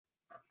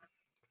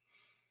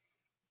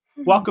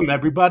Welcome,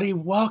 everybody.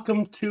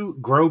 Welcome to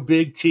Grow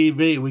Big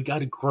TV. We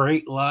got a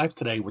great live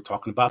today. We're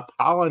talking about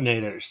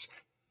pollinators.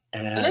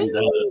 And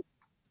Hello.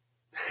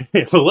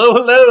 hello,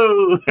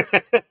 hello.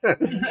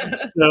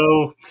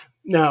 So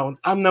now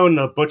I'm known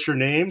to butcher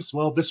names.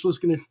 Well, this was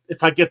going to,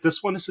 if I get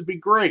this one, this would be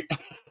great.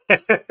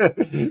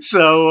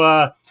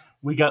 So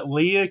we got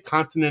Liah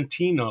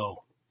Continentino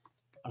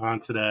on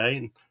today.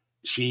 And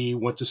she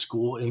went to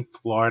school in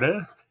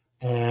Florida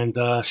and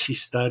she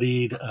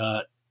studied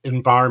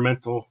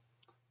environmental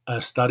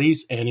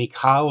studies and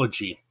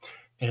ecology,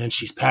 and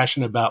she's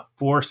passionate about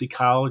forest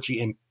ecology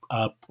and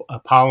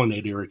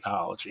pollinator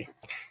ecology.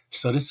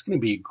 So this is going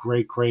to be a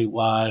great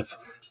live.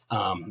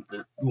 A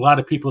lot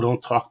of people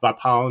don't talk about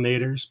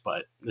pollinators,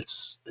 but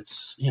it's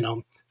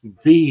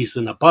bees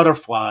and the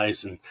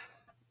butterflies and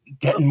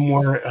getting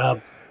more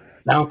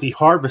bounty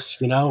harvests.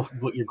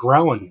 What you're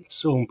growing, it's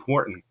so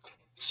important.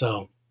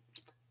 So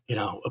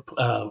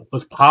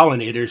with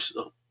pollinators,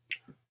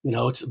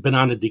 it's been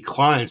on a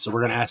decline, so we're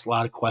going to ask a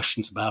lot of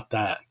questions about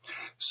that.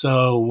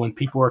 So when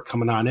people are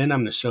coming on in, I'm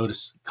going to show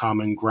this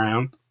Common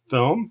Ground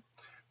film,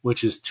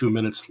 which is 2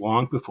 minutes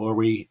long before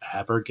we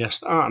have our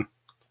guest on.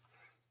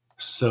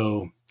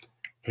 So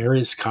here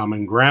is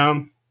Common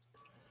Ground.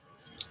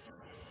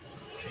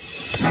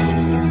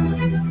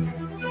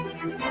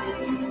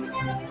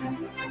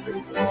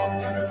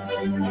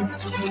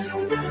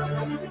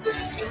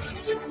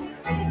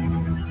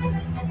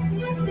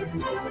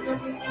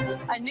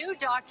 A new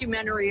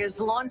documentary is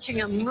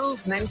launching a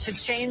movement to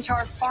change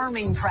our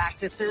farming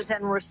practices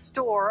and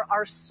restore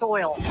our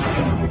soil.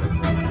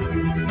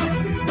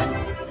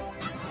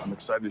 I'm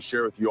excited to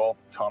share with you all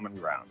Common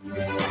Ground.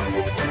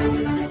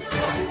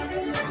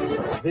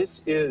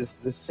 This is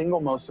the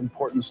single most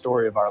important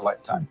story of our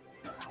lifetime.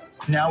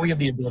 Now we have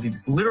the ability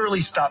to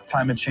literally stop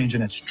climate change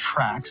in its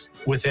tracks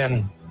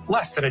within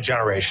less than a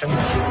generation.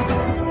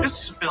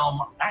 This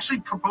film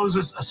actually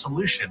proposes a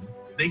solution.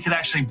 They could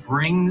actually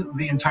bring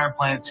the entire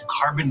planet to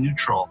carbon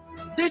neutral.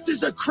 This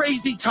is a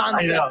crazy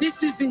concept.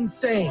 This is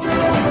insane.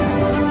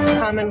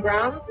 Common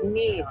Ground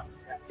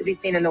needs to be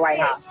seen in the White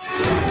House.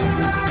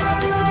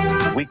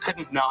 We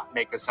couldn't not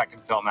make a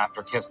second film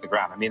after Kiss the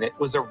Ground. I mean, it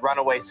was a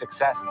runaway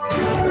success.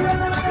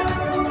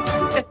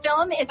 The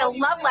film is a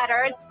love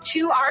letter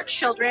to our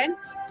children,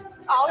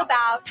 all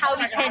about how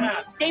we can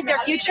save their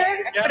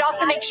future, but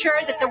also make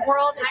sure that the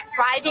world is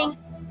thriving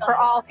for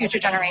all future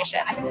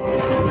generations.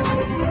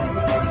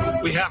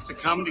 We have to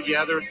come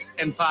together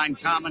and find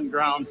common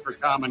ground for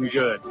common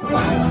good.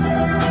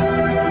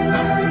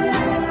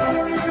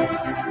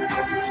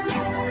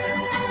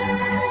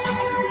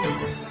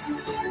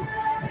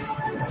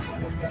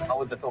 How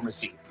was the film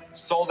received?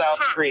 Sold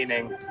out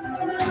screening.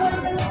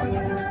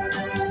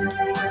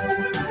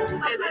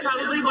 It's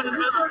probably one of the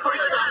most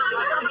important films you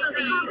can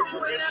see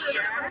this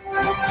year.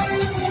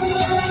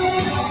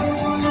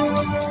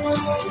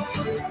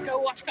 Go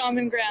watch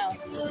Common Ground.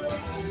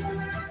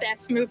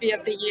 Best movie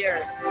of the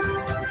year.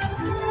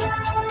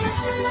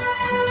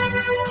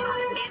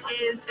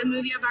 It is a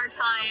movie of our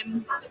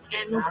time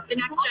and the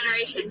next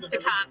generations to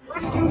come.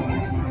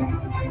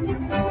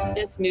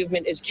 This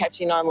movement is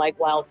catching on like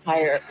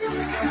wildfire.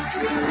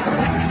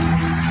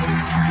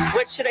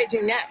 What should I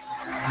do next?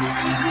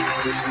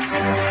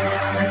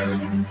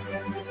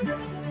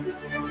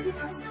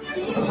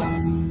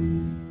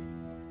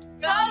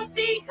 Go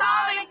see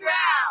Common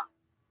Ground!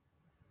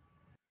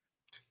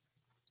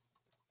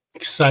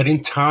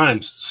 Exciting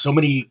times. So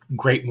many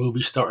great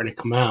movies starting to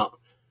come out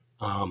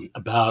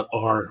about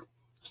our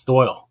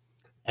soil,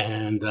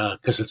 and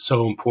because it's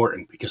so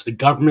important, because the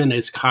government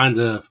is kind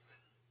of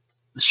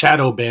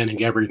shadow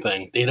banning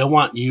everything. They don't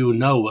want you to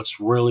know what's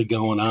really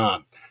going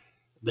on.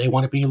 They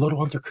want to be a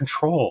little under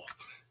control.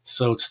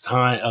 So it's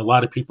time. A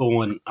lot of people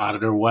went out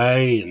of their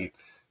way and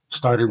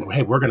started,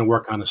 hey, we're going to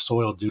work on the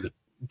soil, do the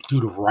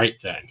right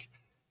thing.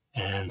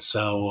 And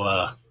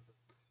so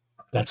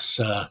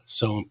that's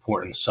so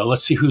important. So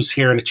let's see who's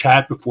here in the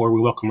chat before we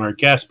welcome our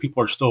guests.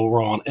 People are still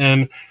rolling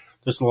in.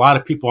 There's a lot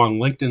of people on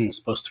LinkedIn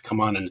supposed to come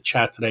on in the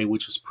chat today,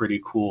 which is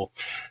pretty cool.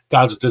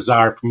 God's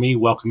Desire for Me,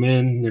 welcome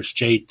in. There's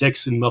Jay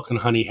Dixon, Milk and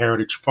Honey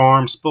Heritage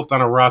Farms, built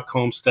on a rock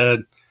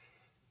homestead.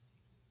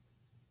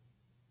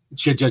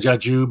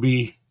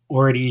 Jajubi,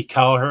 Ordy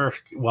Kelleher,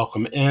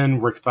 welcome in.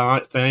 Rick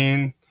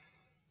Thane,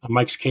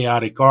 Mike's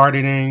Chaotic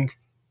Gardening.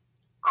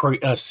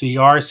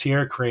 CR's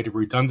here, Creative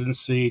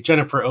Redundancy.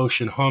 Jennifer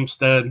Ocean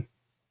Homestead.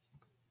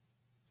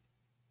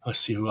 Let's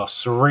see who else.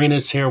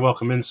 Serena's here.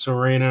 Welcome in,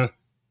 Serena.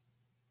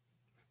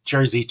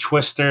 Jersey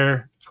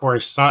Twister, Troy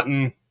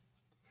Sutton.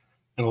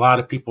 And a lot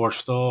of people are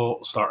still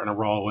starting to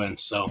roll in.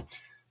 So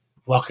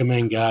welcome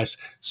in, guys.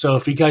 So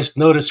if you guys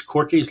notice,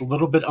 Corky's a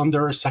little bit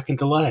under a second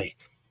delay.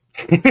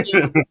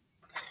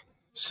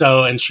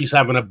 So, and she's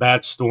having a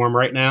bad storm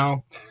right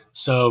now.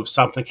 So if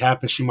something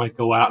happens, she might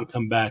go out and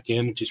come back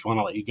in. Just want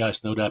to let you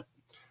guys know that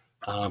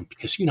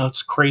because,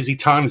 it's crazy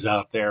times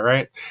out there,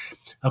 right?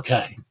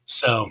 Okay,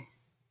 so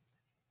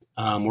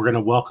we're going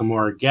to welcome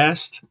our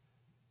guest,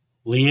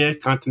 Liah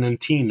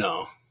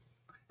Continentino.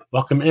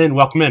 Welcome in,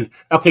 welcome in.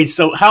 Okay,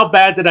 so how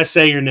bad did I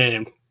say your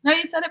name? No,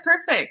 you said it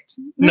perfect.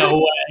 No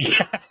way.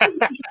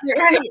 You're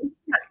right.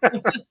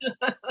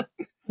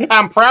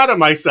 I'm proud of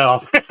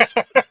myself.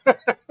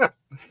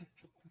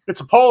 It's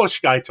a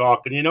Polish guy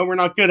talking. You know, we're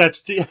not good at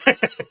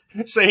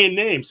saying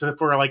names. If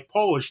we're like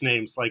Polish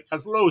names, like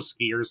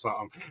Kozlowski or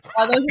something.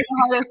 Oh, those are the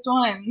hardest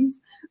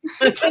ones.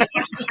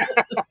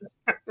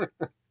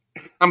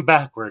 I'm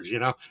backwards, you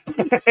know.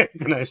 What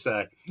can I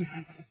say?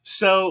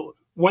 So,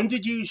 when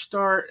did you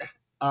start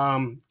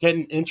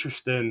getting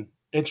interested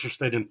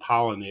in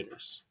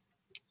pollinators?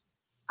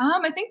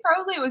 I think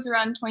probably it was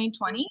around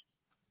 2020.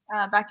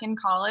 Back in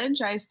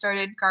college, I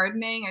started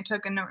gardening. I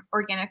took an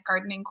organic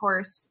gardening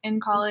course in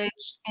college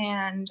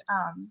and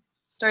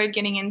started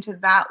getting into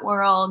that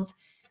world.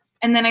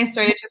 And then I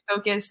started to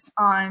focus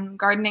on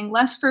gardening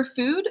less for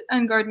food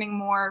and gardening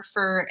more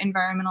for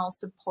environmental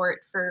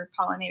support for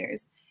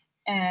pollinators.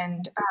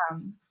 And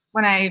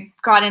when I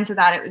got into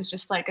that, it was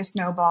just like a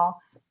snowball.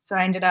 So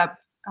I ended up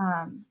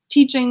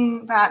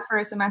teaching that for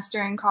a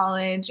semester in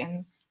college,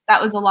 and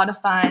that was a lot of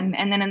fun.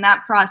 And then in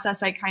that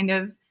process, I kind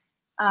of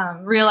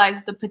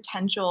realized the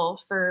potential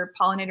for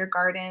pollinator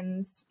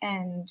gardens.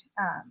 And,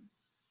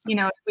 you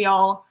know, if we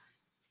all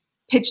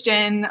pitched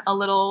in a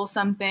little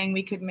something,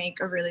 we could make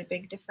a really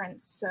big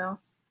difference. So,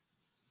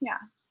 yeah.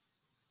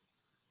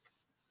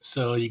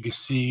 So you can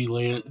see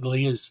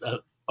Leah's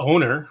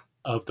owner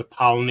of the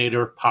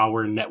Pollinator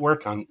Power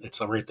Network. It's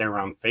right there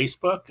on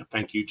Facebook.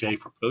 Thank you, Jay,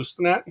 for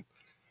posting that.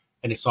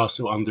 And it's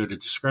also under the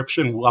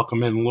description.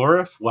 Welcome in,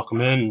 Laura.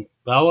 Welcome in,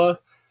 Bella.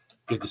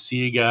 Good to see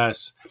you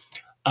guys.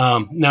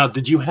 Now,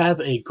 did you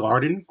have a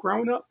garden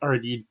growing up, or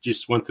you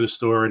just went to the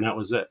store and that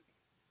was it?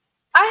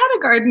 I had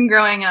a garden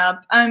growing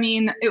up. I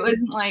mean, it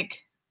wasn't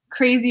like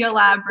crazy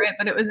elaborate,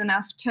 but it was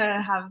enough to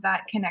have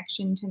that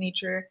connection to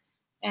nature.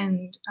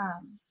 And,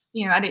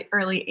 you know, at an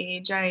early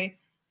age, I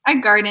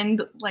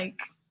gardened like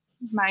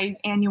my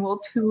annual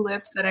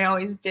tulips that I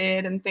always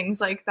did and things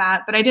like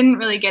that. But I didn't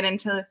really get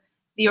into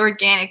the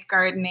organic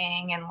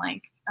gardening and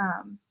like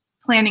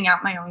planning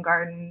out my own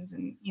gardens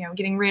and, you know,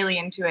 getting really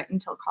into it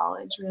until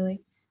college, really.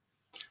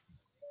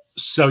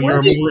 So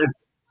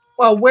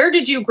where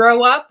did you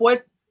grow up?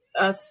 What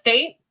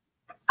state?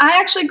 I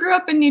actually grew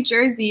up in New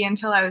Jersey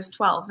until I was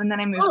 12, and then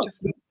I moved to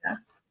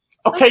Florida.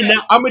 Okay,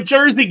 now I'm a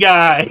Jersey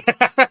guy.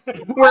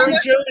 We're in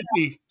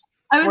Jersey.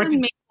 I was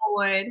in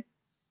Maplewood.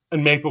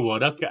 In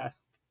Maplewood, okay.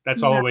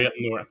 That's all the way up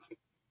north.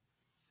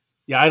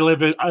 Yeah, I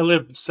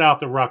live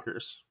south of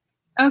Rutgers.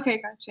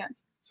 Okay, gotcha.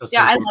 So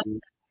yeah, I loved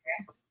it.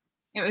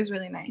 It was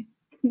really nice.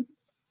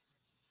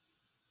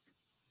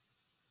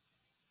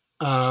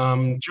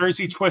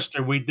 Jersey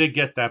Twister, we did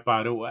get that,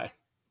 by the way,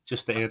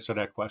 just to answer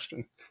that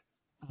question.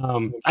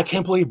 I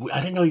can't believe I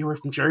didn't know you were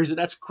from Jersey.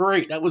 That's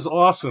great. That was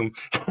awesome.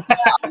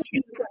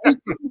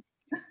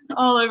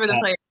 All over the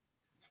place.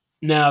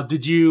 Now,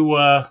 did you,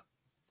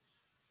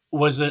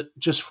 was it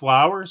just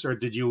flowers or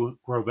did you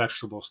grow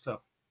vegetables too?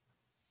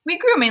 We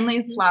grew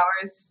mainly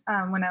flowers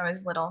when I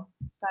was little,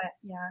 but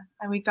yeah,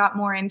 we got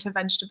more into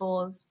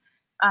vegetables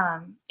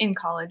in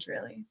college,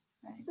 really.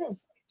 I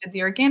did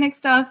the organic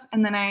stuff,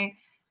 and then I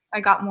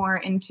got more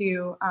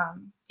into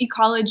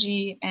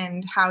ecology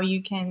and how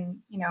you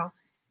can, you know,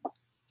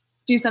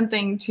 do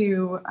something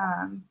to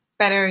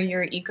better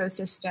your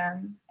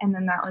ecosystem. And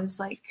then that was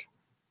like,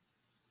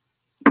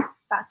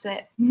 that's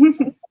it.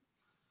 I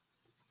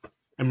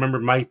remember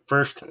my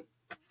first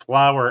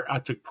flower I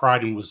took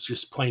pride in was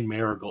just plain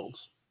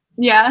marigolds.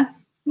 Yeah.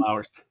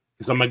 Flowers.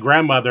 Because my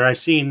grandmother,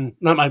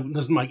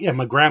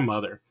 my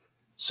grandmother.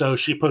 So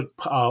she put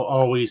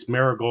always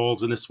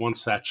marigolds in this one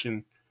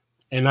section.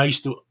 And I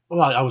used to,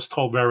 I was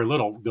told very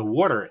little, go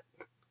water it.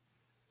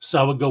 So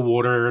I would go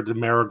water the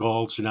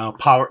marigolds, you know,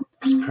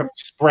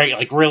 spray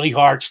like really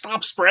hard.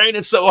 Stop spraying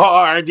it so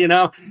hard, you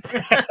know.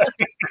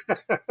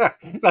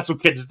 That's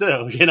what kids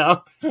do, you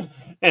know.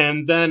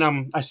 And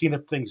then I seen the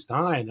things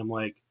dying. I'm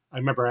like, I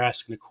remember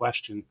asking the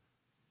question,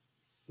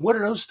 what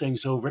are those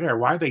things over there?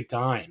 Why are they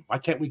dying? Why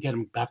can't we get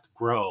them back to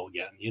grow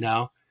again, you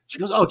know? She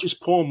goes, oh,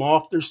 just pull them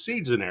off. There's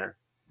seeds in there.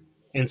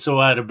 And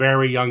so at a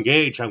very young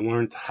age, I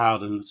learned how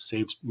to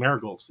save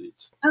marigold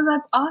seeds. Oh,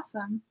 that's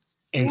awesome.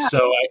 And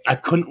so I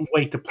couldn't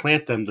wait to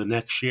plant them the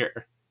next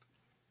year.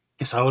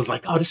 Because I was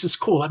like, oh, this is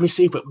cool. Let me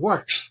see if it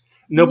works.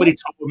 Nobody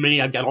told me.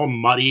 I got all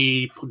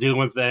muddy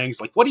doing things.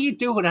 Like, what are you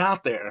doing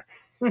out there?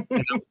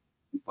 And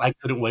I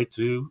couldn't wait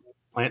to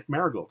plant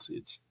marigold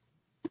seeds.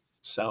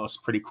 So it's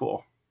pretty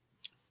cool.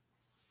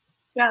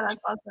 Yeah,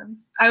 that's awesome.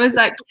 I was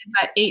that kid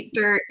that ate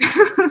dirt.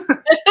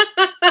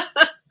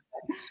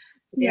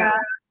 Yeah.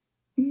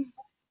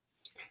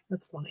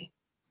 That's funny.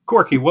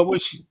 Corky, what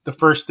was the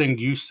first thing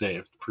you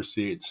saved for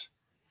seeds?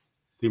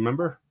 Do you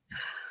remember?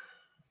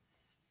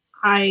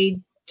 I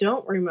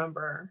don't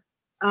remember.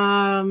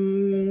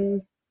 I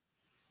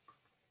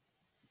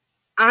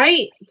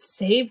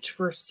saved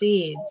for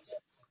seeds.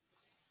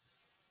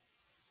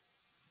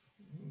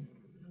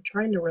 I'm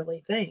trying to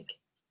really think.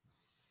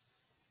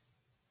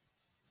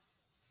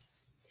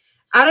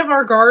 Out of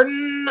our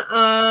garden,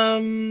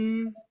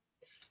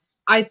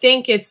 I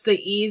think it's the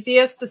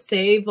easiest to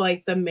save,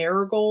 like the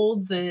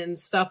marigolds and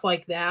stuff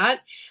like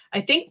that.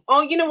 I think,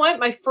 oh, you know what?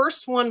 My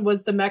first one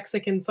was the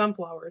Mexican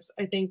sunflowers.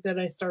 I think that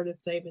I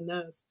started saving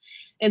those.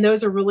 And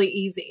those are really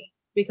easy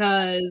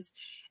because,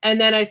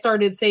 and then I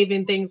started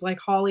saving things like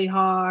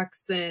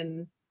hollyhocks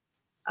and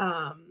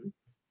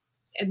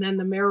then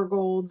the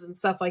marigolds and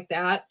stuff like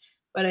that.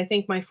 But I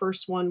think my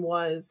first one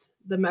was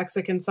the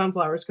Mexican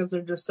sunflowers because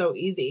they're just so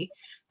easy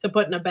to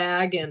put in a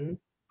bag, and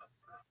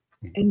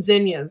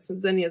zinnias.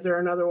 Zinnias are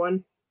another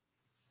one.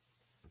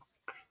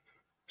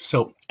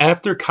 So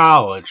after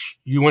college,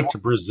 you went to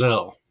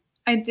Brazil.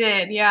 I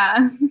did,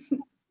 yeah.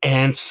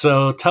 And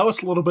so tell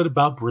us a little bit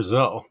about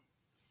Brazil.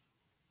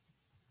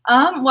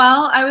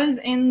 Well, I was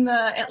in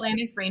the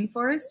Atlantic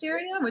rainforest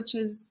area, which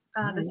is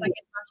the second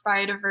most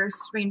biodiverse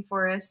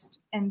rainforest.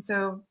 And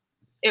so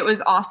it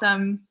was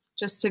awesome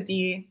just to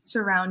be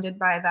surrounded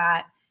by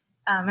that.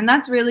 And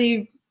that's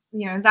really,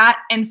 you know,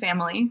 that and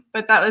family.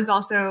 But that was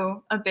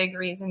also a big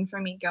reason for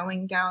me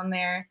going down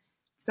there,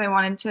 because I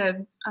wanted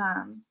to,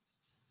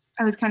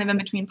 I was kind of in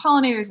between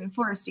pollinators and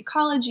forest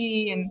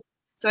ecology. And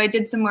so I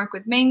did some work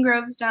with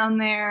mangroves down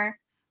there.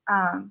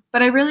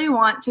 But I really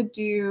want to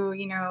do,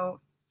 you know,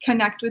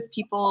 connect with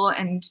people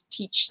and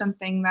teach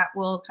something that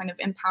will kind of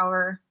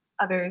empower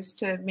others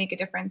to make a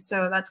difference.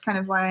 So that's kind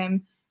of why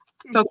I'm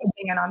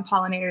focusing in on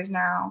pollinators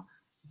now.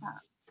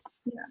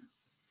 Yeah.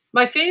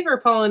 My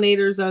favorite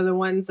pollinators are the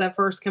ones that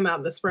first come out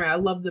in the spring. I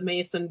love the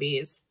mason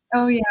bees.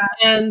 Oh yeah.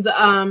 And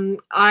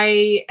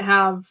I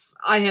have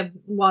a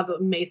lot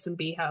of mason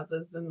bee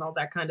houses and all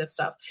that kind of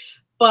stuff.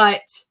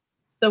 But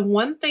the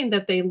one thing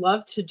that they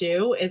love to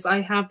do is I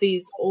have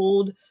these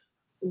old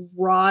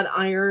wrought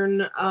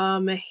iron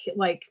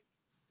like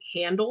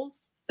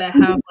handles that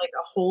have like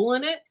a hole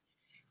in it,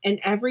 and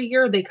every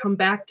year they come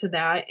back to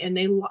that and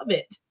they love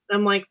it.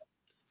 I'm like,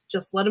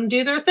 just let them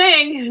do their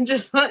thing.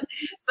 So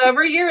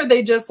every year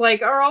they just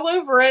like are all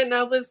over it, and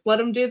I'll just let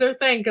them do their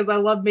thing because I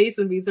love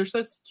mason bees. They're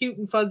so cute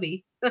and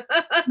fuzzy.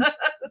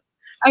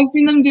 I've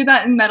seen them do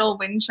that in metal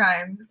wind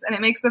chimes, and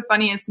it makes the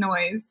funniest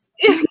noise.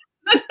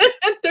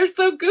 They're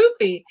so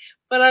goofy,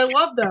 but I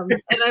love them.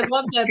 And I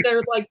love that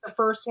they're like the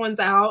first ones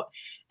out,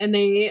 and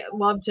they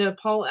love to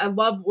I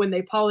love when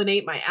they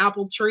pollinate my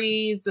apple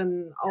trees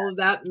and all of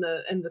that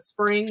in the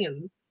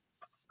spring,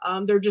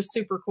 and they're just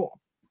super cool.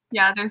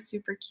 Yeah, they're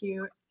super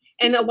cute.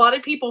 And a lot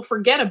of people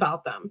forget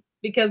about them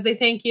because they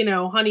think, you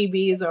know,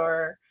 honeybees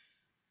are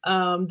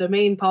the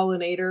main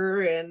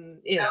pollinator, and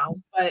you know,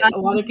 but a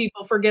lot of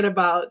people forget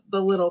about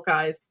the little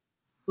guys,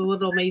 the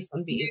little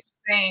mason bees.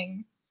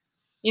 Thing.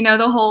 You know,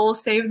 the whole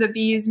Save the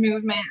Bees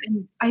movement.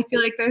 And I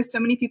feel like there's so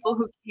many people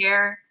who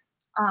care,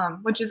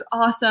 which is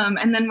awesome.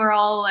 And then we're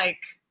all like,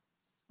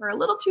 we're a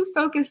little too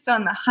focused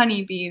on the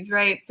honeybees,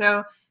 right?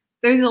 So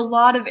there's a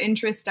lot of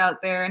interest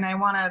out there, and I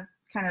want to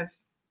kind of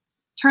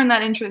turn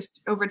that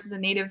interest over to the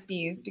native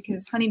bees,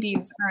 because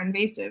honeybees are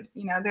invasive.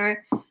 You know,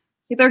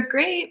 they're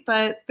great,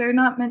 but they're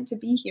not meant to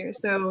be here.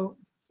 So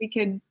we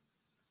could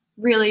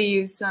really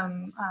use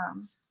some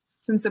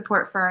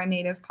support for our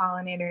native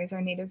pollinators,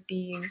 our native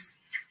bees.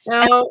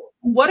 Now,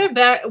 what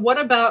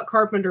about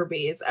carpenter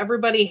bees?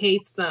 Everybody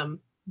hates them,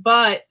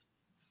 but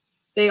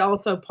they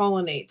also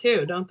pollinate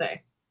too, don't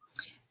they?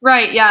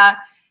 Right. Yeah.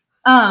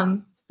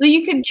 Well,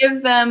 you could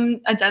give them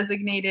a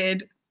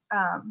designated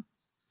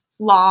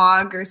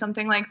log or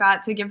something like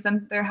that to give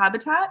them their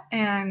habitat,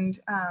 and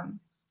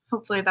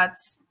hopefully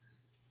that's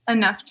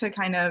enough to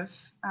kind of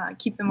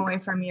keep them away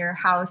from your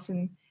house.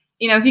 And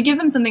you know, if you give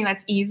them something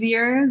that's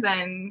easier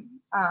than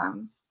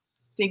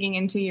digging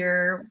into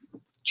your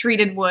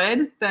treated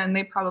wood, then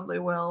they probably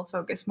will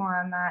focus more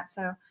on that.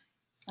 So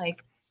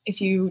like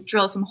if you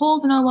drill some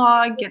holes in a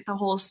log, get the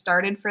holes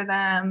started for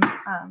them,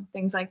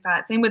 things like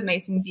that. Same with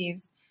mason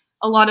bees.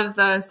 A lot of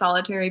the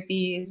solitary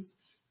bees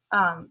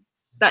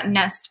that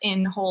nest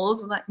in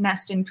holes, that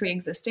nest in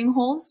pre-existing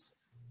holes,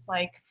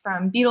 like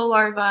from beetle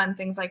larvae and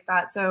things like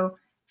that. So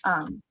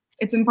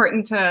it's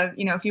important to,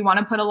 you know, if you want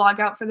to put a log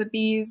out for the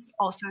bees,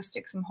 also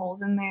stick some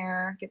holes in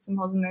there, get some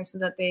holes in there so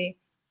that they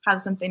have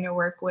something to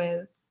work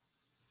with.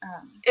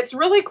 It's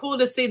really cool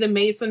to see the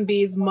mason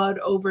bees mud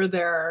over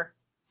their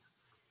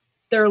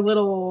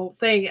little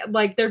thing.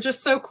 Like, they're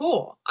just so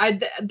cool.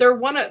 They're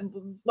one of,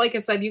 like I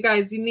said, you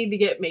guys, you need to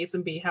get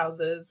mason bee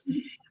houses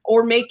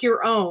or make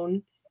your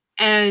own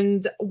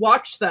and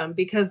watch them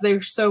because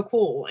they're so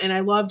cool. And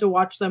I love to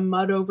watch them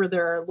mud over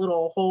their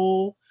little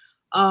hole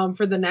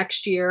for the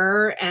next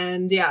year.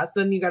 And yeah,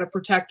 so then you got to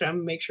protect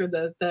them, make sure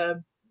that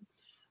the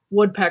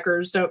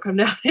woodpeckers don't come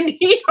down and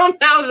eat them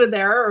out of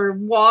there, or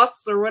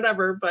wasps or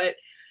whatever. But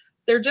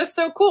they're just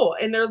so cool,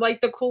 and they're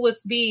like the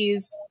coolest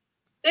bees.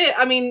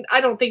 I mean,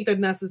 I don't think they're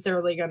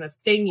necessarily going to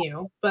sting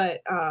you, but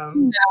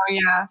no,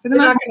 yeah, they're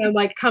not going to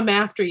like come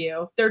after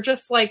you. They're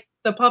just like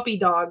the puppy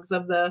dogs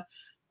of the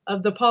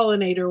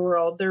pollinator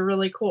world. They're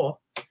really cool.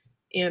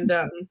 And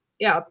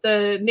yeah,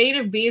 the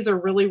native bees are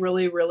really,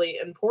 really, really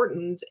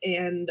important.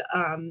 And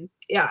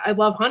yeah, I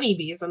love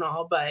honeybees and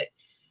all, but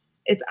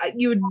it's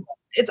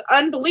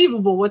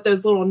unbelievable what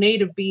those little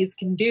native bees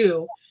can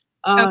do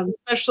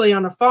especially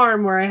on a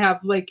farm where I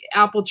have like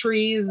apple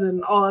trees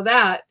and all of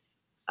that,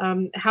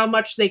 how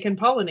much they can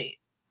pollinate.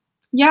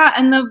 Yeah,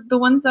 and the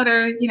ones that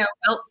are, you know,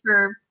 built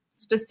for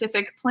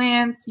specific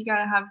plants, you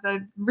gotta have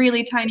the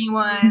really tiny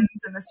ones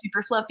and the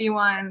super fluffy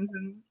ones,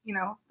 and you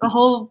know, the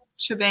whole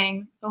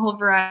shebang, the whole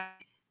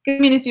variety. I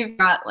mean, if you've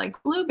got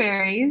like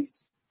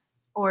blueberries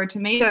or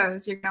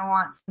tomatoes, you're gonna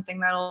want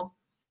something that'll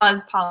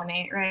buzz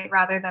pollinate, right?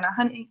 Rather than a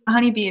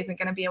honeybee isn't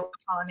gonna be able to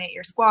pollinate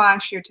your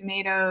squash, your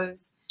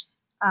tomatoes,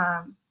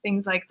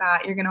 things like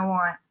that. You're gonna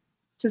want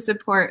to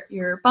support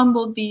your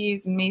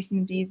bumblebees and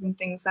mason bees and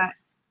things that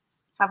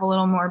have a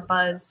little more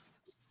buzz.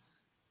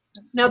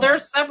 Now there are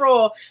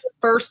several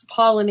first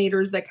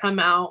pollinators that come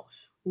out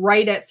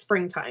right at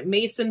springtime,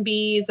 mason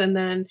bees, and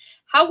then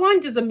how long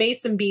does a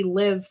mason bee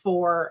live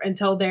for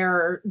until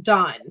they're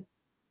done?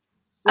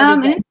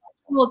 An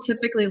individual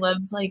typically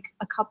lives like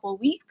a couple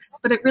weeks,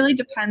 but it really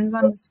depends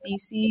on the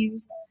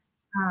species.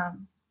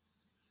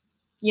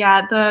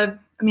 Yeah, I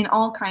mean,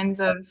 all kinds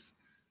of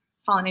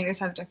pollinators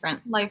have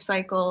different life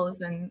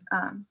cycles, and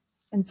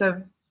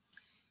so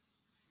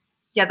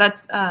yeah,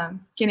 that's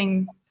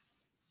getting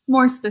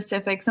more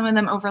specific. Some of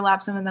them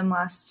overlap, some of them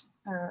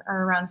are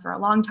around for a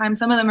long time.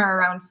 Some of them are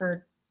around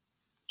for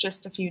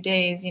just a few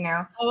days, you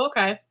know. Oh,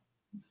 okay.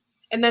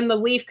 And then the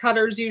leaf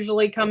cutters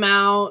usually come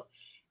out,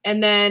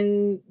 and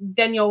then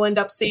you'll end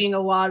up seeing a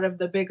lot of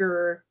the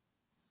bigger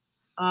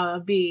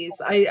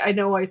bees. I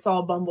know I saw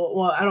a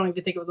well, I don't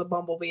even think it was a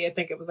bumblebee. I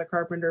think it was a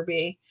carpenter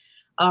bee,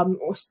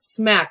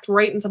 smacked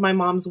right into my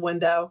mom's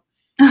window.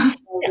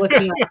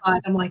 Looking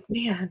outside, I'm like,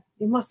 man,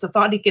 he must have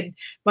thought he could.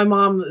 My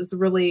mom is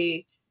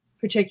really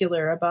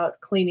particular about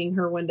cleaning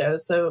her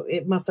windows, so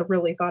it must have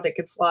really thought it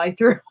could fly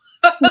through.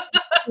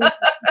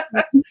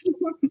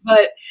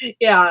 But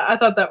yeah, I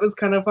thought that was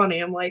kind of funny.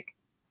 I'm like,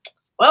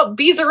 well,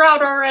 bees are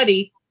out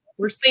already.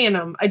 We're seeing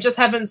them. I just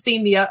haven't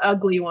seen the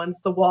ugly ones,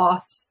 the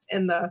wasps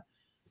and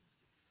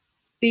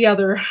the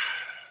other.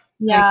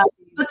 Yeah,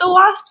 but the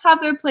wasps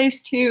have their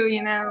place too,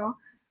 you know.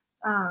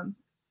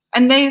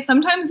 And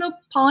sometimes they'll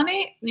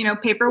pollinate, you know,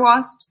 paper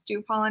wasps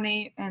do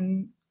pollinate,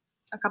 and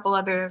a couple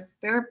there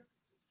are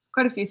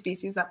quite a few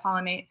species that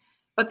pollinate,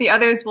 but the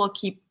others will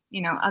keep,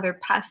 you know, other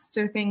pests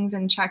or things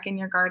in check in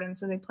your garden,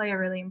 so they play a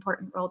really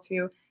important role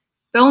too.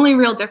 The only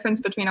real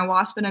difference between a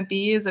wasp and a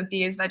bee is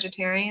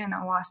vegetarian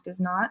and a wasp is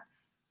not.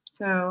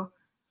 So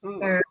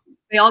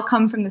they all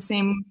come from the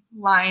same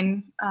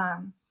line,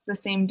 the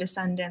same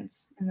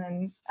descendants, and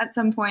then at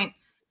some point,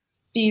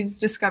 bees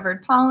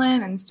discovered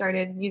pollen and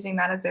started using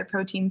that as their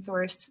protein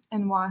source,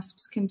 and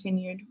wasps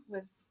continued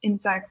with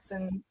insects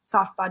and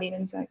soft-bodied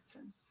insects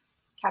and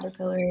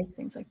caterpillars,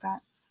 things like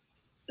that.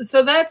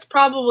 So that's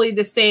probably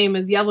the same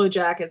as yellow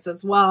jackets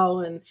as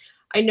well. And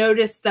I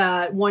noticed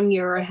that one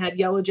year I had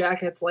yellow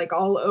jackets like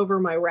all over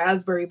my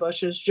raspberry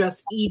bushes,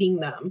 just eating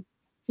them.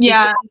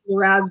 Yeah, the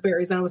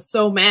raspberries, and I was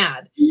so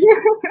mad.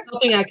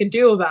 Nothing I could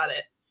do about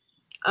it.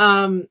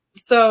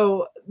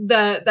 So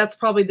that's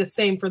probably the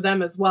same for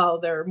them as well.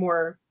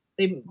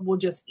 They will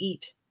just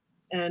eat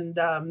and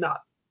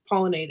not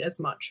pollinate as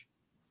much.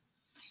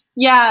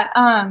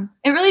 Yeah,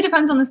 it really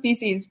depends on the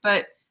species,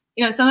 but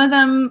you know, some of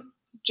them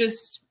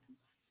just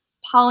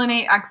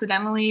pollinate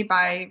accidentally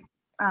by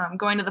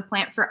going to the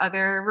plant for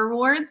other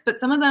rewards, but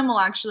some of them will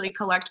actually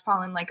collect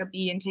pollen like a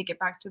bee and take it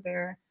back to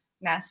their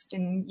nest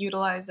and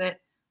utilize it.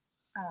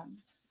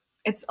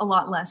 It's a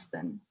lot less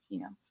than, you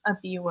know, a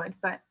bee would,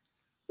 but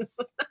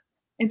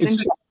it's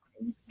interesting.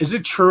 Is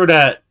it true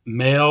that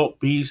male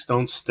bees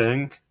don't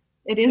sting?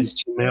 It is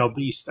true. Male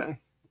bees sting.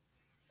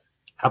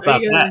 How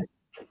about that?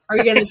 Are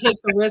you going to take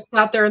the risk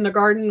out there in the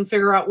garden and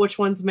figure out which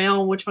one's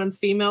male and which one's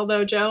female,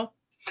 though, Joe?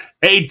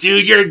 Hey,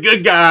 dude, you're a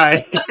good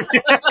guy.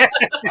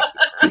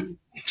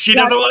 She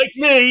doesn't like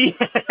me.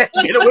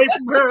 Get away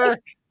from her.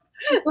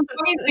 The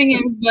funny thing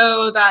is,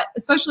 though, that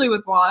especially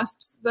with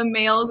wasps, the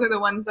males are the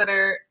ones that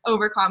are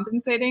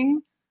overcompensating.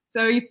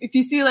 So if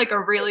you see like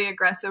a really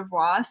aggressive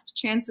wasp,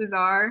 chances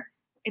are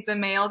it's a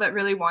male that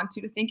really wants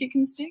you to think it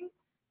can sting.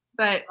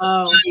 But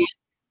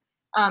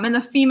and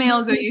the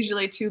females are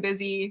usually too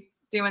busy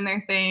doing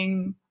their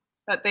thing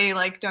that they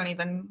like don't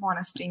even want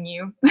to sting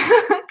you.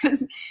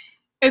 Because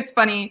it's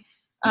funny.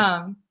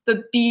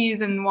 The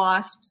bees and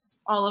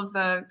wasps, all of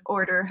the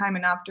order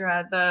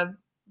Hymenoptera,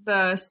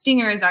 the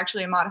stinger is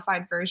actually a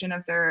modified version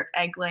of their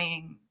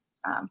egg-laying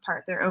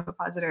part, their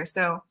ovipositor.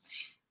 So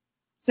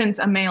since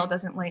a male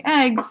doesn't lay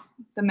eggs,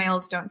 the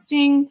males don't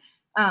sting.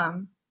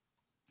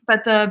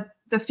 But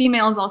the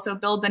females also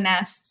build the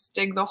nests,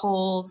 dig the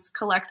holes,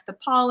 collect the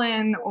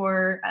pollen,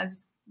 or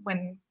as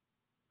when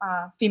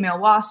female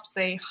wasps,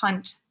 they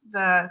hunt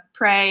the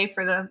prey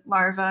for the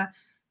larva.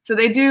 So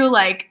they do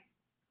like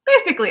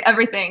basically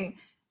everything.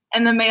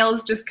 And the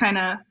males just kind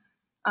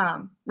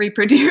of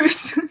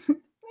reproduce.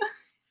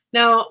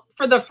 Now,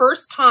 for the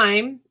first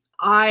time,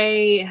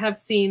 I have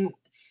seen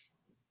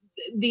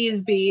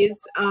these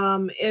bees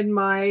in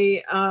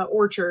my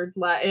orchard,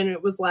 and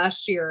it was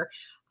last year.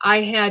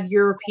 I had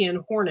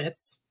European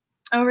hornets.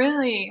 Oh,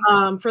 really?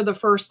 For the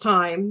first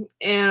time,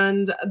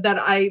 and that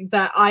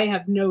I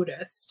have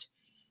noticed.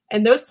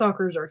 and those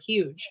suckers are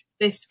huge.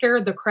 They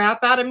scared the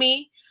crap out of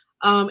me,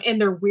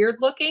 and they're weird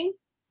looking.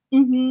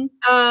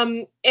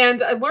 Mm-hmm.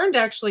 And I learned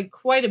actually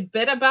quite a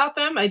bit about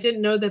them. I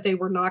didn't know that they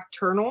were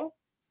nocturnal.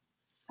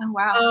 Oh,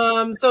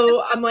 wow.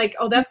 So I'm like,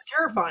 oh, that's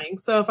terrifying.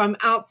 So if I'm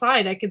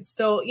outside, I could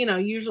still,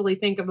 usually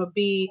think of a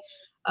bee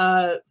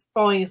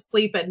falling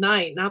asleep at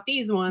night. Not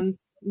these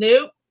ones.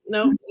 Nope.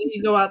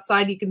 You go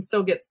outside, you can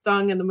still get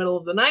stung in the middle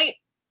of the night,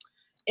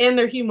 and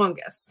they're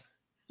humongous.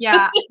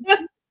 Yeah.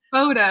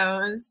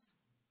 Photos,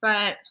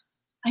 but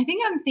I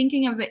think I'm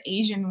thinking of the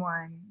Asian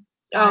one.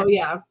 Oh,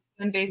 yeah.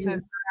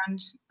 Invasive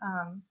around.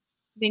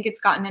 I think it's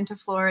gotten into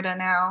Florida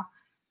now.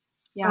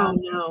 Yeah. Oh,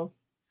 no.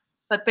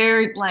 But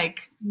they're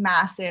like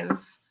massive,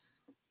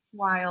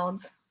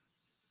 wild.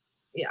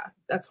 Yeah,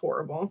 that's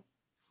horrible.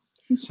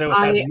 So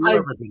have you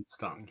ever been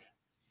stung?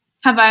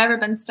 Have I ever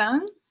been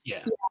stung?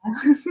 Yeah.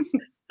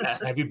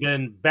 Have you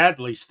been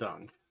badly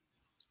stung?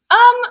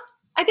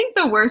 I think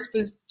the worst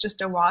was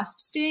just a wasp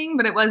sting,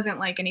 but it wasn't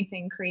like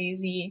anything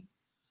crazy.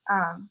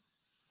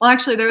 Well,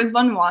 actually, there was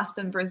one wasp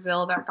in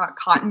Brazil that got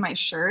caught in my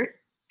shirt,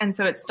 and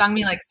so it stung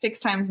me like 6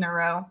 times in a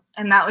row,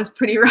 and that was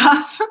pretty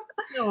rough.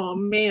 Oh,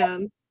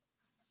 man.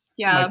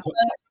 Yeah, but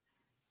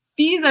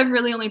bees, I've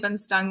really only been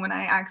stung when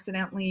I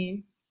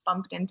accidentally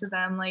bumped into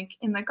them, like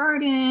in the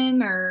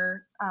garden,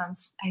 or I've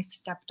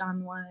stepped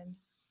on one.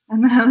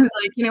 And then I was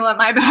like, you know what,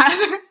 my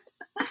bad.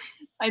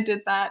 I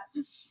did that.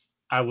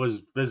 I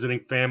was visiting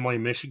family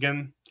in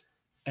Michigan,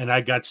 and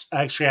I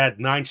actually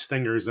had 9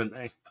 stingers in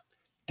me.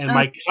 And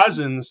my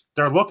cousins,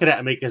 they're looking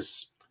at me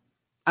because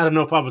I don't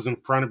know if I was in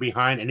front or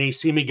behind, and they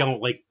see me going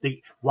like,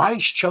 why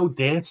is Joe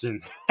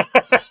dancing?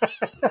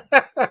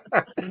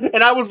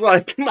 And I was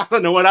like, I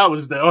don't know what I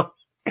was doing.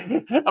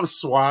 I was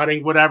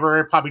swatting,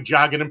 whatever, probably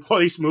jogging in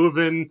place,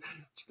 moving.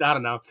 I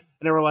don't know.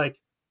 And they were like,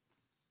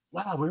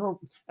 wow,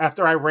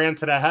 after I ran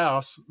to their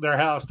house,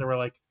 they were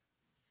like,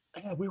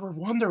 yeah, we were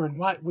wondering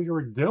what we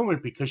were doing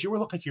because you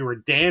looked like you were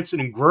dancing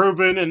and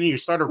grooving, and you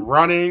started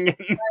running.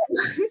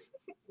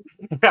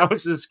 I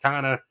was just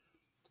kind of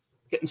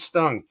getting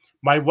stung.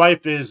 My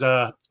wife is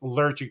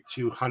allergic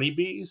to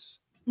honeybees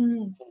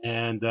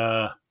and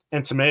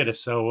tomatoes,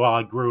 so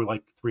I grew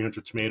like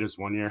 300 tomatoes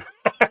one year.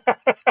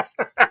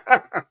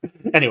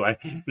 Anyway,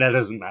 that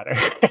doesn't matter.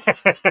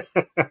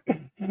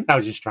 I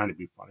was just trying to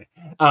be funny.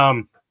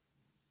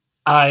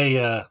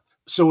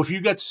 So if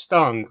you get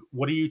stung,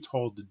 what are you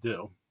told to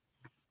do?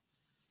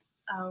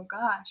 Oh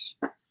gosh,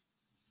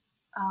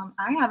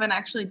 I haven't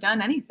actually done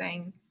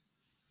anything.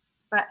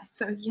 But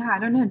so yeah, I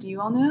don't know. Do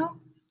you all know?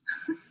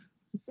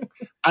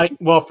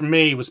 Well, for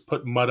me, it was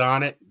put mud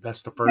on it.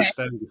 That's the first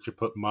thing. You should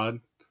put mud.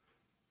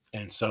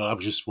 And so I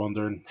was just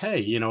wondering, hey,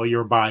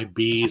 you're by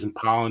bees and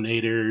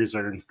pollinators,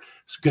 or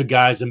good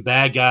guys and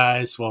bad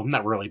guys. Well,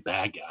 not really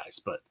bad guys,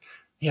 but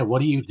yeah, what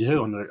do you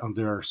do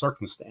under a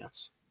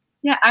circumstance?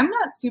 Yeah, I'm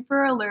not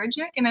super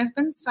allergic, and I've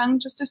been stung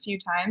just a few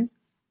times.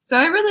 So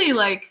I really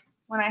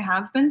when I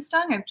have been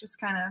stung, I've just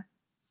kind of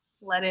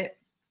let it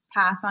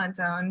pass on its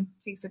own.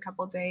 It takes a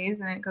couple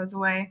days and it goes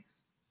away.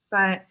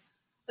 But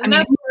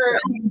that's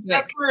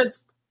where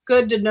it's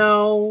good to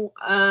know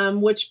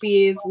which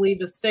bees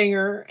leave a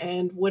stinger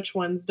and which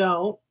ones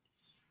don't.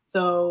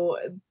 So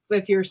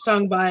if you're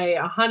stung by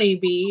a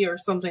honeybee or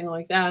something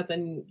like that,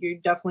 then you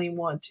definitely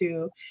want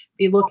to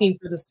be looking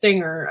for the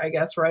stinger, I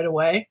guess, right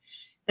away.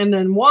 And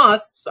then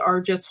wasps are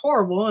just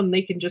horrible, and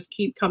they can just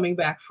keep coming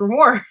back for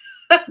more.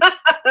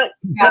 The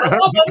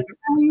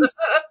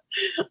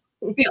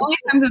only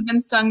times I've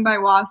been stung by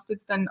wasp,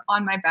 it's been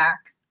on my back.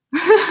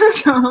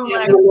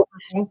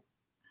 So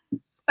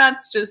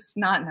that's just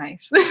not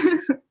nice.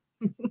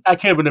 I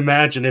can't even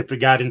imagine if it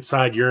got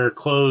inside your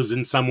clothes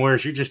and somewhere.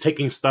 You're just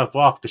taking stuff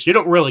off because you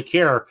don't really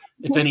care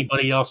if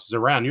anybody else is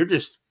around. You're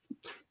just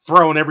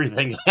throwing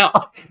everything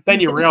out.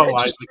 Then you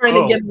realize just trying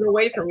to get it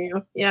away from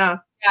you. Yeah.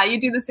 Yeah, you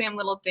do the same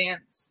little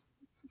dance.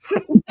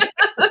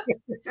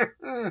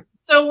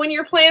 So when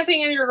you're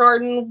planting in your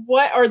garden,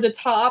 what are the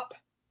top,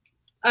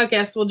 I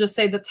guess we'll just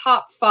say the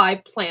top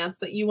 5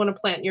 plants that you want to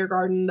plant in your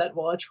garden that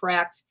will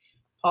attract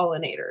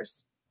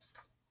pollinators?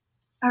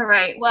 All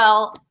right.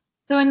 Well,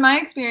 so in my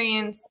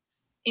experience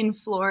in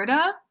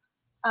Florida,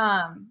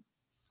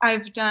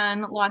 I've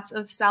done lots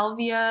of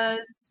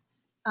salvias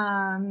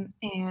and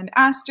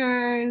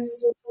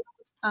asters,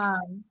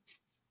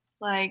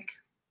 like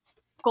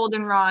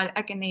goldenrod,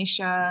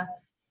 echinacea,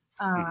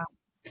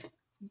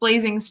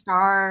 blazing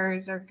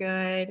stars are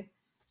good.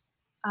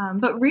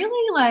 But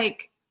really,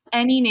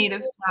 any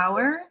native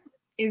flower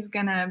is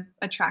gonna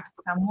attract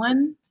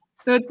someone.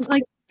 So it's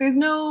like there's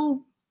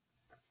no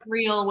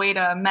real way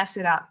to mess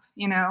it up,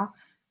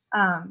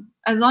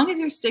 as long as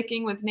you're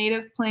sticking with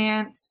native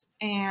plants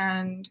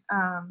and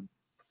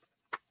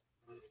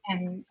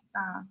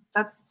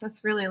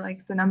that's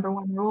really the number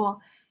 1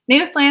 rule.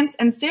 Native plants,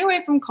 and stay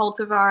away from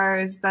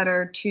cultivars that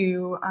are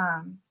too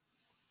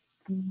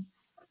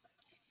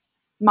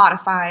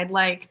modified.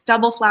 Like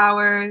double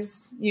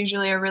flowers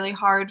usually are really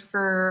hard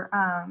for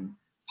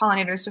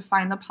pollinators to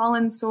find the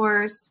pollen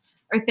source,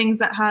 or things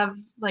that have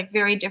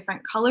very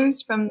different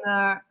colors from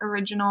the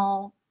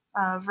original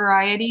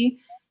variety.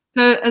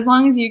 So as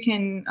long as you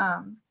can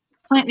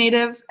plant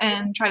native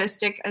and try to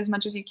stick as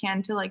much as you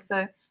can to like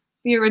the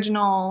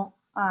original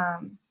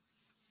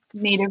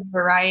native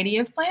variety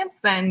of plants,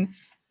 then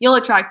you'll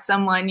attract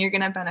someone, you're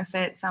going to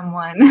benefit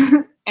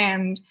someone,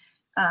 and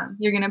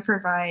you're going to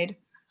provide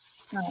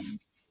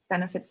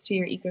benefits to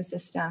your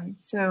ecosystem.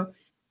 So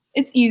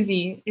it's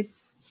easy.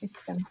 It's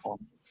simple.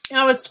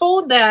 I was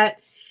told that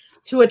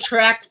to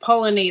attract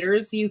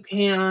pollinators, you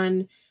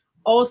can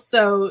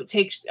also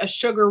take a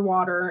sugar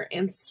water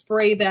and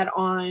spray that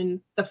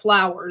on the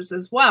flowers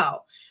as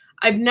well.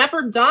 I've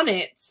never done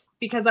it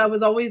because I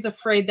was always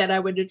afraid that I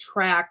would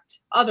attract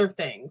other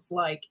things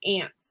like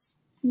ants.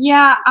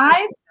 Yeah,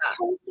 I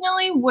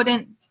personally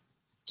wouldn't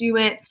do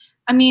it.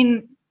 I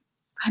mean,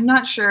 I'm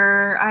not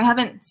sure. I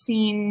haven't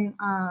seen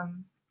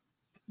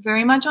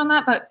very much on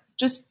that, but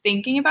just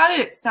thinking about it,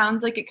 it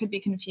sounds like it could be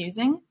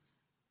confusing.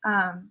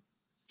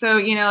 So,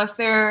 you know, if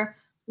they're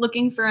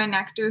looking for a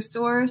nectar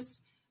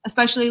source,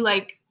 especially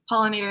like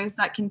pollinators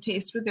that can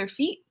taste with their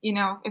feet, you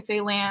know, if they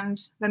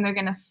land, then they're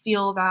going to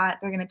feel that,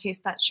 they're going to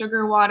taste that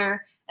sugar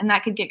water, and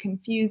that could get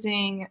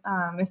confusing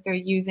if they're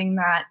using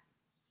that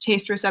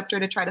taste receptor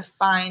to try to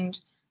find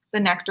the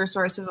nectar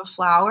source of a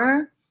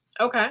flower.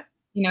 Okay.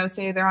 You know,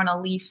 say they're on a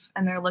leaf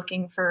and they're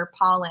looking for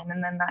pollen,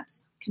 and then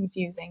that's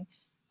confusing.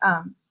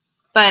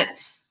 But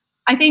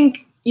I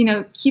think, you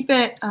know, keep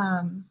it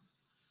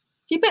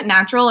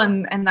natural,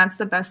 and that's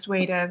the best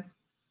way to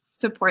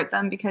support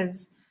them,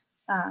 because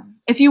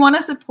if you want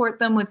to support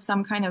them with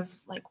some kind of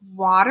like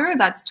water,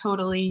 that's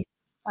totally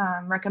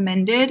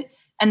recommended.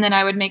 And then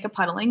I would make a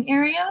puddling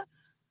area,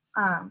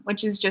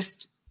 which is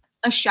just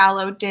a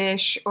shallow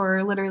dish,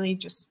 or literally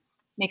just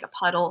make a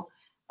puddle.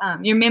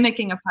 You're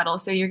mimicking a puddle,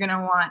 so you're going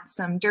to want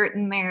some dirt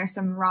in there,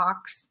 some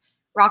rocks.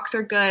 Rocks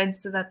are good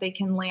so that they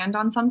can land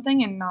on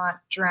something and not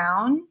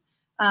drown.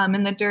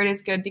 And the dirt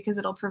is good because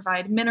it'll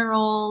provide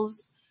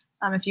minerals.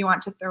 If you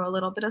want to throw a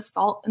little bit of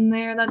salt in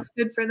there, that's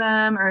good for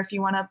them. Or if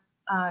you want to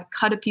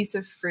cut a piece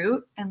of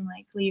fruit and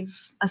like leave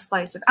a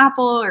slice of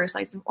apple or a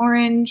slice of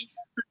orange,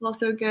 that's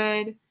also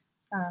good.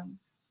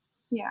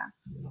 Yeah.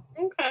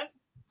 Okay.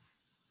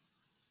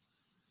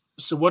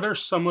 So what are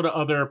some of the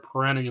other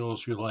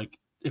perennials you like?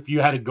 If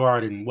you had a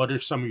garden, what are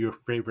some of your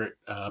favorite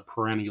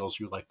perennials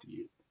you like to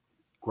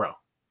grow?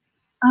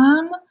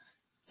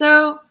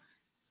 So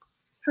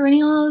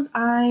perennials,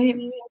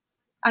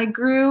 I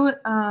grew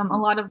a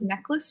lot of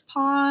necklace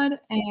pod,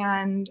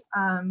 and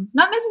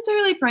not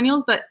necessarily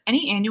perennials, but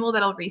any annual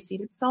that'll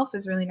reseed itself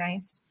is really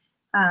nice.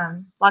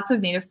 Lots of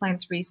native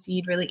plants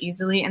reseed really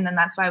easily, and then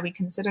that's why we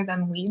consider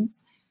them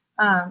weeds.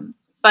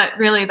 But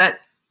really, that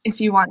if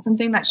you want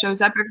something that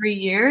shows up every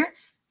year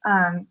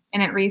and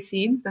it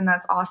reseeds, then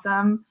that's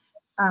awesome.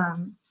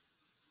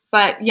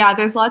 But yeah,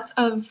 there's lots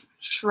of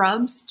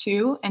shrubs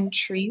too and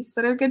trees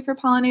that are good for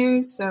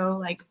pollinators. So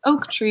like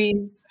oak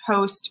trees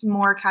host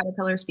more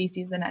caterpillar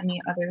species than any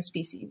other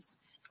species.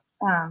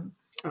 And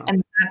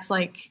that's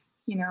like,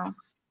 you know,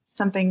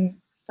 something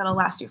that'll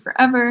last you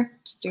forever.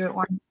 Just do it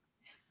once.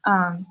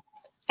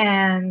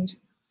 And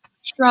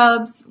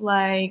shrubs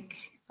like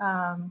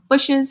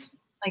bushes,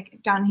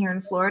 like down here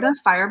in Florida,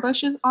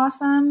 firebush is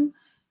awesome.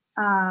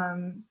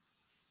 And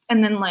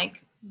then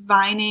like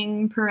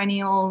vining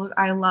perennials,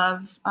 I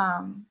love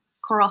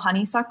coral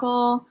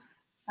honeysuckle.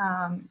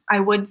 I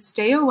would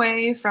stay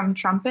away from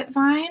trumpet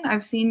vine.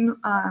 I've seen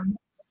a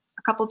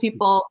couple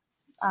people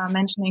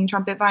mentioning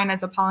trumpet vine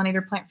as a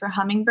pollinator plant for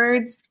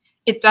hummingbirds.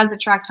 It does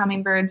attract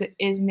hummingbirds. It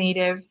is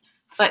native,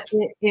 but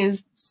it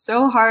is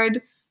so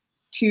hard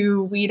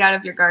to weed out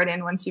of your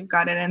garden once you've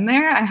got it in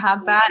there. I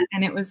had that,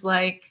 and it was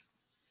like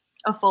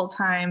a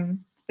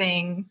full-time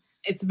thing.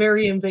 It's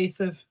very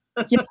invasive.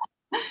 Yeah.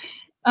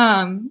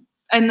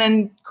 And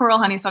then coral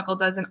honeysuckle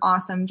does an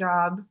awesome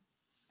job,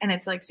 and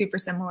it's like super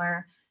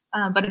similar,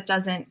 but it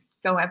doesn't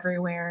go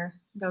everywhere,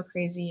 go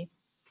crazy.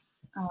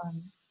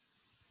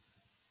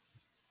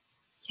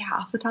 Yeah,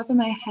 off the top of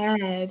my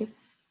head,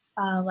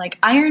 like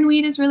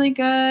ironweed is really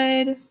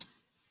good.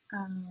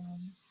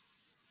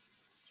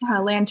 Yeah,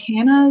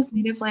 lantanas,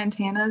 native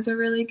lantanas are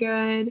really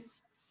good.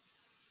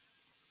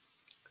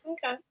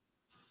 Okay.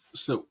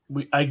 So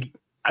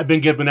I've been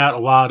giving out a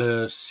lot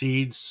of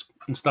seeds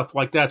and stuff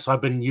like that. So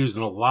I've been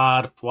using a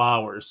lot of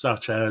flowers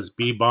such as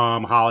bee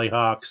balm,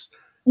 hollyhocks,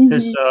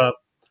 hyssop,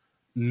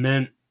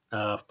 mint,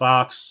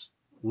 fox,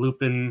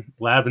 lupin,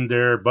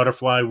 lavender,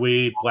 butterfly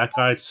weed,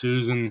 black-eyed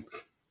Susan.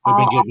 We've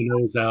been giving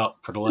those out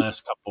for the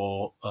last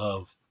couple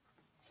of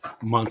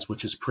months,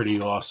 which is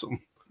pretty awesome.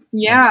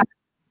 Yeah.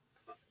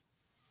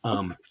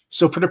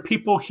 So for the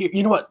people here,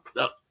 you know what?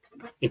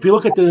 If you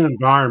look at the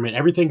environment,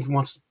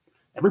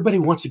 everybody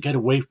wants to get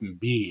away from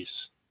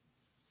bees.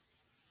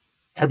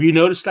 Have you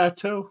noticed that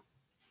too?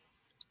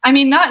 I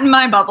mean, not in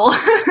my bubble.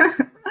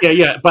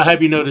 Yeah. But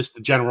have you noticed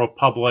the general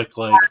public,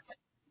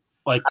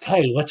 like,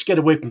 hey, let's get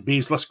away from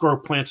bees. Let's grow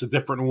plants a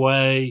different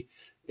way,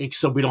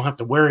 so we don't have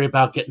to worry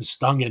about getting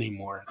stung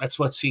anymore. That's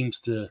what seems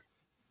to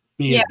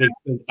be a big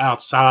thing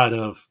outside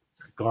of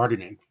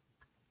gardening.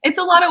 It's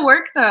a lot of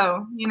work,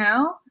 though. You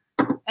know,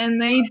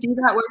 and they do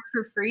that work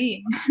for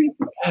free.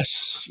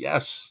 Yes,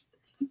 yes.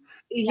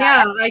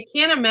 Yeah, I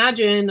can't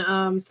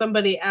imagine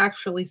somebody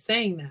actually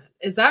saying that.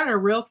 Is that a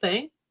real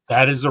thing?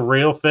 That is a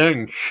real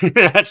thing.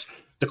 That's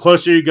the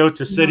closer you go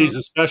to cities,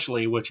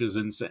 especially, which is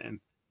insane.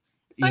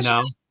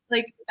 Especially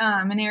like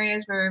in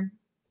areas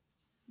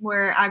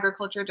where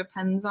agriculture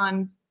depends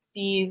on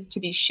bees to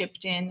be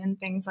shipped in and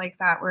things like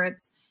that, where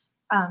it's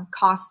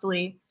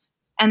costly.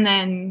 And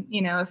then,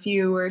 if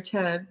you were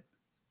to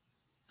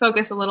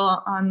focus a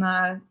little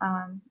on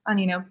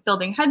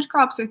building hedge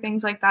crops or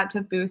things like that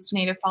to boost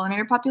native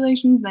pollinator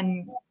populations,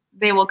 then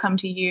they will come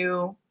to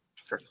you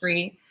for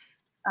free.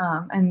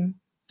 And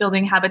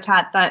building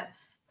habitat that,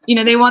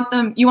 you want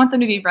them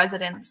to be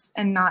residents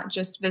and not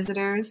just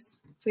visitors.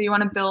 So you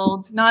want to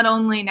build not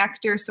only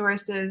nectar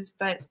sources,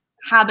 but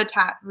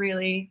habitat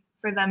really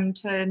for them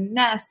to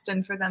nest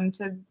and for them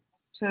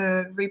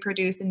to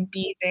reproduce and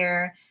be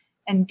there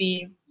and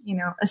be,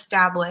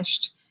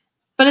 established.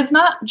 But it's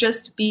not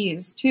just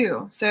bees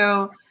too.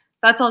 So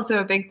that's also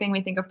a big thing. We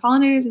think of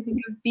pollinators, we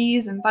think of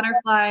bees and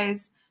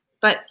butterflies,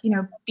 but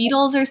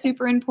beetles are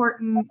super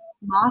important.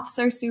 Moths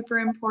are super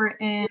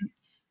important.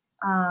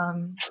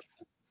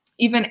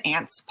 Even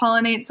ants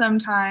pollinate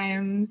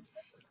sometimes,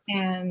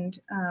 and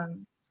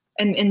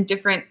in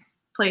different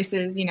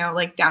places,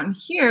 like down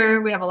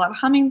here, we have a lot of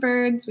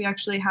hummingbirds. We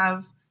actually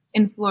have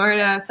in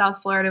Florida,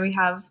 South Florida, we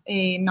have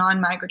a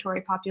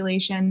non-migratory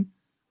population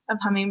of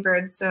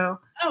hummingbirds. So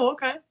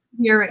okay,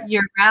 year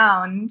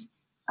round.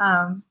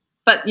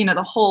 But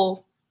the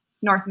whole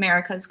North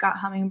America's got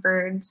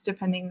hummingbirds.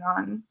 Depending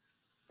on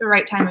the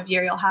right time of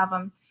year, you'll have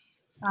them.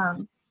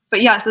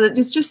 But yeah, so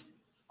it's just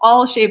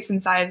all shapes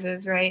and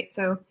sizes, right?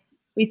 So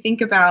we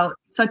think about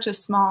such a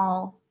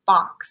small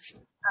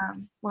box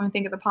when we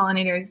think of the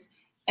pollinators.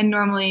 And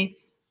normally,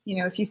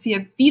 if you see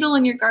a beetle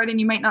in your garden,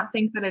 you might not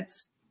think that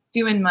it's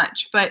doing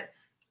much, but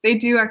they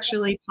do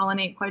actually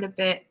pollinate quite a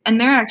bit. And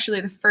they're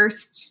actually the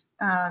first,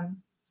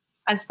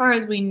 as far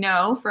as we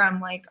know from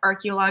like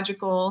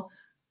archaeological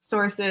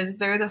sources,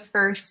 they're the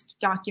first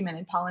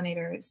documented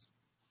pollinators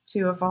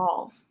to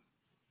evolve.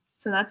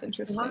 So that's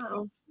interesting.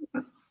 Wow.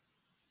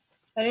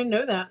 I didn't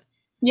know that.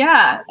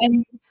 Yeah,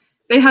 and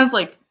they have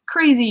like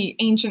crazy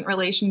ancient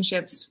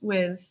relationships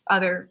with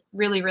other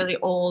really, really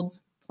old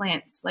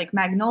plants like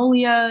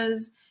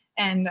magnolias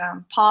and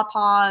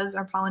pawpaws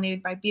are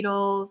pollinated by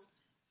beetles.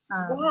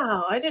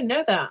 Wow, I didn't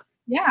know that.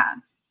 Yeah.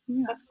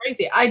 That's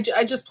crazy. I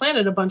just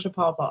planted a bunch of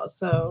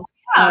pawpaws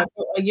a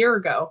year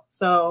ago.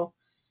 So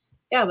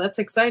yeah, that's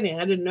exciting.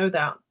 I didn't know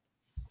that.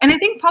 And I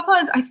think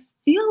pawpaws, I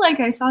feel like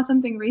I saw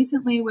something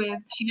recently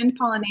with hand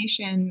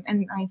pollination,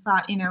 and I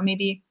thought,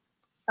 maybe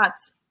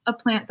that's a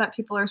plant that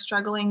people are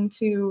struggling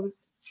to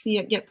see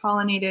it get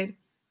pollinated.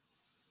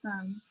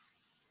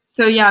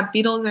 So yeah,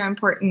 beetles are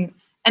important.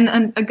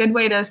 And a good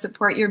way to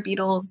support your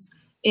beetles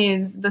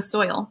is the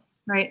soil,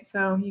 right?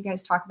 So you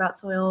guys talk about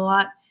soil a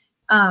lot.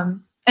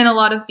 And a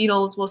lot of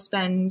beetles will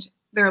spend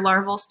their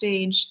larval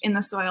stage in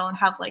the soil and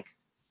have like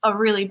a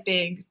really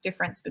big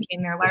difference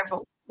between their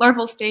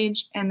larval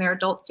stage and their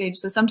adult stage.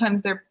 So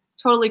sometimes they're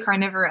totally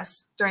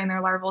carnivorous during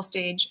their larval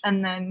stage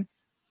and then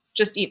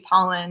just eat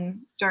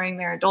pollen during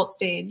their adult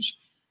stage.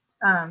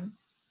 And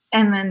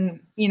then,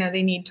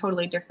 they need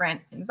totally different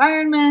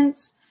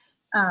environments.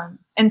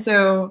 And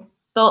so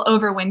they'll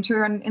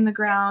overwinter in the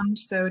ground.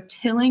 So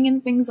tilling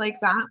and things like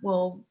that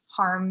will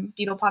harm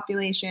beetle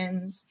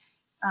populations.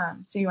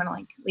 So you want to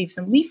like leave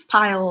some leaf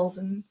piles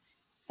and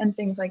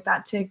things like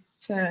that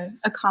to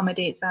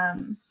accommodate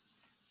them.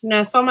 And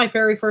I saw my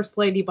very first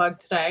ladybug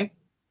today.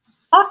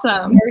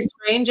 Awesome. Very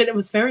strange, and it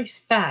was very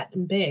fat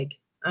and big.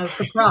 I was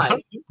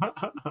surprised.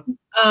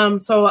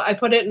 So I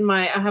put it in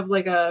I have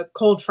like a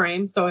cold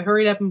frame. So I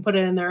hurried up and put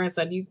it in there. I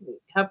said, you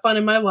have fun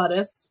in my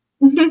lettuce.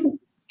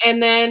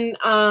 And then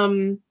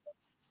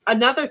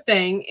another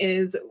thing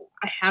is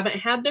I haven't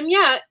had them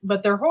yet,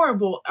 but they're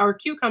horrible, are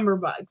cucumber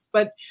bugs.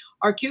 But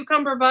are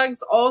cucumber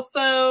bugs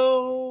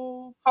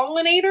also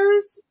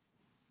pollinators?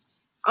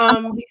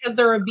 Because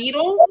they're a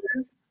beetle?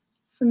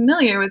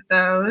 Familiar with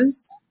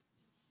those.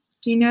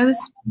 Do you know the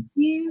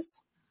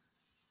species?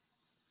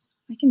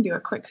 I can do a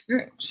quick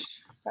search,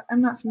 but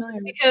I'm not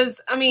familiar.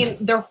 Because,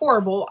 they're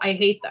horrible. I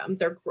hate them.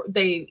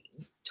 They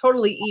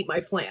totally eat my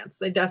plants.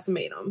 They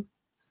decimate them.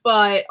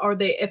 But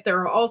if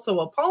they're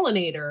also a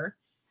pollinator?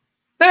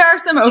 There are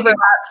some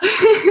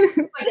overlaps.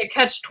 Like a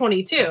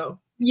catch-22.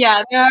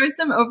 Yeah, there are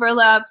some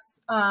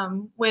overlaps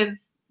with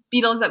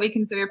beetles that we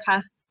consider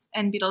pests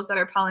and beetles that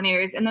are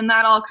pollinators. And then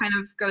that all kind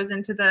of goes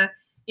into the,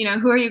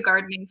 who are you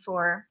gardening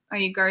for? Are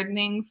you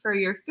gardening for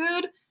your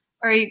food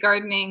or are you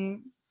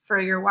gardening for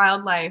your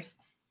wildlife?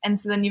 And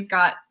so then you've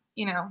got,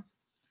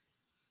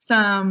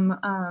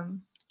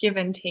 some give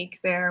and take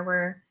there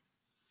where,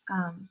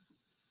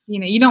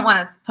 you don't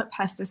want to put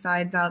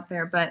pesticides out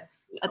there, but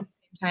at the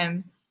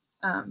same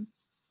time,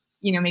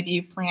 maybe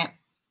you plant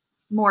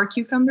more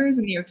cucumbers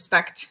and you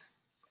expect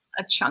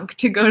a chunk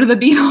to go to the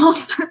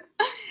beetles.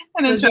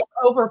 And then just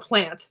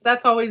overplant.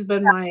 That's always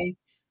been my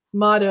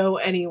motto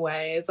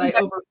anyway, is I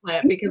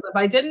overplant, because if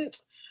I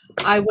didn't,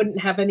 I wouldn't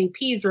have any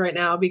peas right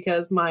now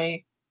because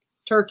my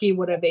turkey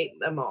would have eaten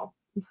them all.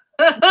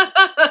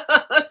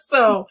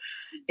 So,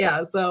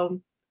 yeah, so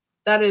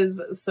that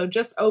is, so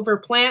just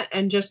overplant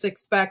and just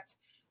expect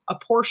a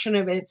portion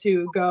of it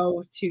to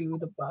go to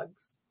the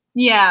bugs.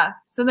 Yeah,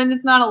 so then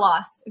it's not a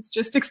loss. It's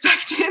just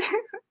expected.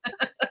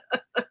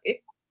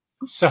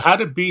 So how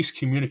do bees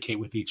communicate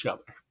with each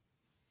other?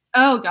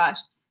 Oh gosh.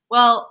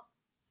 Well,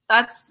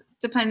 that's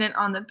dependent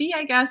on the bee,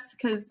 I guess,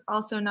 because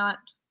also not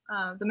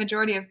the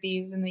majority of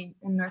bees in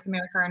North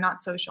America are not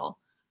social.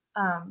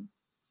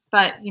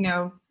 But you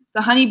know,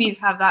 the honeybees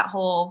have that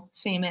whole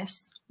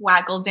famous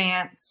waggle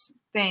dance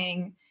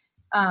thing.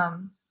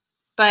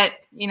 But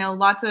you know,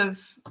 lots of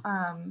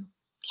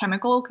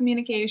chemical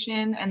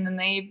communication, and then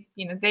they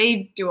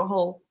do a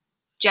whole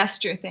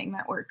gesture thing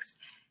that works.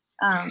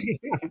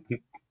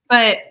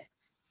 But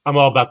I'm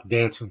all about the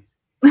dancing.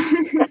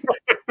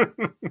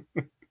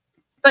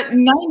 But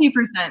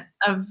 90%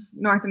 of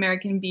North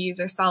American bees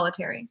are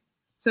solitary.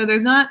 So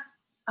there's not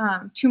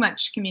too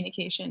much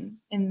communication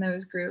in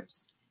those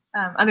groups,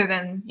 other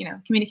than, you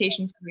know,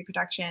 communication for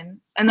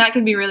reproduction. And that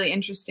can be really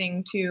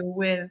interesting too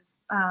with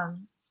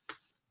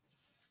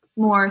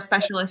more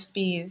specialist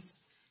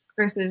bees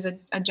versus a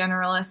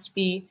generalist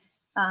bee.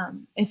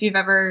 If you've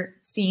ever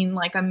seen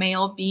like a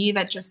male bee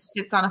that just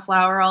sits on a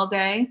flower all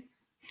day,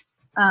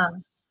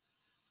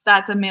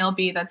 that's a male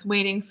bee that's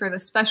waiting for the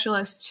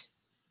specialist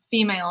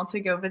female to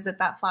go visit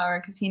that flower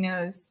because he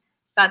knows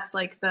that's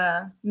like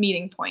the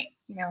meeting point.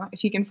 You know, if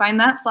he can find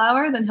that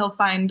flower, then he'll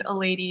find a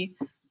lady.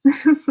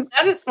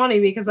 That is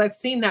funny because I've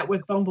seen that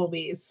with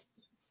bumblebees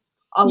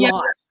a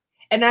lot.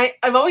 And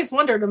I've always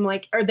wondered, I'm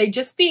like, are they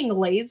just being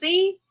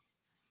lazy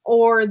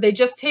or are they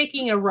just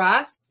taking a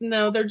rest?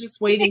 No, they're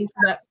just waiting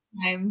for that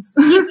times.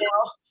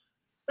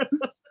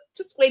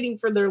 Just waiting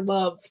for their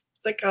love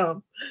to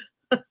come.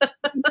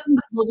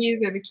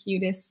 Bumblebees are the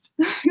cutest.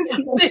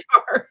 They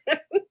are.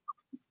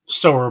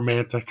 So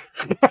romantic.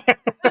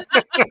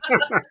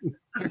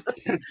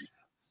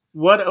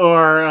 What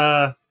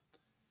are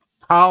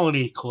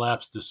colony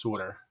collapse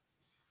disorder?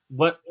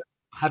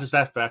 How does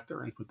that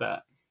factor in with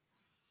that?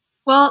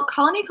 Well,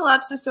 colony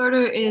collapse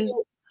disorder is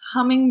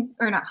not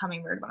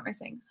hummingbird, what am I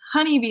saying?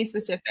 Honeybee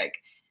specific.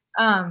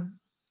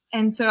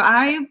 And so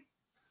I've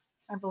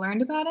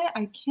learned about it.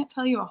 I can't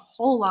tell you a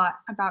whole lot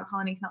about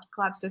colony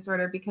collapse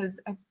disorder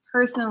because I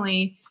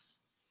personally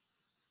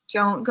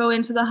don't go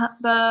into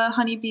the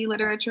honeybee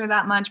literature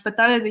that much, but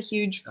that is a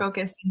huge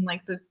focus in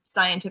like the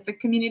scientific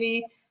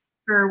community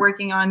for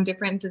working on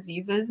different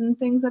diseases and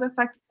things that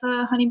affect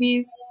the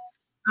honeybees.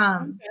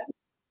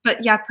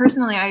 But yeah,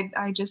 personally, I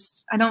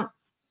don't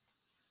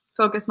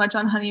focus much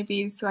on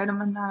honeybees, so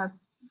I'm not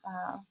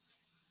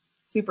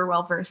super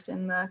well versed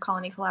in the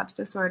colony collapse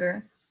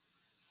disorder.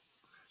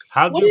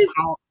 How go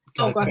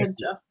ahead,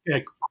 Joe. Yeah,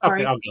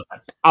 Sorry. okay, I'll go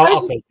ahead.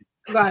 I'll take it.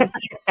 Go ahead.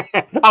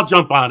 I'll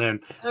jump on in.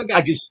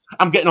 Okay.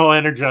 I'm getting all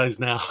energized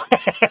now.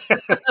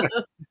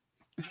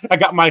 I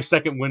got my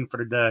second win for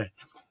the day.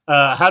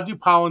 How do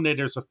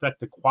pollinators affect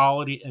the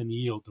quality and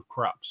yield of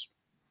crops?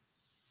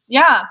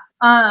 Yeah,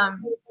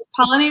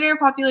 pollinator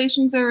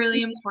populations are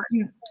really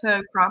important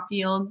to crop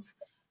yields,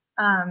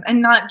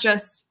 and not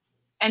just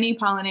any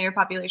pollinator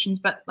populations,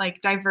 but like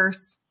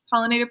diverse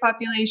pollinator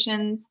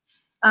populations,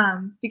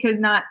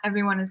 because not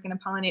everyone is going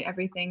to pollinate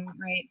everything,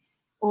 right?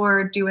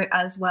 Or do it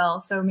as well.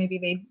 So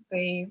maybe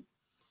they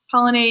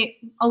pollinate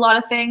a lot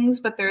of things,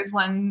 but there's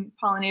one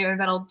pollinator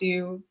that'll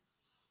do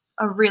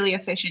a really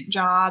efficient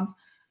job.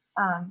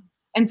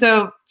 And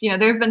so, you know,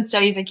 there have been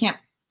studies, I can't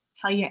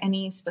tell you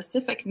any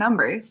specific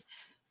numbers,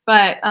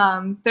 but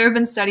there have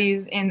been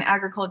studies in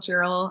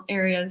agricultural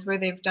areas where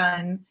they've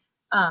done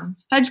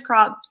hedge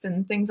crops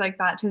and things like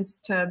that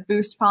to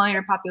boost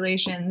pollinator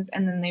populations.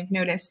 And then they've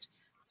noticed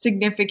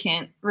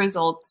significant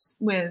results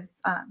with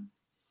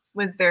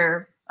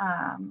their,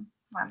 why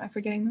am I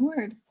forgetting the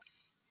word?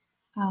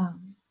 Oh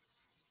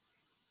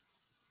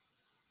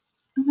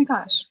my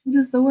gosh, what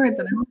is the word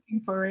that I'm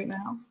looking for right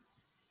now?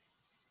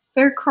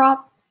 Their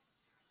crop,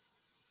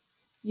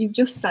 you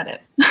just said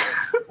it.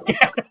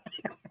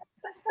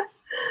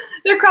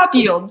 Their crop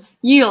yields.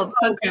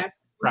 Okay.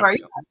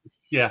 Right.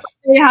 Yes.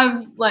 They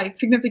have like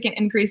significant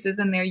increases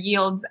in their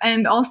yields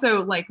and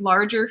also like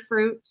larger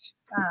fruit,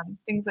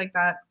 things like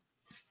that.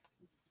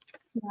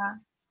 Yeah.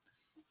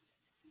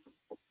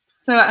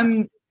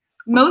 So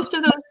most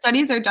of those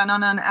studies are done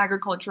on an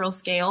agricultural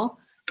scale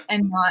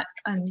and not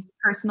on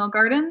personal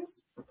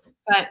gardens,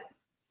 but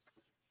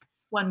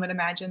one would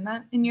imagine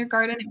that in your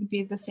garden it would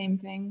be the same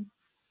thing.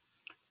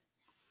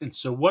 And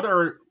so what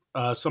are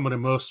some of the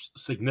most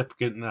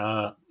significant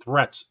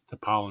threats to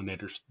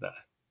pollinators today?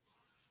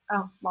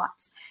 Oh,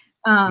 lots.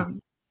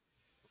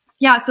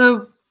 Yeah,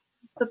 so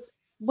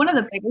one of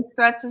the biggest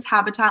threats is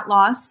habitat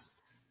loss.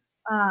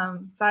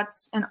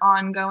 That's an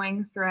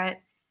ongoing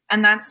threat,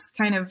 and that's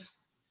kind of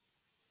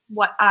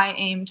what I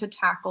aim to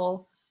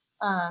tackle,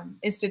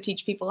 is to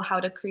teach people how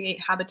to create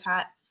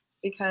habitat,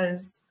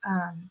 because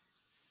I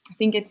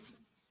think it's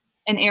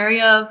an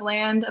area of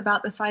land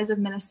about the size of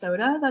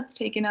Minnesota that's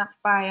taken up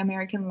by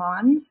American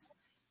lawns.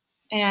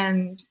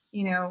 And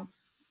you know,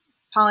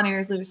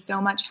 pollinators lose so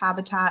much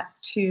habitat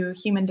to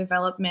human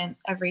development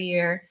every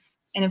year.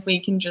 And if we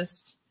can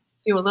just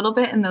do a little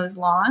bit in those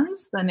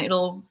lawns, then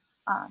it'll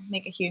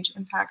make a huge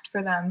impact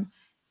for them.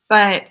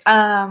 But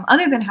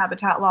other than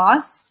habitat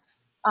loss,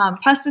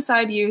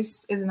 pesticide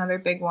use is another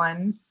big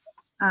one.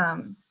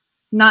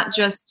 Not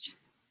just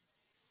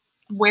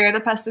where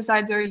the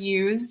pesticides are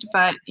used,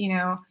 but, you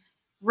know,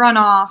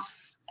 runoff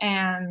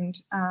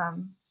and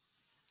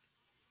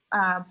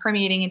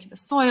permeating into the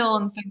soil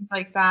and things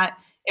like that.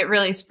 It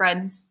really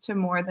spreads to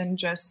more than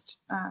just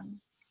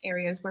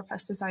areas where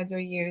pesticides are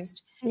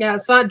used. Yeah,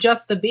 it's not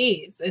just the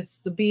bees, it's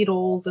the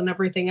beetles and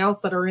everything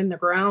else that are in the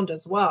ground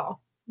as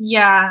well.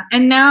 Yeah,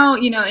 and now,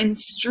 you know, in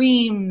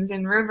streams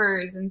and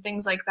rivers and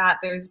things like that,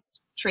 there's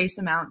trace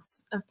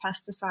amounts of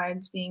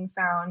pesticides being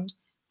found.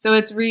 So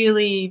it's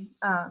really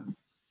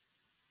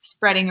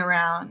spreading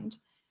around.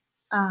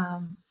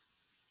 And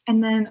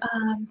then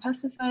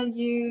pesticide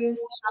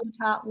use,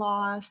 habitat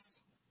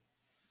loss,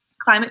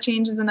 climate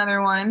change is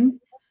another one,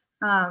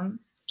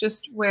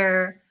 just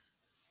where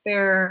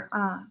their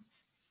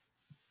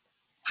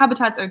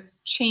habitats are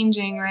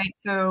changing, right?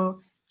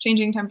 So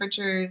changing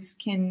temperatures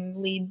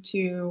can lead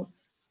to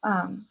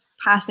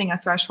passing a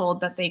threshold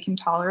that they can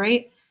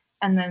tolerate.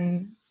 And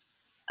then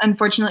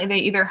unfortunately, they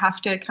either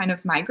have to kind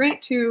of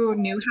migrate to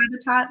new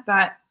habitat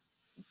that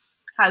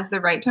has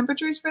the right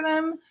temperatures for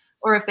them,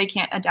 or if they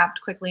can't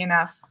adapt quickly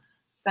enough,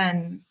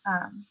 then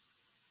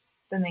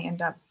they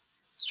end up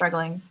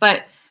struggling.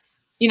 But,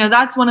 you know,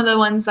 that's one of the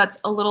ones that's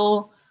a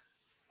little,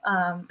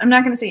 I'm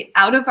not going to say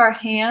out of our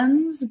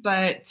hands,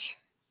 but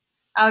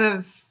out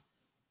of,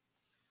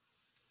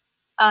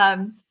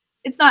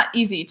 it's not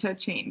easy to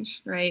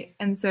change, right?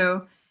 And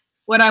so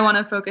what I want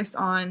to focus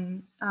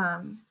on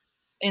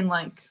in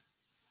like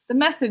the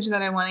message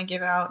that I want to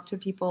give out to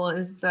people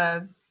is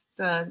the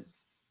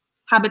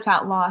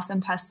habitat loss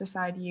and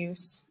pesticide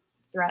use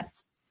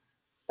threats,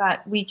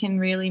 that we can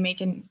really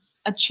make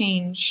a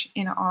change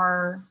in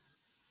our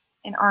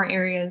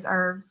areas,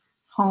 our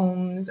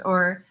homes,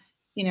 or,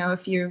 you know,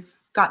 if you've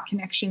got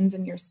connections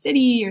in your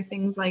city or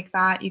things like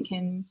that, you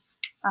can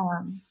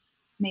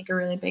make a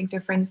really big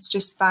difference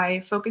just by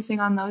focusing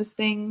on those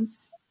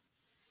things.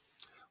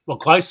 Well,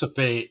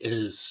 glyphosate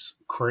is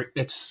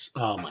it's,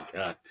 oh my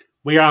God.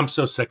 I'm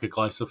so sick of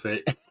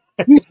glyphosate.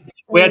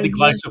 We had the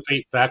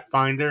glyphosate fact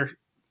finder,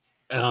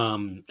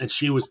 and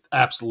she was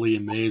absolutely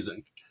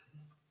amazing.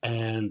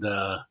 And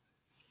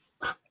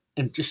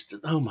just,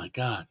 oh my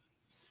God.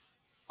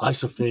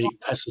 Glyphosate,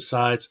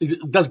 pesticides,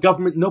 the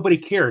government, nobody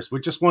cares. We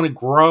just want to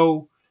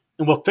grow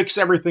and we'll fix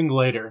everything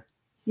later.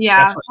 Yeah,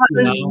 that's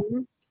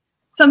what,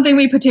 something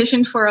we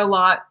petitioned for a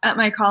lot at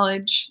my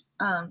college,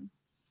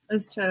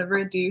 was to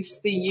reduce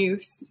the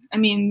use. I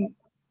mean,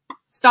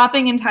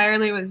 stopping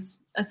entirely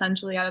was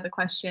essentially out of the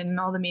question in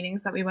all the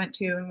meetings that we went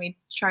to, and we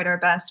tried our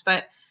best,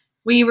 but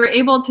we were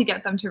able to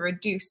get them to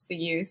reduce the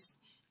use,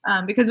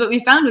 because what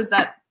we found was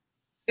that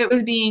it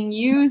was being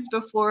used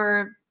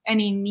before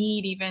any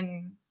need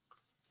even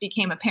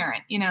became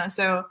apparent, you know.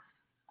 So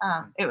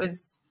it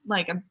was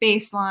like a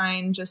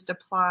baseline, just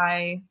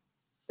apply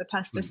the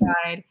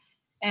pesticide,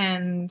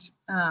 and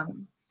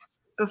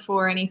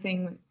before any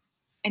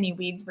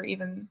weeds were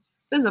even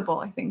visible,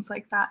 or things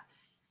like that,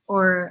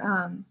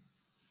 or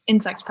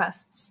insect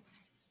pests.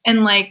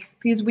 And like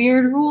these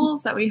weird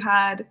rules that we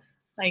had,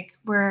 like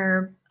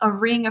where a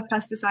ring of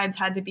pesticides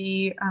had to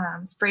be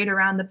sprayed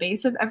around the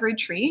base of every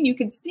tree, and you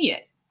could see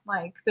it,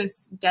 like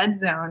this dead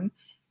zone.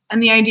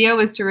 And the idea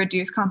was to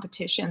reduce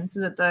competition so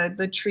that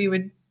the tree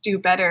would do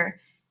better.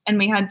 And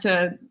we had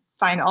to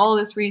find all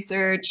this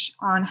research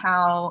on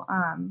how,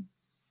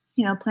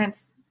 you know,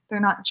 plants, they're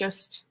not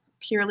just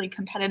purely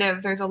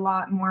competitive. There's a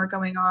lot more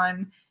going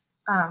on,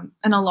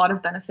 and a lot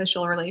of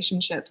beneficial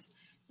relationships.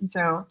 And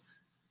so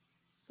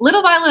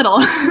little by little,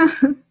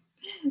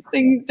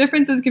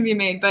 differences can be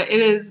made, but it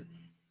is,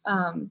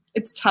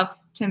 it's tough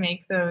to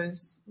make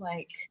those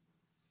like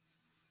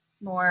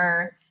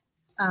more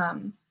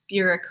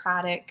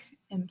bureaucratic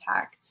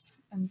impacts.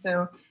 And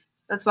so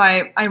that's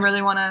why I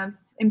really want to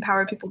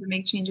empower people to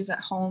make changes at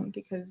home,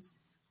 because,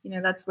 you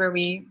know, that's where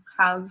we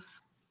have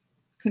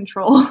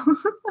control.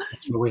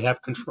 That's where we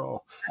have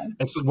control.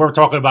 We're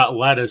talking about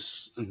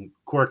lettuce and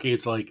quirky.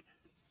 It's like,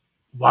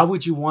 why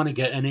would you want to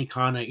get any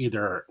kind of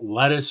either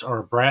lettuce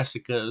or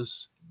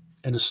brassicas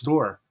in a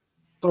store?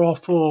 They're all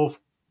full of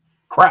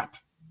crap.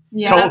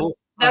 Yeah,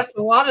 that's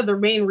a lot of the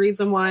main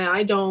reason why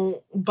I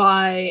don't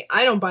buy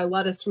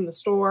lettuce from the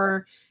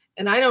store,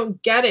 and I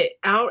don't get it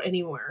out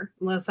anywhere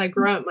unless I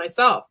grow it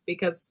myself,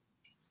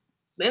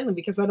 mainly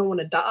because I don't want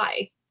to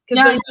die.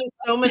 Because there's been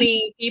so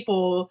many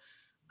people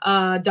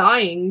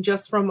dying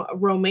just from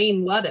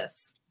romaine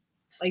lettuce.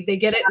 Like they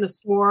get it in the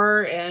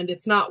store and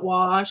it's not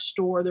washed,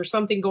 or there's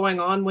something going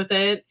on with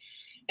it.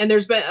 And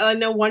there's been, I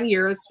know one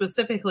year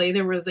specifically,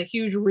 there was a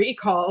huge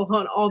recall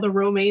on all the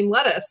romaine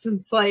lettuce. And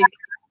it's like,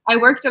 I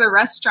worked at a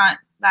restaurant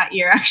that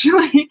year,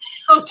 actually.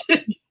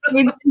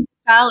 With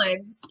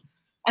salads.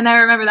 And I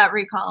remember that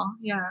recall.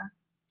 Yeah.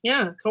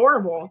 Yeah, it's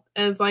horrible.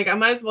 And it's like, I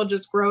might as well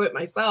just grow it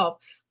myself.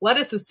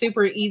 lettuce is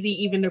super easy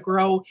even to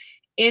grow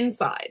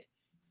inside.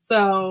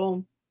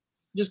 So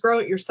just grow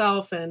it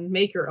yourself and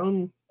make your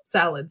own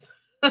salads.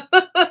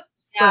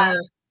 So,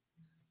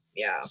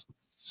 yeah.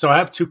 So I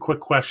have two quick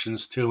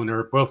questions too, and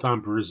they're both on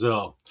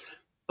Brazil.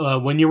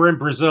 When you were in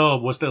Brazil,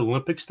 was the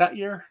Olympics that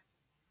year?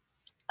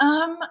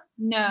 No,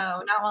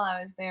 not while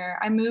I was there.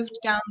 I moved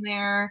down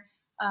there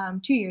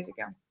 2 years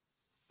ago.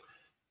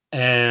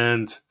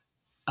 And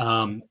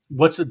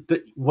what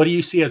do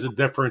you see as a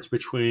difference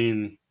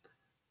between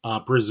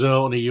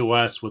Brazil and the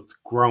U.S. with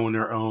growing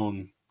their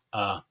own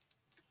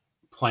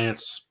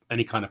plants,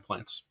 any kind of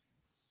plants?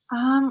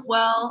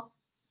 Well,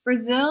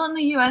 Brazil and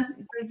the U.S.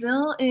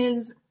 Brazil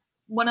is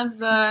one of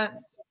the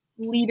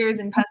leaders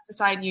in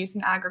pesticide use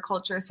in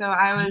agriculture. So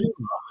I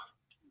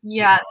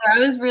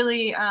was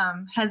really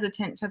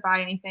hesitant to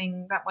buy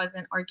anything that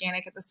wasn't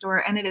organic at the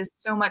store, and it is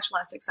so much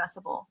less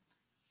accessible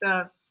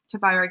to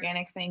buy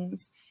organic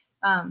things.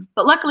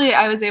 But luckily,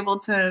 I was able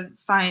to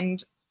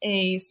find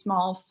a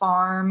small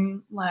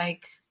farm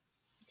like.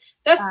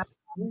 That's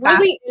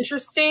really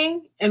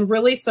interesting and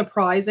really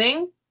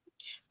surprising,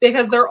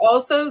 because they're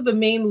also the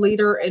main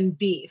leader in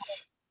beef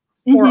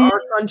for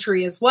our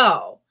country as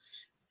well.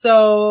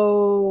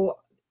 So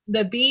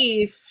the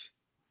beef,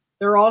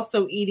 they're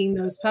also eating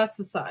those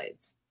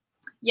pesticides.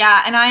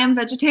 Yeah, and I am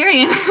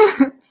vegetarian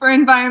for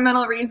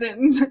environmental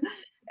reasons.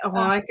 Oh,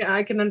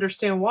 I can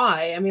understand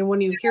why. I mean,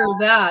 when you hear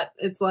that,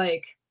 it's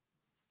like,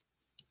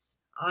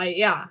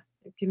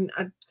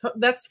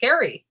 that's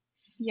scary.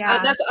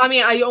 Yeah,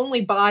 I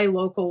only buy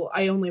local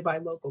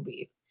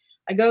beef.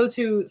 I go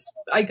to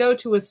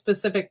a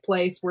specific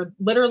place where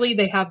literally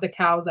they have the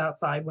cows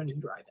outside when you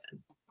drive in.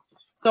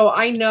 So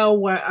I know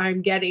what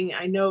I'm getting.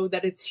 I know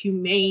that it's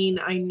humane.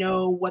 I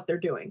know what they're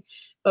doing.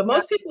 But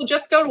most people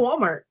just go to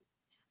Walmart.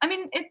 I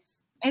mean,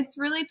 it's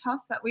really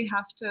tough that we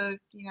have to,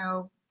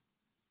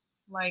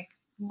 like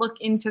look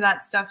into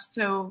that stuff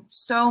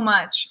so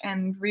much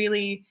and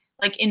really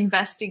like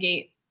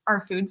investigate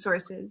our food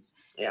sources.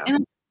 Yeah.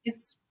 And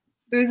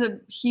there's a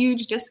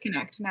huge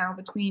disconnect now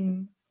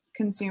between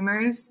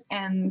consumers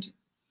and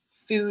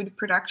food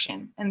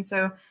production. And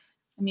so,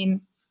 I mean,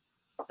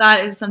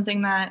 that is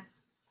something that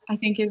I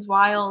think is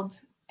wild.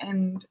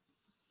 And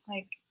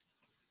like,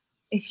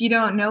 if you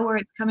don't know where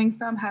it's coming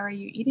from, how are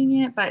you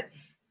eating it? But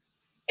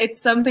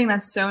it's something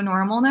that's so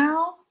normal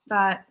now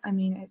that, I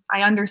mean,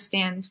 I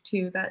understand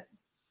too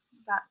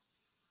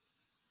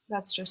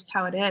that's just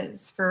how it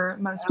is for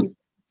most people.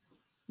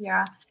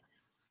 Yeah.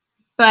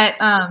 But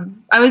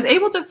I was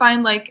able to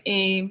find like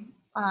a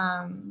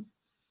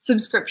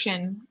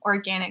subscription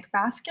organic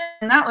basket,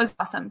 and that was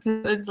awesome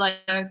because it was like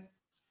a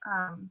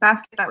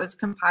basket that was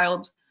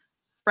compiled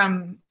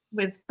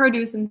with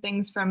produce and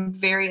things from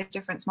various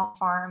different small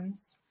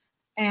farms,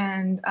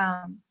 and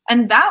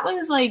that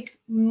was like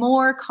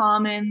more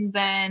common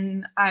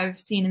than I've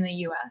seen in the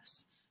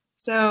U.S.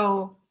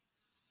 So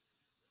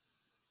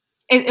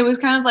it was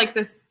kind of like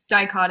this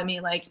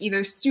dichotomy, like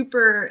either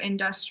super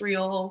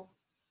industrial,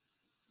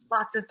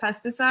 lots of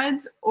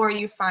pesticides, or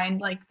you find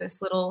like this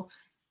little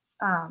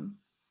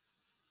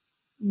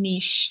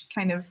niche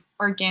kind of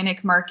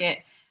organic market,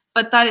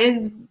 but that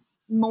is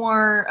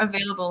more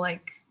available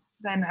like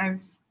than I've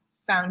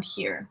found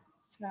here.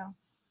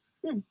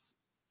 So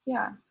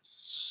yeah.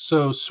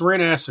 So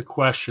Serena asked a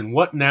question: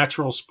 what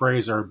natural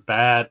sprays are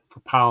bad for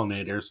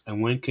pollinators,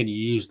 and when can you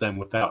use them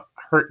without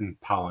hurting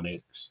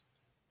pollinators?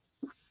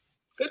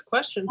 Good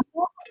question.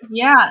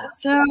 Yeah,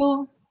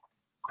 so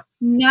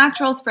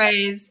natural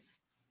sprays.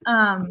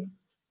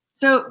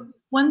 So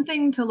one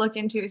thing to look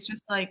into is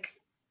just like,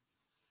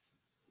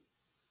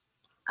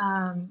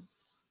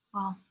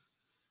 well,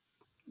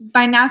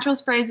 by natural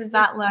sprays, is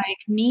that like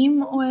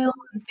neem oil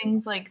and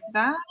things like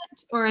that?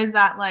 Or is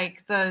that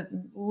like the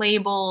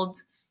labeled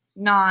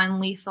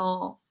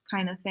non-lethal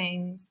kind of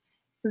things?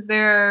 Because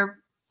there are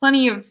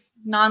plenty of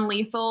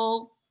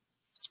non-lethal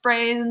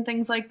sprays and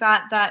things like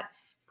that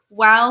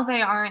while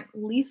they aren't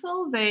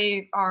lethal,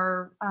 they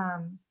are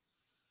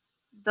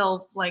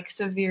they'll like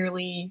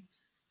severely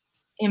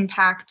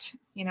impact,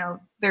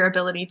 their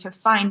ability to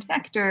find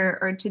nectar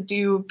or to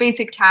do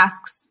basic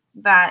tasks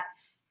that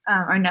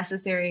are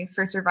necessary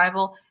for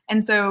survival.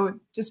 And so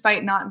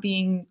despite not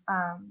being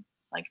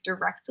like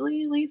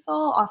directly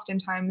lethal,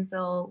 oftentimes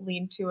they'll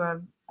lead to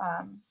a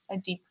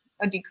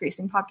decrease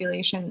in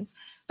populations.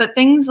 But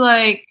things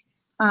like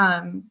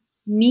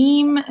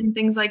neem and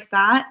things like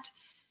that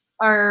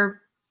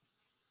are,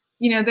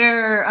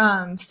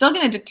 they're still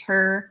going to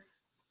deter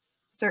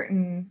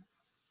certain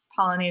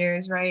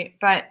pollinators, right?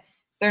 But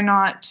they're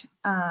not,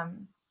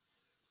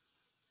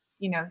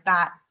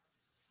 that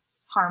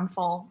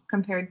harmful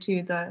compared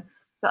to the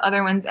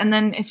other ones. And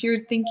then if you're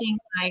thinking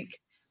like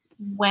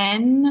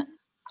when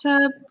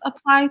to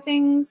apply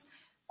things,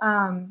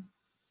 a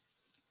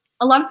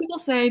lot of people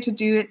say to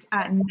do it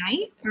at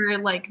night or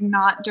like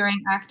not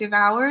during active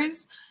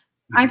hours.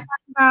 I find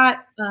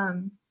that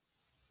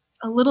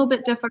a little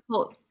bit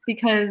difficult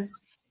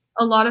because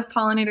a lot of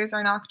pollinators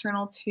are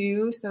nocturnal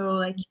too. So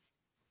like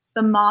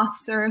The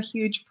moths are a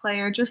huge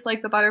player, just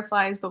like the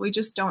butterflies, but we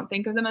just don't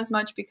think of them as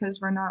much because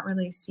we're not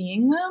really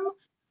seeing them.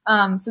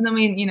 So then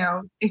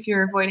if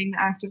you're avoiding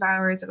the active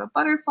hours of a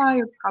butterfly,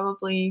 you're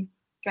probably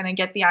going to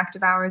get the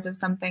active hours of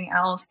something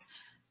else.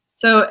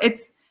 So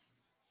it's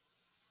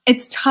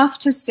tough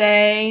to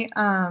say,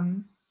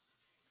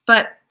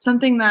 but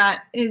something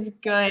that is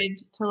good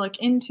to look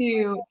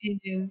into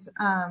is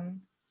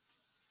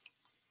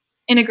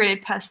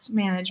integrated pest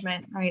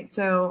management, right?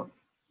 So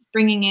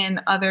bringing in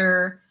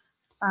other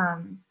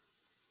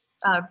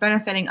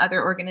benefiting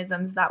other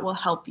organisms that will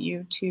help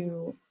you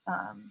to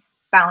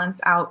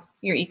balance out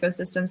your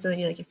ecosystem. So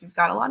like if you've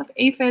got a lot of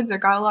aphids or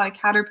got a lot of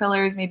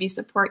caterpillars, maybe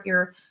support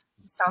your,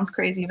 sounds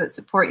crazy, but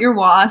support your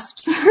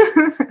wasps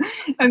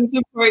and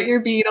support your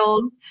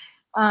beetles.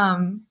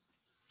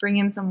 Bring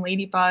in some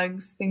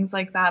ladybugs, things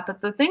like that.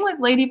 But the thing with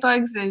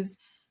ladybugs is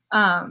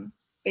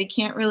they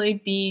can't really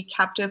be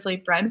captively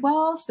bred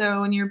well.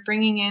 So when you're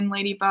bringing in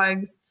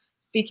ladybugs,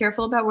 be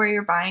careful about where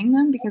you're buying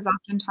them, because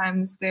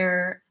oftentimes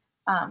they're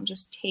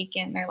just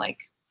taken, they're like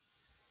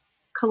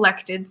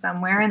collected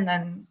somewhere and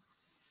then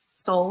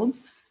sold.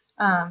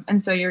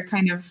 And so you're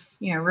kind of,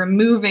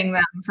 removing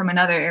them from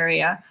another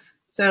area.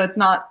 So it's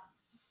not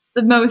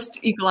the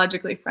most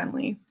ecologically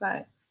friendly,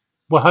 but.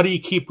 Well, how do you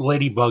keep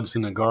ladybugs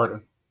in the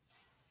garden?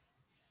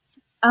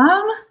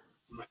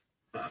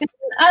 Same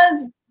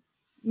as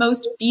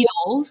most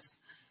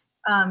beetles.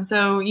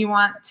 So you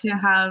want to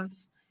have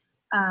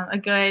a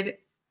good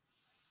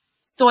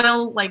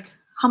soil, like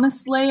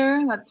humus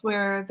layer. That's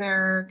where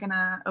they're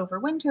gonna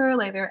overwinter,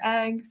 lay their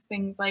eggs,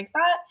 things like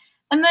that.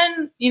 And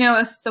then,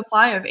 a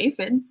supply of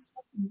aphids,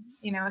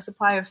 a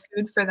supply of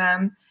food for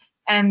them.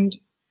 And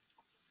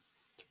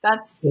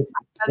that's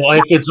well,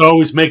 aphids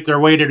always make their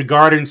way to the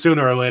garden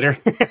sooner or later.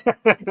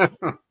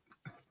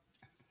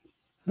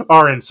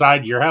 Or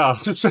inside your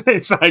house,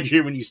 inside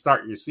you when you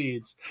start your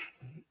seeds.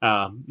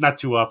 Not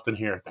too often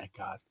here, thank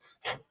God.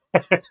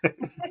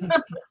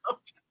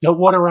 No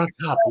water on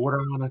top, water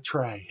on a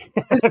tray.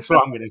 That's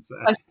what I'm going to say.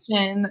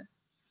 Question.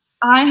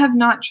 I have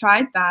not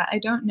tried that. I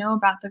don't know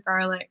about the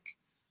garlic.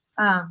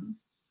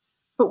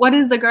 But what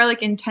is the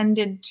garlic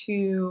intended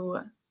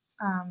to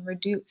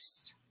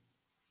reduce?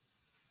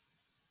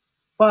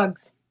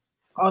 Bugs.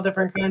 All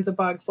different kinds of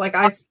bugs. Like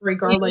I spray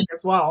garlic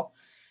as well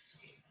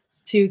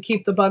to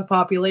keep the bug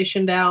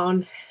population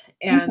down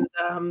and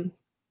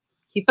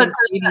keep them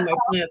eating my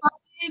plants.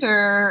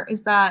 Or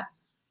is that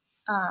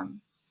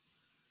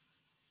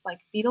like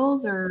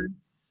beetles or?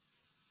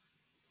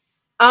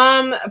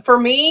 For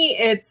me,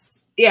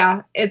 it's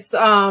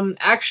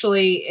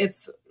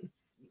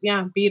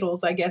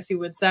beetles, I guess you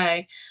would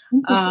say.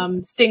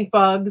 Stink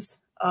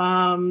bugs,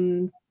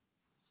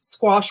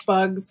 squash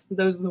bugs,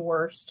 those are the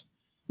worst.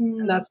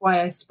 And that's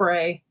why I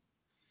spray.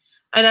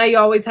 And I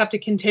always have to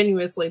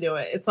continuously do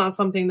it. It's not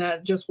something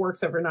that just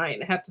works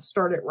overnight. I have to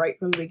start it right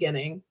from the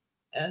beginning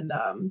and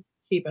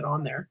keep it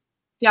on there.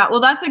 Yeah,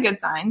 well, that's a good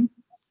sign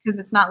because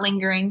it's not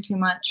lingering too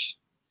much.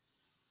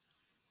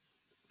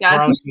 Yeah,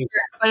 it's weird,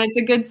 but it's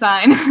a good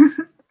sign.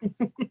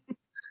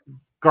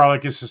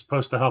 Garlic is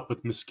supposed to help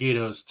with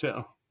mosquitoes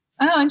too.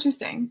 Oh,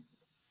 interesting.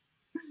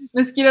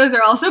 Mosquitoes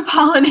are also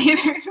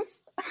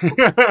pollinators.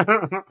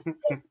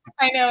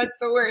 I know, it's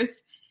the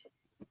worst.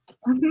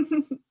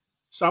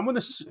 So I'm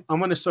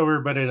gonna show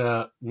everybody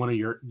one of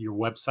your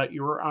website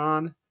you were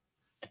on,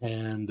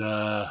 and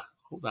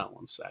hold on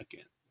one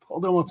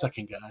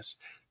second, guys.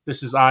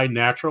 This is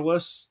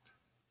iNaturalist.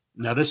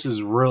 Now this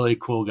is really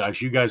cool,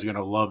 guys. You guys are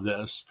gonna love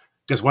this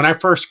because when I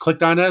first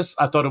clicked on this,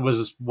 I thought it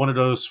was one of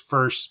those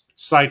first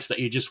sites that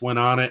you just went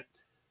on it,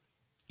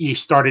 you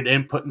started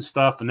inputting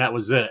stuff, and that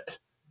was it.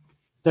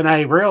 Then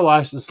I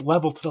realized this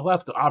level to the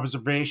left, the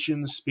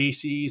observations,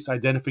 species,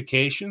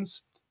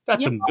 identifications.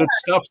 That's some good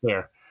stuff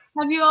there.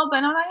 Have you all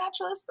been on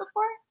iNaturalist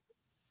before?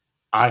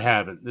 I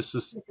haven't. This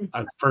is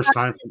a first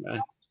time for me.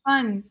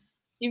 Fun.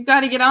 You've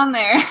got to get on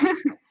there.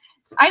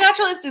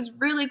 iNaturalist is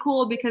really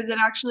cool because it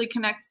actually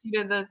connects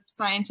you to the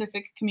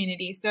scientific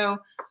community. So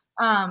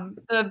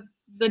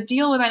the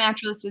deal with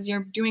iNaturalist is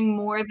you're doing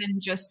more than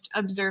just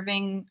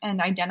observing and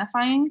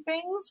identifying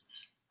things,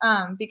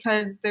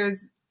 because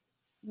there's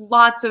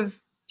lots of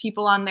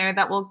people on there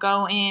that will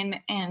go in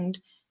and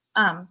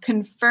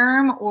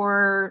confirm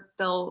or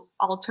they'll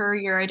alter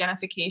your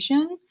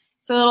identification.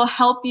 So it'll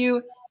help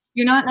you.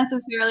 You're not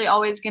necessarily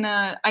always going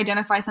to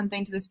identify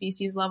something to the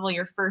species level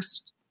your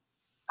first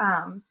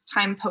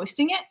time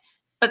posting it.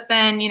 But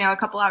then, a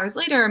couple hours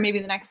later, or maybe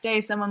the next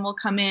day, someone will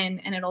come in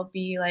and it'll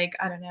be like,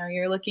 I don't know,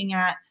 you're looking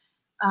at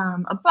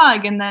a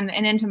bug, and then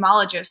an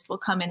entomologist will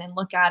come in and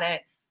look at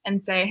it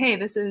and say, hey,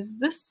 this is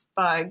this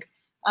bug.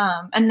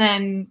 And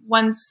then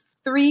once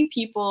 3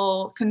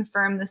 people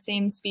confirm the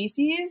same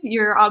species,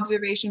 your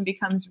observation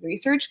becomes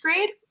research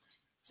grade.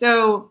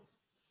 So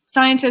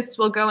scientists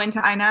will go into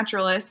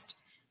iNaturalist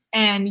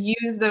and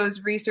use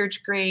those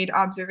research grade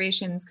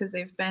observations because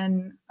they've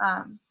been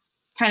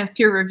kind of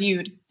peer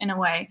reviewed in a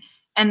way.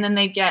 And then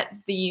they get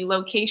the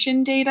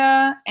location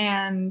data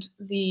and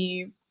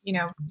the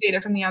data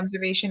from the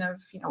observation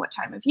of what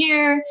time of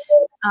year,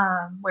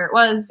 where it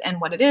was and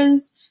what it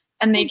is,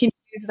 and they can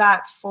use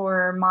that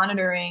for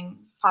monitoring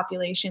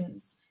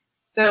populations.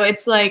 So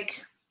it's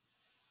like,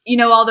 you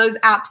know, all those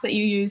apps that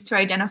you use to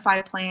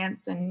identify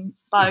plants and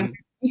bugs,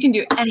 you can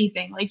do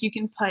anything. Like you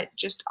can put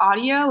just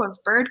audio of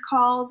bird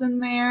calls in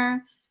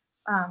there,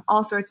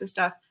 all sorts of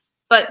stuff.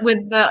 But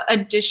with the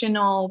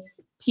additional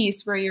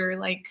piece where you're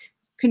like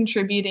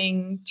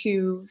contributing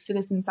to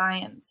citizen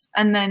science.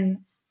 And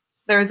then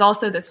there's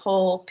also this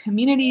whole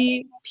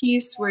community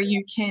piece where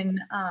you can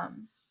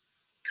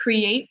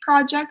create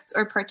projects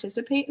or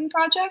participate in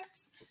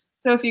projects.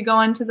 So if you go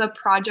onto the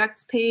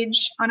projects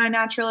page on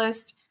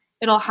iNaturalist,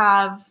 it'll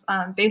have,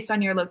 based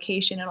on your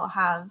location, it'll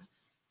have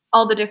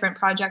all the different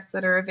projects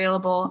that are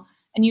available.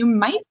 And you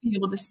might be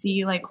able to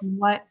see like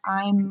what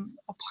I'm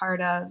a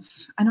part of.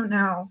 I don't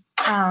know.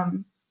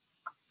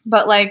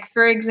 But like,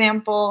 for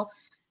example,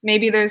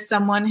 maybe there's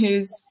someone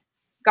who's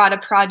got a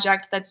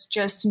project that's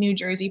just New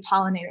Jersey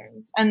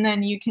pollinators. And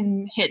then you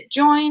can hit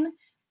join,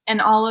 and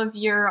all of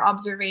your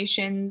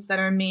observations that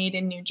are made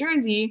in New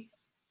Jersey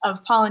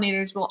of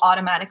pollinators will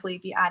automatically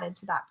be added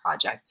to that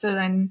project. So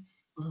then,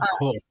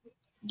 Cool.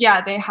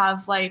 yeah, they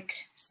have like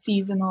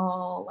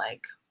seasonal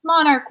like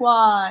monarch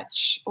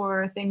watch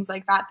or things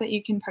like that that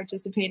you can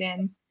participate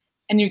in,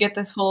 and you get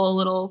this whole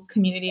little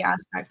community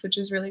aspect, which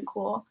is really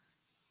cool.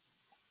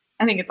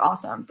 I think it's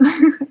awesome.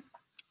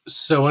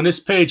 So on this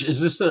page, is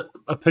this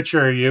a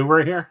picture of you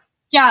right here?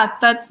 Yeah,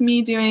 that's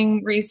me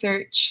doing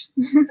research.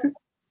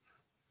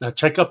 Now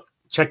check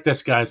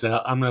this, guys,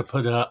 out. I'm going to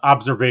put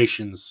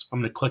observations. I'm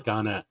going to click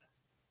on that.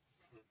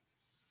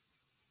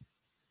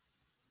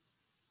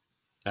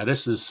 Now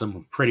this is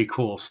some pretty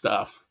cool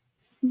stuff.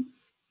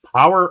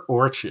 Power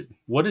Orchid.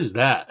 What is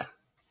that?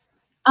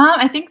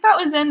 I think that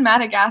was in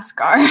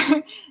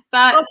Madagascar.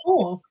 That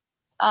cool.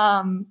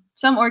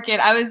 Some orchid.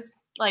 I was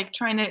like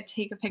trying to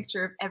take a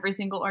picture of every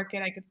single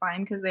orchid I could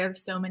find because they have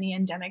so many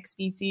endemic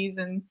species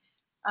and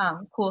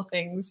cool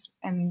things.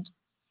 And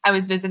I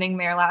was visiting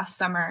there last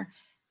summer.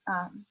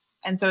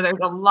 And so there's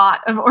a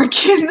lot of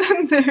orchids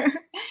in there.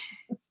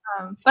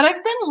 But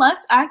I've been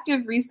less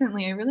active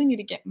recently. I really need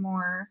to get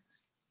more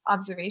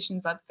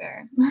observations up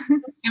there.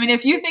 I mean,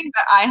 if you think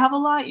that I have a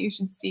lot, you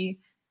should see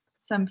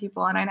some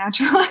people on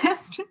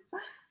iNaturalist.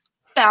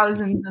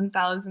 Thousands and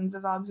thousands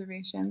of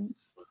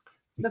observations.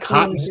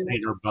 Cotton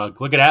stainer bug.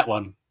 Look at that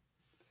one.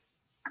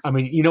 I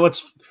mean, you know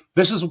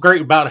this is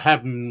great about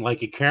having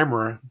like a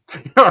camera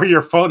or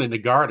your phone in the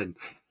garden.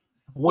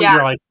 Well, yeah.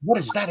 You're like, what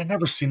is that? I've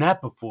never seen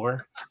that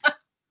before.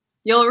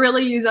 You'll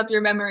really use up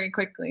your memory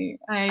quickly.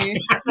 My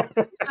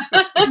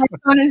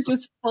phone is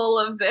just full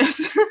of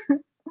this.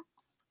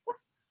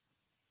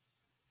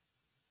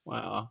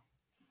 Wow.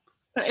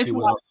 It's see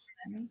what else.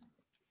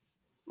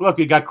 Look,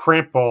 you got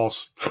cramp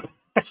balls.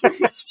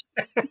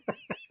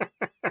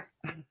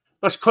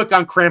 Let's click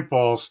on cramp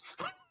balls.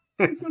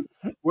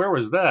 Where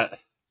was that?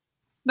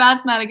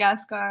 That's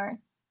Madagascar.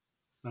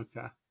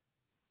 Okay.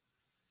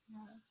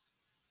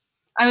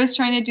 I was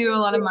trying to do a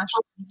lot of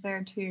mushrooms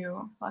there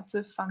too. Lots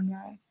of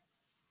fungi.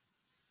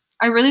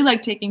 I really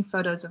like taking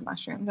photos of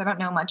mushrooms. I don't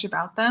know much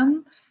about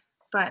them,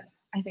 but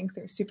I think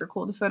they're super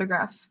cool to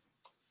photograph.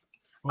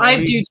 Well,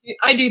 I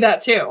do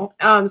that too.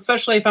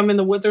 Especially if I'm in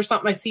the woods or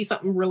something, I see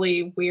something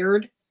really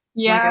weird.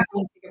 Yeah. Like I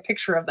want to take a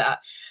picture of that.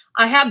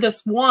 I had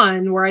this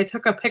one where I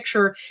took a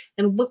picture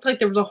and it looked like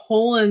there was a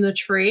hole in the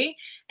tree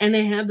and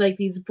they had like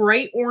these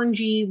bright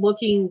orangey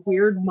looking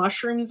weird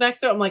mushrooms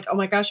next to it. I'm like, oh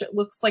my gosh, it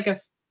looks like a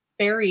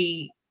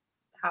fairy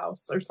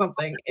house or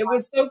something. It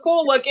was so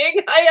cool looking.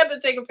 I had to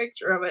take a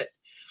picture of it.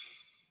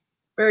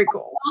 Very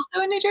cool.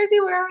 Also in New Jersey,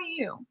 where are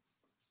you?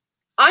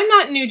 I'm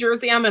not in New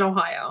Jersey. I'm in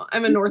Ohio.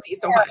 I'm in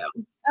Northeast Ohio.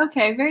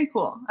 Okay, very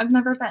cool. I've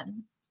never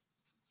been.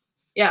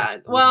 Yeah,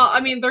 well, I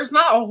mean, there's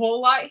not a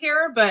whole lot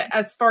here, but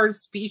as far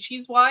as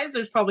species-wise,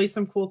 there's probably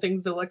some cool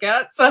things to look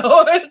at.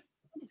 So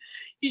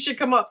you should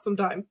come up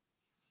sometime.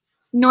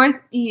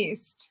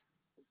 Northeast.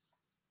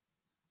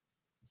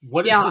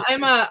 What is this?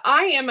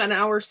 I am an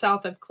hour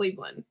south of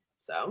Cleveland.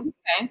 So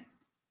okay.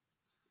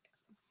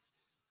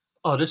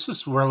 Oh, this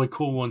is a really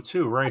cool one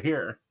too, right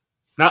here.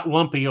 Not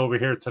lumpy over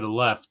here to the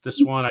left. This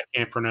one I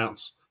can't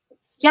pronounce.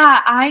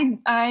 Yeah,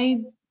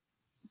 I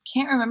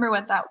can't remember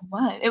what that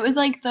was. It was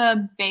like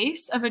the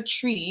base of a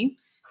tree,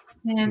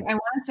 and I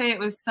want to say it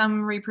was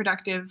some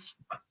reproductive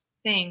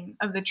thing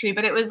of the tree,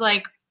 but it was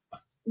like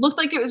looked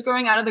like it was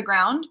growing out of the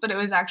ground, but it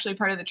was actually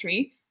part of the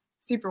tree.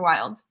 Super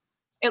wild.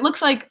 It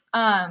looks like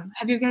have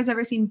you guys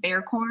ever seen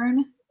bear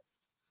corn?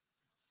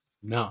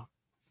 No.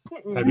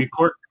 Have you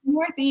court?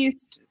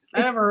 Northeast.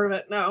 I never heard of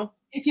it. No.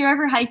 If you're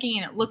ever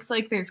hiking and it looks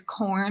like there's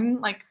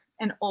corn, like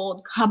an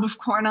old cob of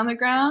corn on the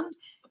ground,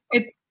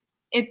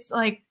 it's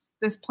like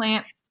this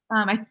plant.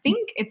 I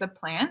think it's a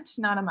plant,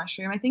 not a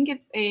mushroom. I think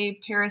it's a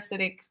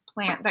parasitic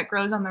plant that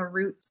grows on the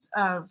roots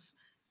of,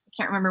 I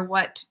can't remember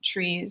what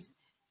trees,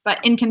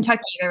 but in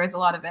Kentucky, there was a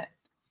lot of it.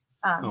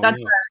 That's where I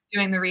was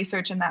doing the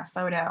research in that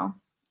photo.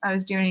 I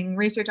was doing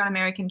research on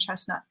American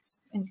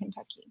chestnuts in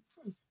Kentucky.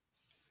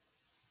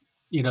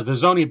 you know,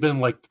 there's only been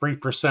like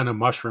 3% of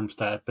mushrooms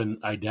that have been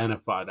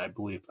identified. I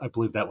believe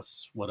that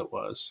was what it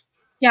was.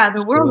 Yeah,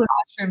 the world of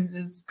mushrooms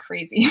is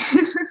crazy.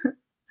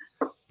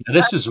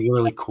 This is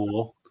really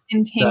cool.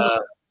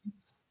 Entangled.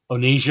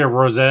 Onesia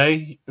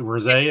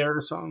rosea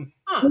or something.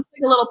 Huh. Looks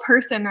like a little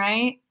person,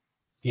 right?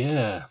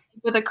 Yeah.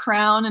 With a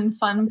crown and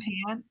fun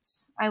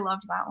pants. I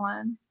loved that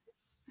one.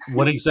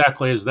 What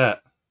exactly is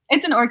that?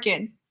 It's an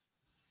orchid.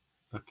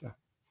 Okay.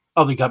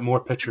 Oh, we got more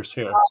pictures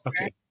here.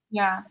 Okay.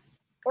 Yeah.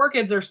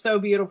 Orchids are so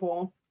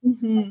beautiful.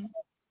 Mm-hmm.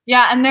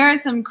 Yeah, and there are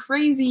some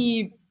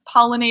crazy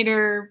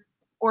pollinator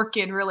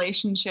orchid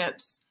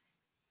relationships.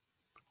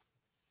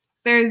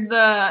 There's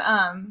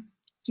the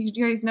do you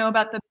guys know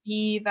about the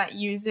bee that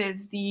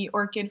uses the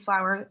orchid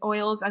flower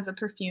oils as a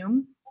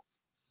perfume?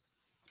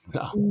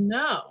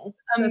 No.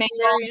 That's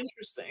very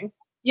interesting.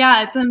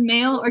 Yeah, it's a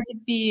male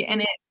orchid bee,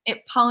 and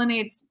it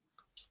pollinates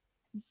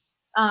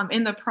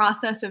in the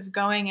process of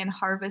going and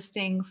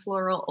harvesting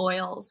floral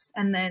oils,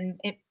 and then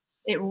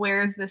it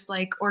wears this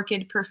like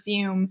orchid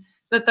perfume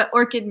that the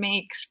orchid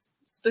makes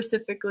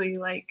specifically.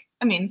 Like,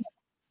 I mean,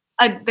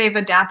 they've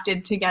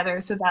adapted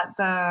together so that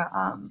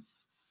the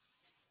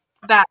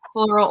that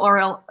floral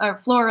oil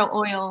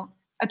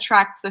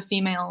attracts the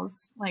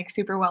females like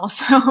super well.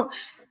 So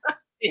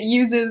it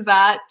uses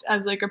that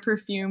as like a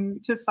perfume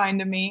to find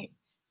a mate.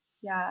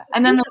 Yeah,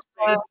 and then there's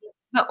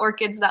the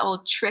orchids that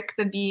will trick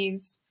the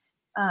bees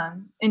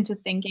into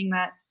thinking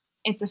that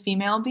it's a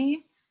female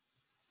bee.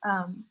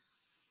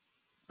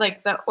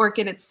 Like the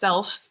orchid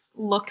itself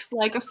looks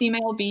like a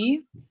female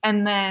bee,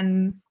 and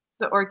then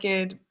the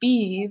orchid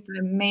bee,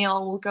 the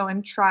male, will go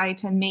and try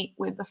to mate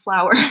with the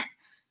flower,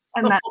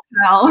 and that's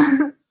how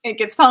it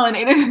gets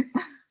pollinated.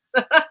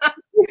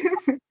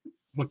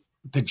 Look,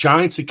 the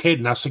giant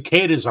cicada. Now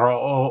cicadas are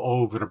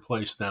all over the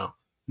place now.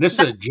 This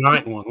is a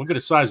giant one. Look at the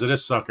size of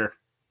this sucker.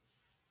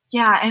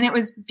 Yeah, and it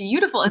was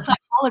beautiful. It's like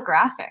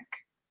holographic.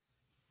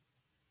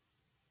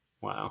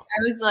 Wow.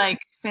 I was like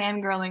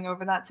fangirling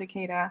over that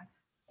cicada.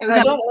 It was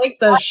I don't like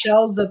the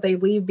shells that they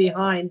leave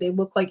behind. They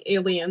look like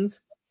aliens.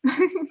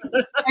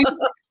 I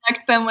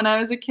liked them when I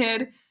was a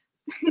kid.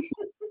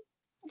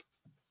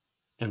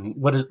 And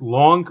what is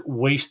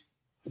long-waisted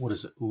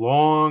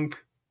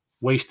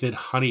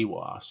honey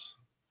wasp?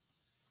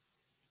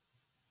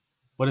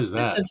 What is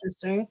that? That's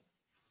interesting.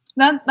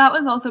 That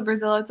was also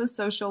Brazil. It's a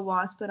social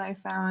wasp that I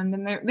found,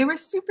 and they were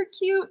super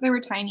cute. They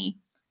were tiny.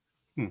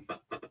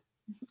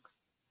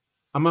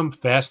 I'm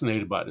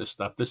fascinated by this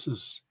stuff. This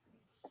is.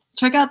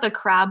 Check out the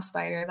crab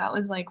spider. That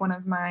was like one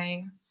of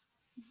my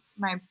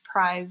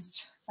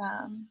prized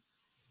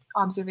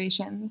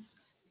observations.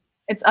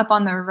 It's up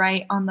on the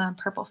right on the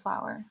purple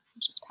flower.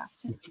 Just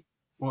past it.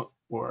 What?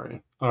 Where are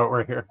you? Oh,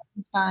 right here.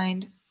 It's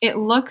fine. It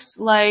looks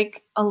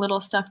like a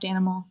little stuffed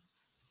animal.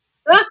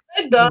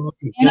 It does.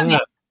 Yeah.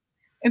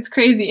 It's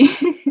crazy.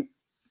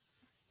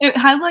 It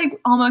had like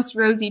almost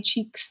rosy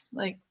cheeks.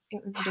 Like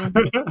it was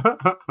really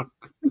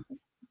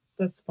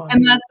That's fun.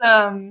 And that's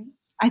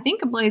I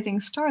think a blazing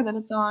star that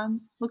it's on.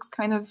 Looks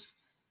kind of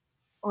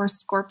or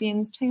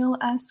scorpion's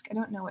tail-esque. I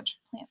don't know which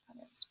plant that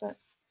is,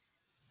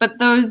 but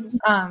those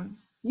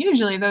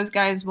usually those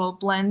guys will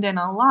blend in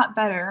a lot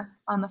better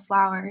on the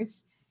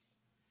flowers,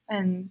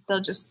 and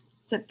they'll just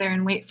sit there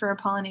and wait for a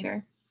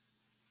pollinator.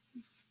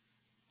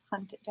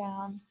 Hunt it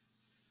down.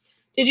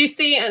 Did you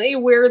see any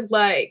weird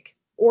like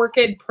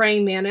orchid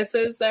praying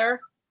mantises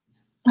there?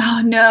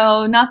 Oh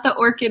no, not the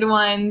orchid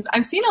ones.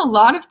 I've seen a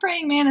lot of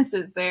praying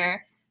mantises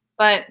there,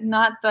 but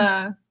not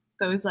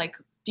those like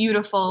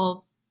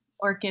beautiful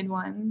orchid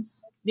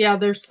ones. Yeah,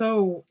 they're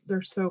so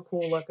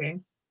cool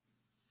looking.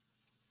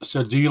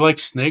 So, do you like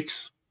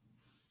snakes?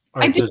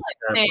 I do like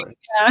snakes.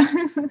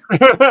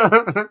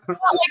 Yeah.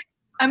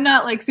 I'm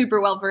not like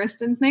super well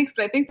versed in snakes,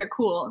 but I think they're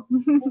cool.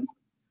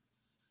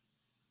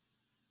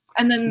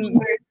 And then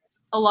there's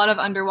a lot of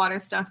underwater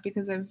stuff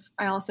because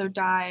I also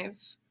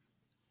dive.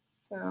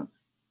 So,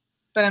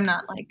 but I'm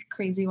not like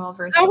crazy well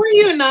versed. How were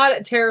you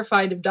not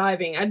terrified of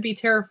diving? I'd be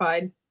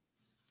terrified.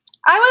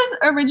 I was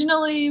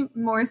originally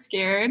more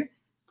scared.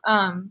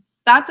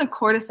 That's a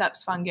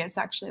cordyceps fungus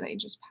actually that you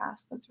just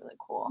passed. That's really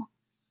cool.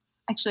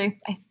 Actually,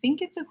 I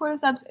think it's a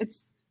cordyceps.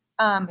 It's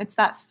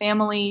that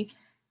family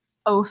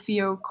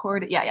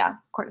Ophiocordyceps. Yeah,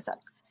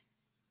 cordyceps.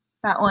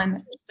 That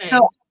one.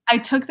 So I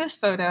took this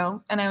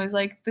photo and I was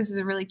like, this is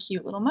a really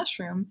cute little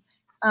mushroom.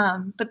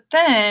 But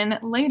then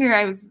later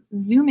I was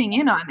zooming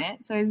in on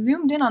it. So I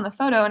zoomed in on the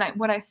photo, and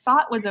what I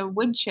thought was a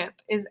wood chip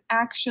is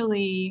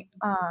actually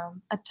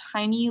a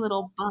tiny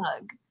little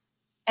bug.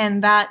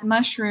 And that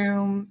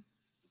mushroom,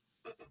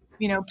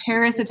 you know,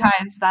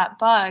 parasitized that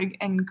bug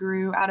and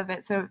grew out of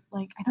it. So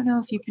like, I don't know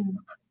if you can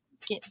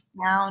get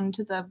down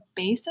to the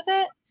base of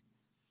it.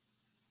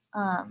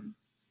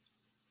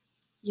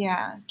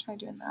 Yeah, try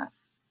doing that.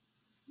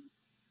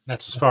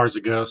 That's as far as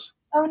it goes.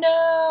 Oh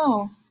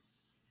no.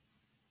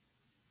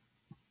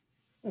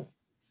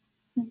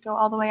 Go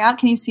all the way out.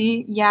 Can you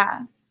see?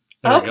 Yeah.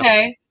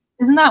 Okay.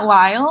 Isn't that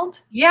wild?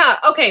 Yeah.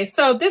 Okay.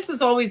 So this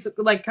is always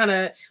like kind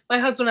of my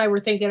husband and I were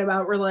thinking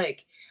about. We're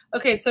like,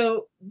 okay,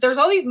 so there's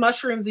all these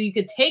mushrooms that you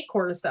could take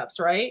cordyceps,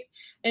 right?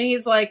 And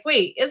he's like,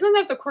 wait, isn't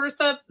that the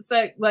cordyceps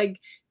that like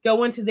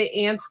go into the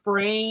ant's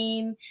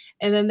brain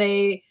and then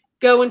they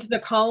go into the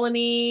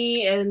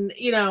colony and,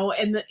 you know,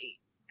 and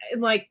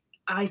like,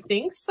 I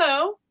think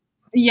so.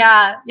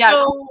 Yeah.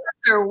 So,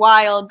 cordyceps are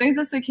wild. There's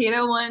a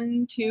cicada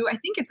one too. I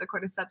think it's a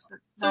cordyceps.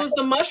 So is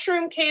the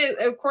mushroom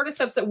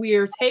cordyceps that we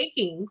are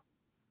taking,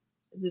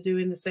 is it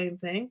doing the same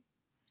thing?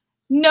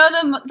 No,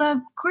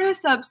 the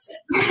cordyceps.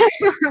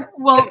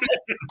 Well,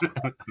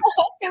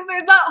 because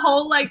there's that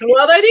whole like. It's a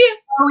wild idea.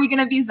 Are we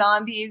gonna be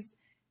zombies?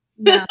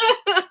 No.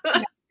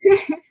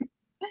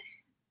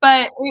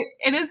 But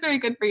it is very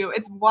good for you.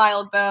 It's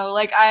wild though.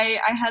 Like I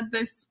had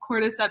this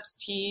cordyceps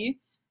tea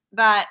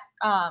that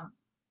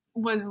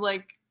was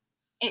like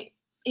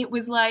it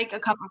was like a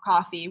cup of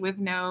coffee with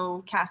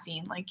no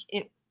caffeine. Like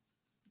it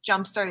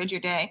jump started your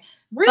day.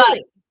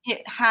 Really? But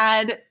it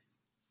had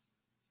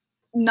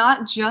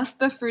not just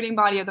the fruiting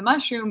body of the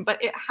mushroom,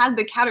 but it had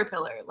the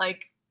caterpillar,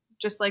 like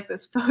just like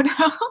this photo.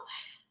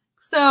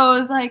 So I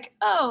was like,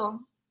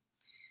 oh,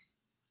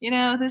 you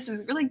know, this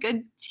is really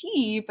good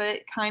tea, but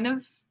it kind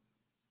of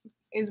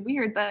is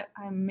weird that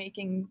I'm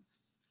making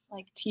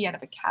like tea out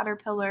of a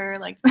caterpillar.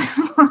 Like,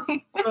 so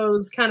it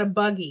was kind of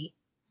buggy.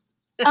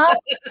 It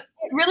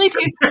really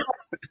tastes like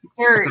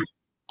dirt,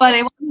 but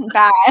it wasn't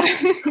bad.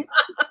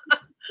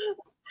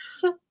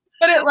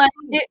 But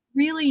it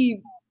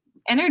really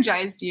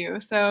energized you,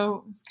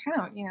 so it's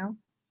kind of, you know,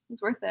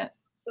 it's worth it.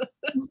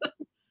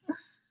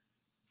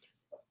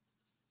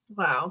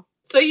 Wow.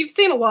 So you've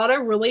seen a lot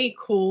of really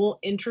cool,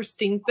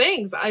 interesting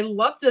things. I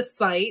love this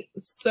site.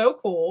 It's so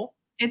cool.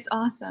 It's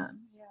awesome.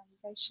 Yeah,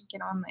 you guys should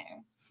get on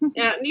there.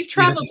 Yeah, and you've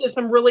traveled to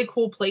some really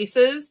cool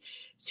places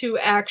to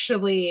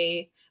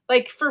actually,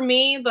 like for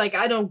me, like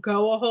I don't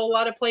go a whole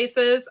lot of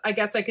places. I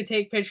guess I could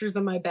take pictures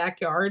of my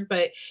backyard,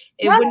 but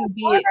it wouldn't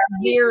be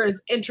near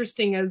as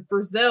interesting as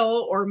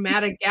Brazil or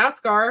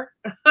Madagascar.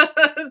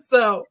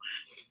 So,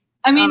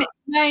 I mean,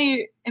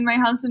 in my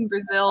house in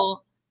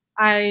Brazil,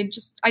 I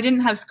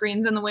didn't have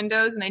screens in the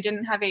windows and I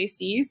didn't have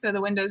AC, so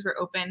the windows were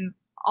open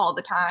all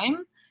the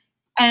time.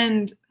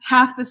 And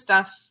half the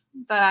stuff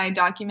that I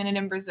documented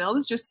in Brazil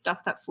was just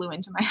stuff that flew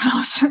into my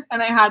house.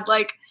 And I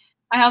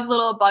have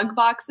little bug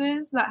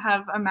boxes that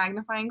have a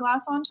magnifying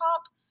glass on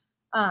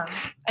top.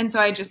 And so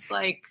I just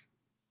like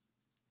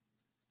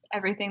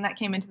everything that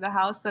came into the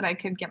house that I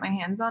could get my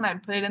hands on,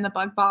 I'd put it in the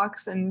bug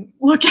box and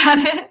look at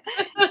it.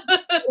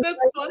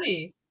 That's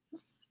funny.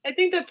 I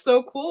think that's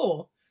so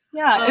cool.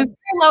 Yeah, it's very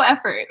low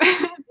effort.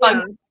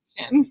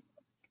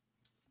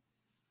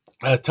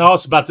 Tell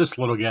us about this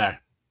little guy.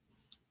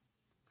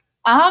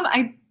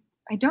 I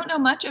don't know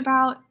much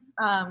about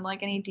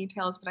like any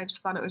details, but I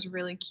just thought it was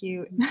really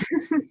cute.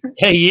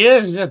 Hey, he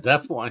is, yeah,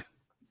 definitely.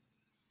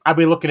 I'd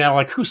be looking at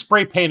like, who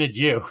spray painted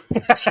you?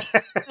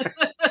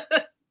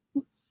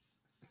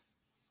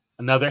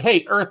 Another,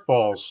 hey, earth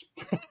balls.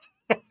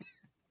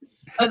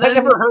 I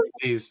never heard of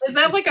these. Is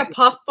that like a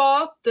puff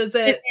ball? Does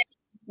it?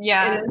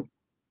 Yeah. It is.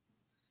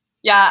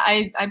 Yeah,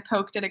 I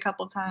poked it a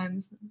couple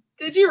times.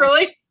 Did you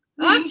really?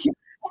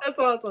 That's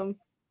awesome.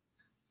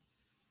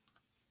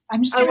 I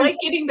like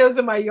getting those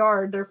in my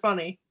yard. They're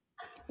funny.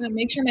 I'm gonna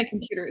make sure my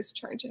computer is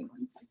charging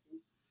 1 second.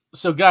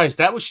 So, guys,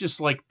 that was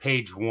just like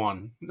page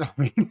 1. I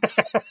mean,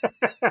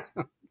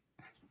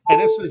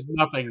 and this is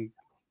nothing.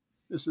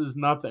 This is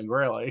nothing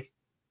really.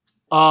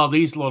 Oh,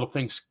 these little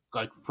things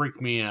like freak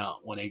me out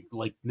when they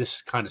like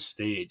this kind of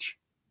stage.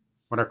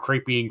 When they're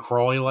creepy and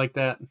crawly like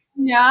that.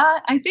 Yeah,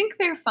 I think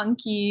they're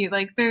funky.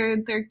 Like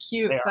they're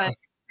cute, but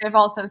they've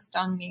also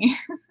stung me.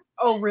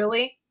 Oh,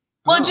 really?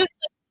 Well, just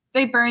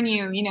they burn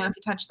you, you know, if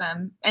you touch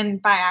them, and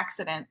by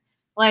accident.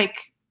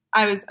 Like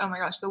I was, oh my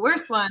gosh, the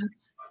worst one.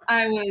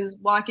 I was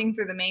walking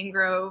through the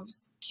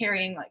mangroves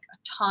carrying like a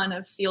ton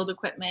of field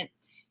equipment.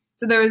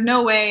 So there was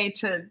no way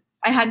to,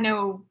 I had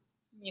no,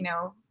 you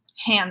know,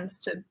 hands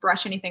to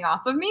brush anything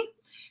off of me.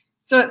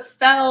 So it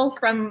fell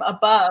from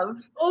above.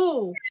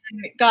 Oh,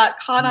 and it got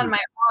caught on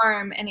my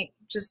arm, and it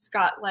just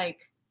got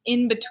like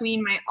in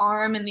between my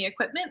arm and the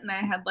equipment, and I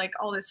had like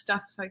all this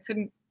stuff, so I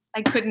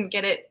couldn't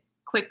get it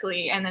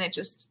quickly, and then it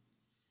just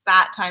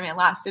that time it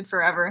lasted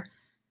forever.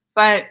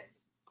 But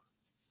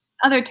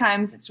other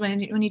times it's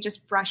when you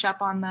just brush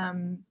up on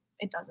them,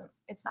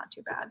 it's not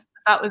too bad.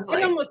 That was like,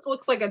 it almost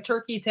looks like a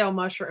turkey tail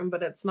mushroom,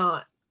 but it's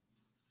not.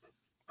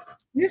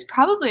 There's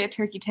probably a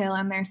turkey tail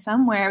in there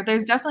somewhere.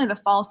 There's definitely the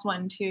false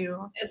one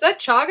too. Is that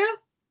chaga?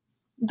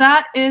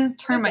 That is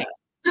termite.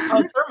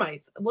 Oh,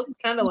 termites. It looks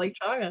kind of like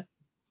chaga.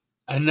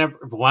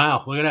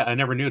 Wow, look at that. I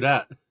never knew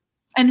that.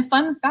 And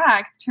fun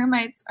fact,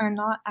 termites are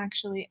not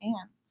actually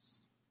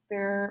ants.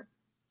 They're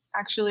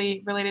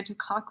actually related to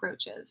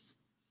cockroaches.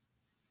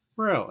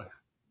 Really?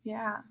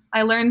 Yeah.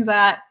 I learned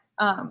that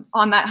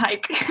on that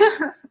hike.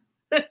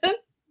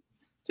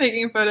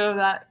 Taking a photo of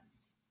that.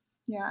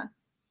 Yeah.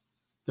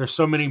 There's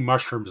so many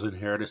mushrooms in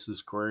here. This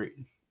is great.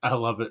 I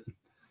love it.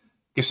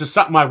 This is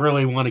something I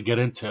really want to get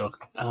into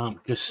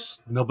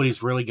because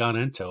nobody's really gone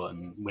into it,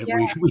 and we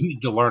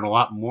need to learn a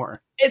lot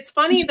more. It's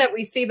funny that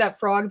we see that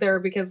frog there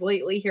because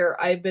lately here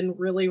I've been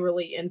really,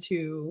 really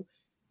into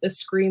the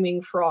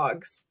screaming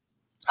frogs.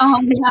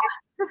 Oh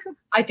yeah,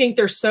 I think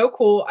they're so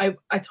cool.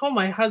 I told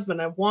my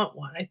husband I want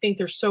one. I think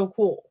they're so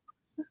cool.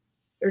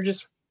 They're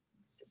just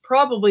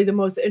probably the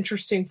most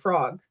interesting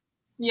frog.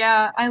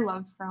 Yeah, I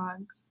love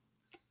frogs.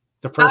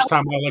 The first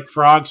time I liked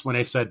frogs when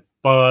they said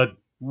 "Bud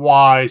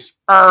Wise,"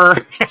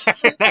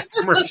 that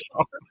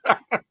commercial.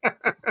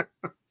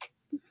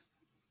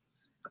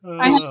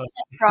 I had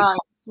frogs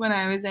when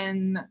I was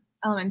in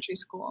elementary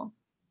school,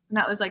 and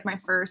that was like my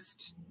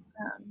first,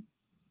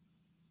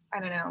 I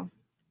don't know,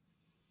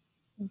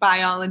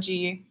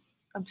 biology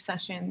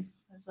obsession.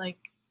 I was like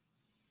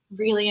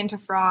really into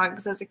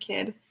frogs as a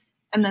kid,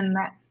 and then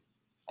that.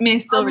 I mean,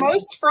 Are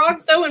most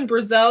frogs though in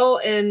Brazil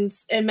and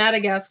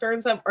Madagascar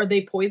and stuff, are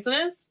they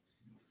poisonous?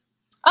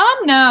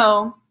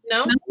 No.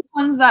 No? None of the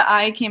ones that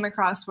I came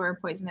across were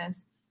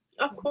poisonous.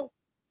 Oh, cool.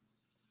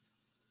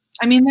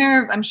 I mean,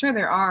 I'm sure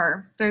there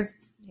are. There's,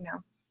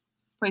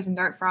 poison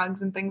dart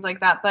frogs and things like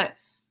that, but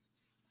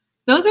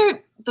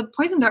the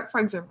poison dart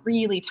frogs are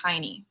really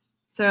tiny.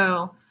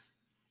 So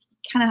you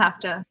kind of have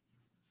to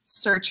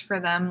search for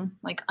them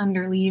like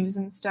under leaves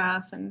and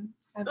stuff. And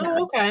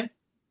okay.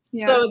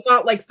 Yeah. So it's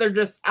not like they're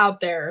just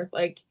out there,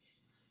 like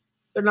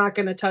they're not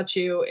going to touch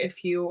you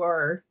if you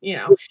are,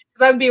 because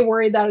I'd be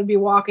worried that I'd be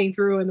walking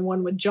through and the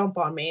one would jump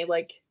on me,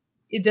 like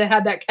it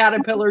had that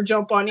caterpillar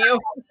jump on you.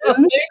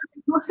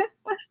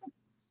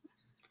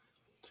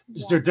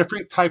 Is there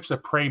different types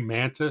of praying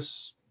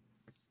mantis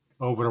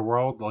over the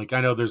world? Like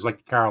I know there's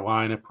like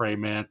Carolina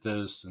praying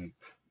mantis and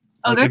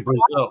in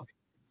Brazil.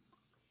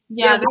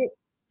 Yeah,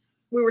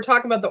 we were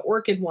talking about the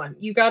orchid one.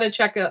 You got to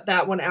check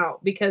that one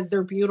out because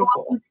they're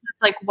beautiful.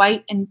 It's like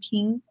white and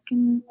pink.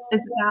 And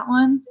is it that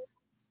one?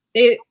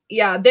 They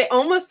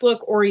almost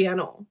look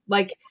oriental.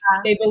 Like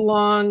they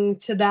belong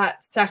to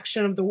that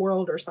section of the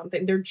world or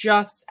something. They're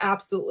just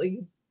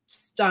absolutely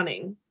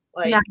stunning.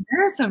 Like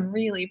there are some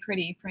really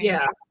pretty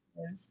yeah.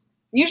 mantises.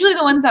 Usually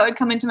the ones that would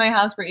come into my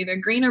house were either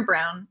green or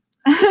brown.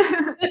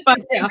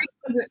 But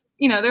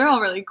they're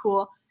all really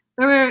cool.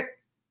 There were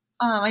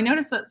I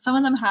noticed that some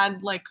of them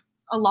had like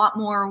a lot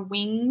more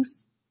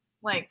wings.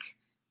 Like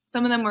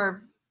some of them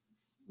were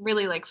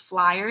really like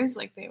flyers,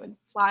 like they would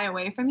fly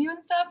away from you and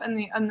stuff, and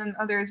then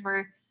others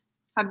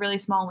had really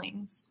small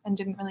wings and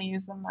didn't really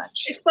use them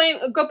much.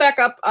 Go back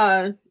up,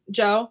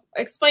 Joe.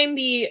 Explain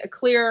the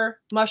clear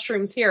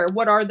mushrooms here.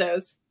 What are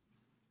those?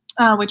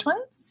 Which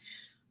ones?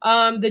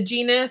 The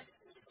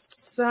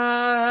genus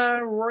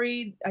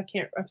Roy.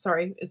 I'm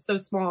sorry, it's so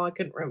small I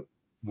couldn't remember.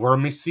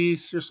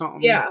 Wormices or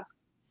something. Yeah.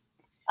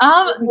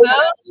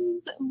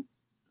 Those.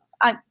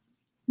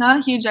 Not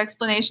a huge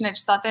explanation. I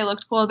just thought they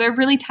looked cool. They're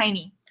really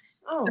tiny.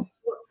 Oh.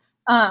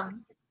 So,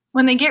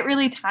 when they get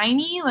really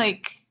tiny,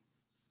 like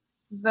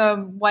the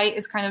white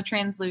is kind of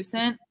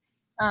translucent.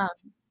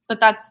 But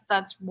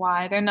that's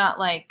why they're not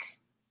like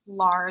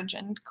large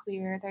and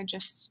clear.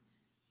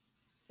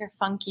 They're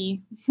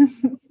funky.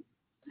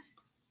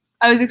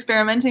 I was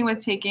experimenting with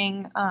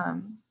taking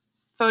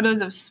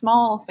photos of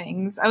small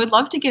things. I would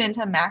love to get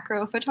into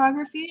macro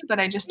photography, but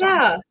I just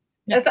don't.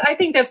 I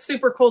think that's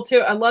super cool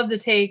too. I love to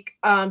take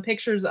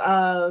pictures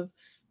of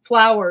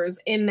flowers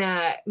in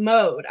that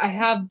mode. I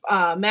have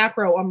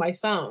macro on my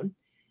phone.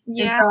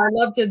 Yeah. And so I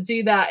love to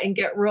do that and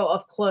get real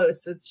up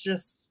close. It's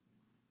just.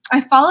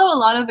 I follow a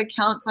lot of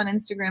accounts on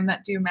Instagram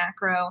that do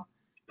macro.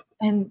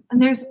 And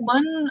there's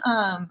one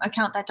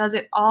account that does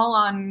it all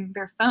on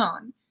their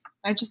phone.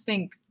 I just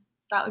think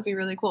that would be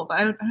really cool. But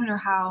I don't know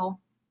how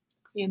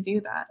you do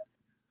that.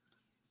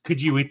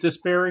 Could you eat this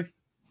berry?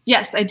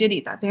 Yes, I did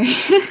eat that berry.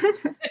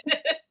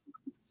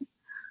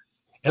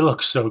 It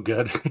looks so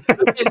good.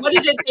 Okay, what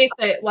did it taste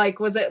like?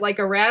 Was it like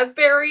a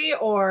raspberry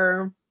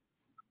or?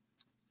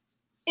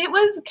 It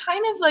was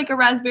kind of like a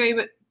raspberry,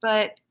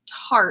 but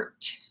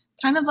tart.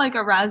 Kind of like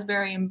a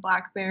raspberry and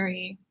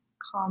blackberry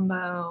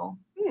combo.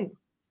 Yeah.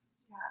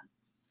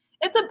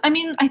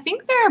 I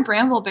think there are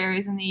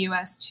brambleberries in the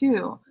US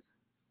too,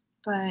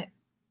 but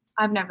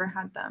I've never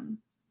had them.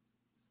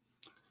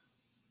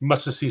 You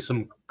must have seen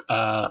some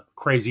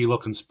crazy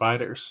looking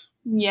spiders.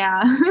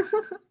 Yeah.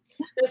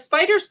 Do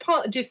spiders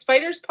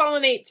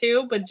pollinate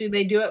too, but do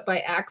they do it by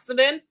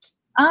accident?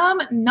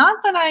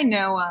 Not that I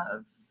know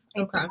of.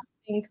 Okay. I don't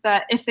think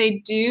that if they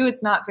do,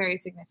 it's not very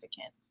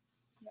significant.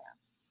 Yeah.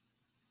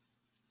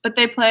 But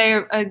they play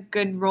a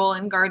good role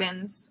in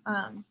gardens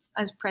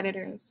as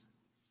predators.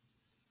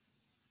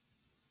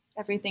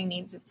 Everything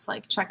needs its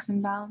like checks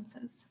and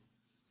balances.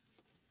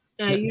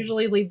 I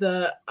usually leave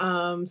the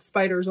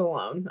spiders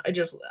alone.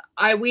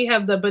 We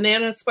have the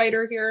banana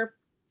spider here,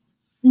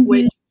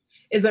 which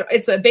is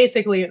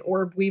basically an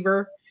orb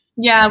weaver.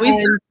 Yeah,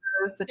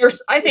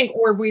 I think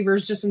orb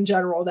weavers just in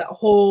general, that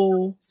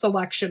whole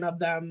selection of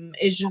them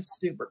is just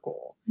super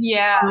cool.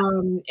 Yeah.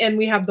 And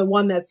we have the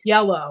one that's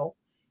yellow,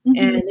 and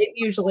it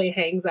usually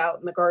hangs out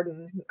in the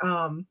garden.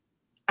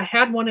 I I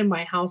had one in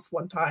my house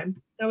one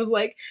time. I was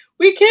like,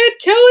 we can't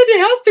kill it. It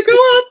has to go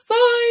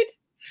outside.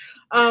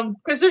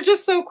 Because they're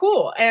just so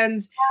cool.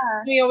 And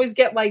we always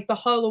get like the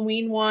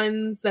Halloween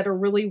ones that are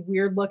really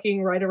weird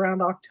looking right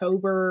around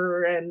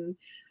October. And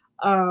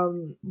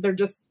they're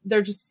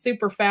just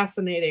super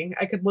fascinating.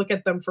 I could look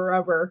at them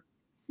forever.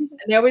 And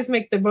they always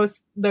make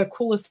the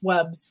coolest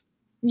webs.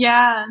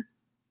 Yeah.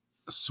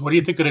 So what do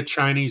you think of the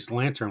Chinese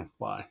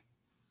lanternfly?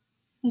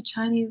 The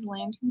Chinese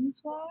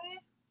lanternfly?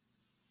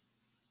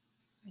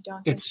 I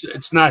don't.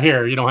 It's not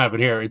here. You don't have it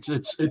here. It's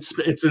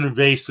an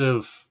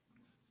invasive.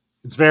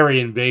 It's very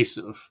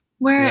invasive.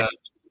 Where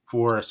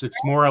for us, it's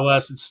more or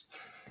less.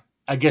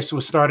 I guess it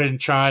was started in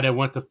China,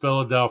 went to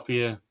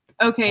Philadelphia.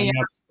 Okay, yeah.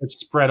 It's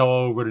spread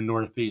all over the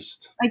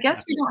Northeast. I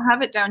guess we don't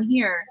have it down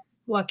here.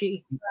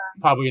 Lucky.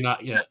 Probably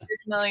not yet. You're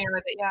familiar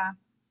with it, yeah.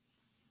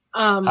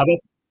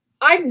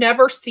 I've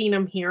never seen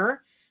them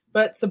here,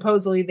 but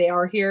supposedly they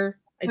are here.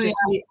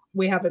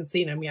 We haven't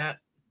seen them yet.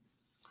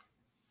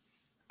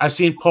 I've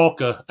seen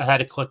polka. I had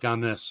to click on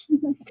this.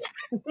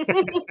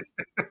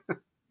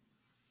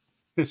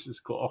 This is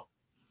cool.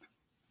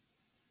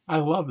 I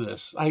love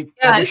this. I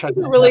wish this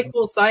is a really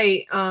cool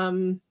site.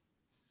 I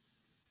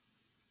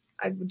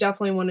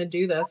definitely want to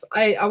do this.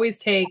 I always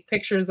take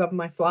pictures of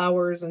my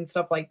flowers and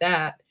stuff like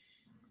that.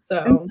 So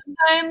and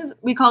sometimes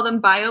we call them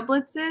bio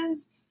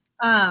blitzes.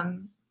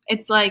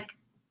 It's like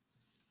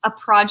a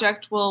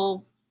project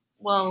will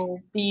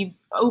be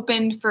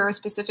opened for a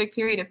specific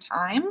period of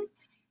time,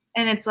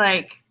 and it's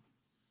like,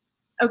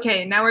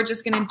 okay, now we're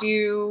just gonna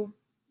do,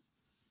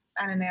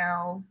 I don't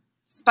know,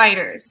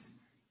 spiders,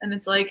 and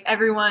it's like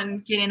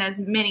everyone get in as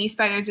many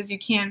spiders as you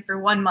can for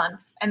 1 month,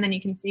 and then you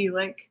can see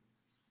like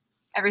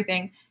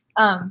everything.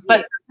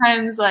 But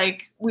sometimes,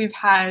 like we've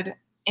had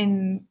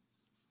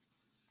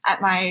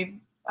at my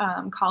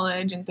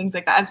college and things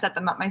like that, I've set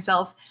them up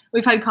myself.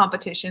 We've had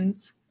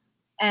competitions,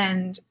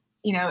 and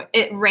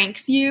it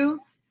ranks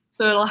you,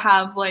 so it'll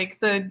have like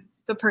the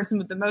person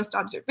with the most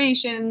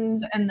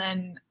observations, and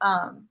then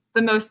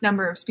the most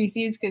number of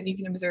species, because you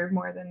can observe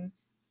more than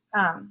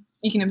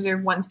you can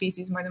observe one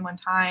species more than one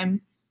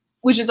time,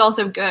 which is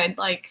also good.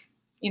 Like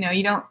you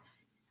don't,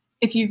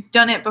 if you've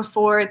done it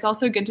before, it's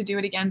also good to do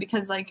it again,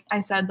 because like I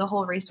said, the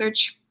whole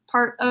research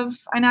part of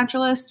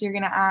iNaturalist, you're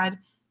going to add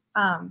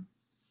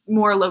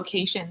more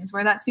locations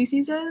where that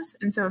species is.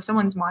 And so if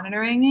someone's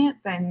monitoring it,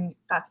 then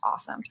that's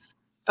awesome.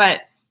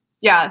 But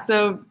yeah,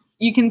 so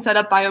you can set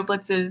up bio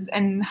blitzes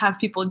and have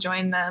people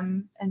join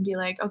them and be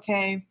like,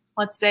 okay,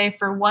 let's say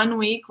for 1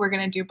 week, we're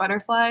going to do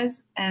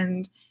butterflies,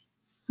 and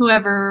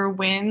whoever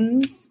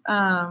wins,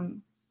 I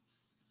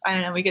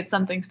don't know, we get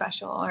something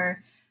special.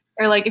 Or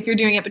like if you're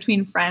doing it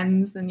between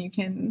friends, then you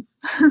can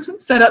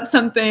set up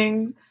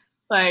something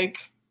like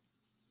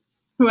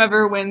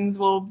whoever wins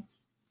will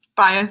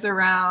buy us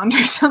around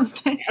or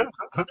something.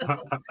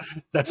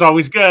 That's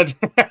always good.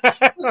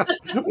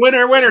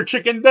 Winner, winner,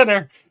 chicken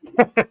dinner.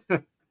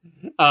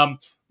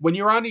 When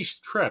you're on these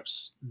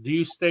trips, do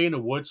you stay in the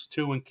woods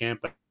too and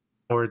camp,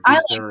 or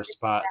is there a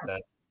spot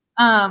that?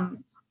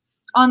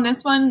 On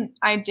this one,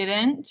 I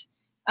didn't.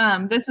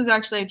 This was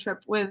actually a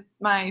trip with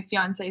my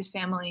fiance's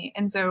family,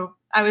 and so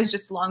I was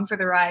just along for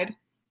the ride,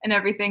 and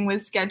everything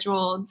was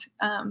scheduled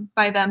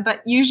by them.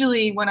 But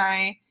usually, when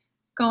I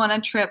go on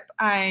a trip,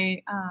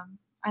 I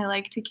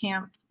like to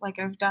camp. Like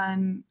I've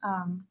done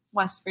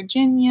West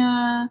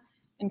Virginia,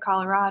 and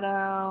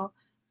Colorado,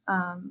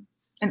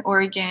 and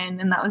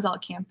Oregon, and that was all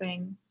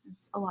camping.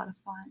 It's a lot of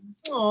fun.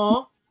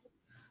 Aw,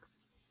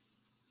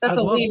 that's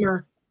a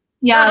lemur.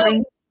 Yeah,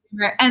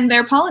 and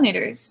they're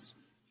pollinators.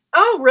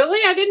 Oh, really?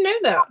 I didn't know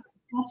that.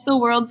 That's the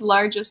world's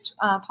largest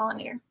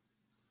pollinator.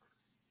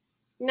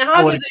 Now,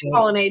 how do they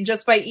pollinate?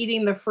 Just by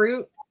eating the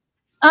fruit?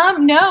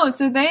 No.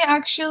 So they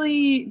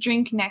actually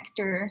drink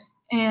nectar,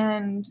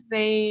 and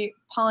they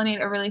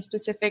pollinate a really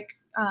specific.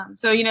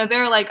 So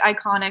they're like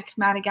iconic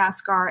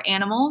Madagascar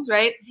animals,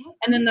 right?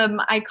 And then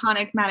the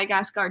iconic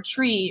Madagascar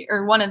tree,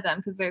 or one of them,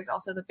 because there's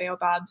also the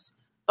baobabs,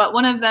 but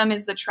one of them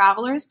is the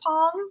traveler's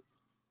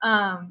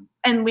palm.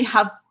 And we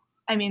have,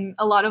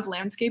 a lot of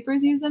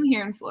landscapers use them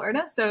here in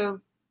Florida, so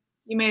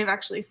you may have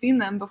actually seen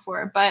them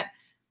before, but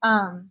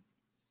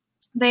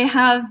they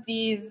have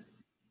these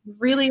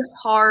really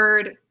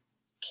hard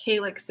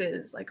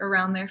calyxes like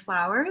around their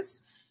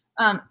flowers,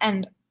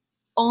 and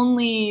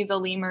only the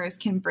lemurs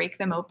can break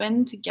them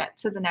open to get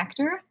to the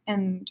nectar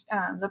and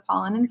the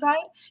pollen inside.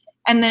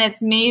 And then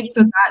it's made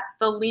so that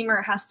the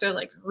lemur has to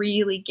like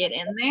really get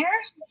in there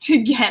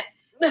to get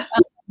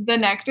the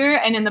nectar,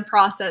 and in the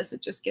process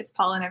it just gets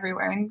pollen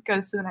everywhere and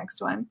goes to the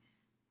next one.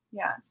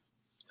 Yeah,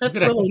 that's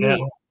really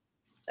neat.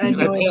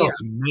 That tail is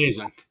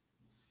amazing.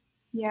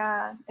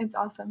 Yeah, it's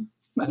awesome.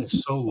 That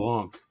is so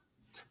long.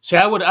 See,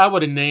 I would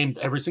have named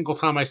every single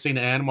time I seen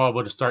an animal, I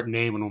would have started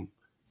naming them.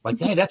 Like,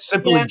 hey, that's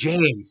Simply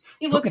Jane.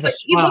 He looks like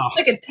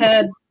a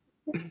Ted.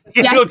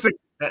 He looks like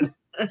a Ted.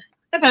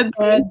 That's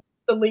Ted,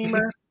 the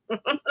lemur.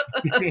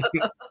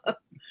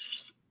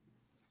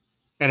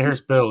 And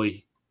here's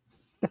Billy.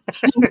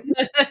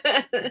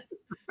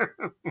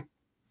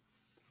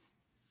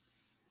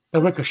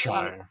 The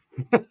Ricochet.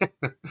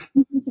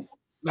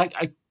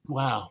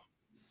 Wow.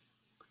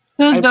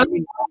 So those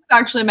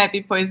actually might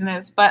be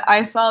poisonous, but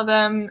I saw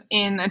them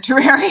in a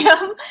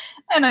terrarium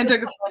and I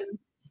took a photo.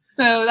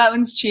 So that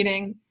one's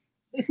cheating.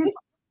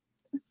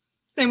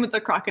 Same with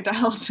the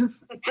crocodiles.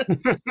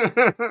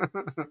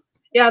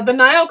 Yeah, the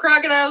Nile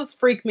crocodiles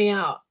freak me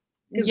out.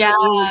 Yeah.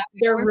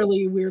 They're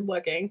really weird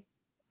looking.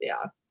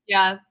 Yeah.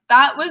 Yeah,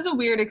 that was a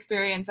weird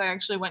experience. I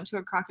actually went to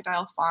a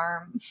crocodile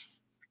farm.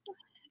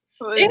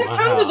 They have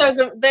tons of those.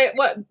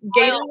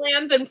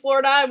 Gatorlands in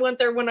Florida? I went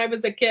there when I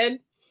was a kid.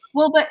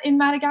 Well, but in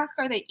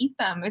Madagascar, they eat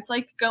them. It's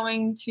like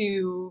going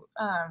to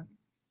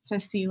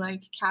see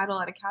like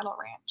cattle at a cattle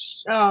ranch.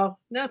 Oh,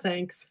 no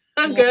thanks.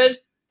 I'm good.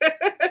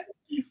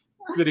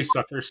 Goody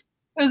suckers.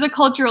 It was a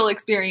cultural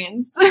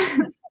experience.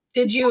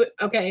 Did you?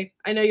 Okay,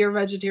 I know you're a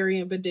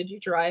vegetarian, but did you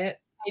try it?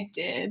 I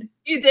did.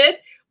 You did?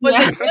 Was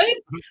it good?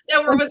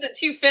 No, or was it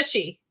too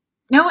fishy?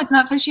 No, it's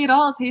not fishy at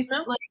all. It tastes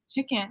like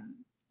chicken.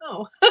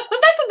 Oh, that's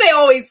what they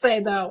always say,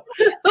 though.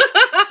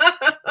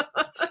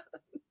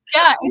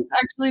 Yeah, it's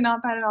actually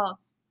not bad at all.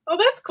 Oh,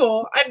 that's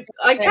cool. I'm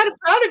kind of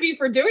proud of you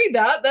for doing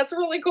that. That's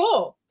really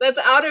cool. That's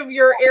out of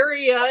your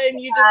area, and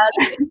you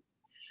just.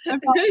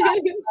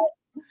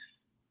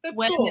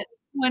 That's cool.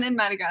 When in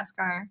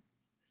Madagascar.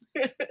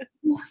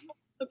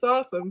 That's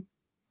awesome.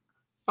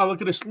 Oh,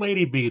 look at this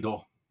lady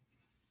beetle.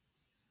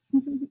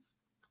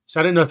 So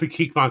I didn't know if you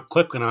keep on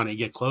clicking on it, you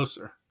get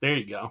closer. There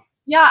you go.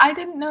 Yeah, I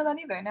didn't know that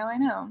either. Now I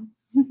know.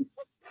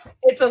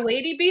 It's a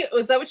lady beetle.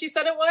 Was that what you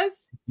said it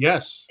was?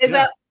 Yes. Is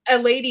that a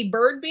lady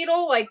bird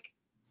beetle? Like,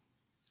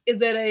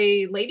 is it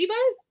a ladybug?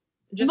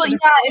 Well, yeah,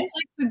 it's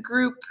like the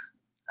group.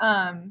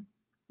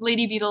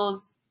 Lady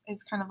beetles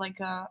is kind of like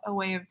a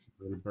way of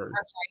referring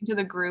to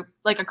the group,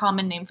 like a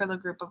common name for the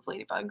group of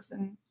ladybugs.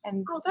 And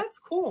oh, that's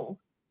cool.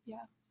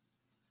 Yeah.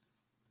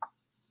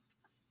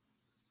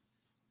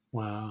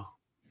 Wow.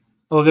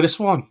 Oh, look at this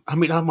one. I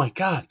mean, oh my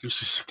God, there's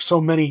just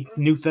so many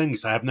new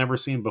things I have never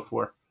seen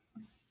before.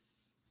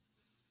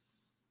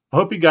 I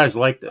hope you guys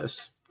like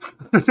this.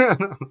 Look at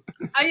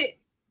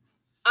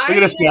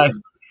this guy.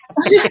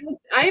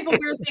 I have a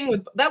weird thing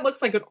with that.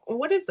 Looks like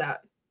what is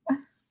that?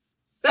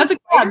 That's a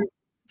crab.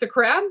 It's a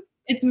crab.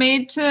 It's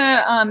made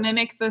to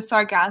mimic the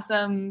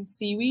sargassum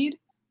seaweed,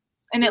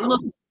 and it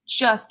looks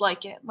just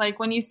like it. Like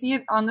when you see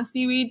it on the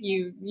seaweed,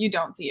 you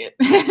don't see it.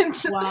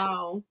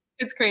 Wow,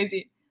 it's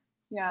crazy.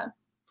 Yeah.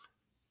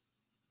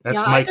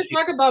 I could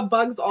talk about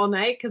bugs all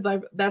night because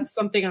that's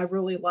something I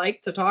really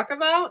like to talk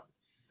about.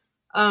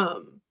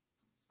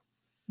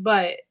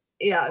 But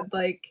yeah,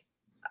 like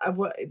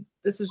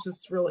this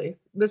is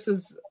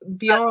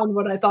beyond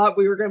what I thought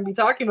we were going to be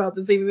talking about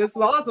this evening. This is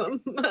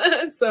awesome.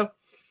 So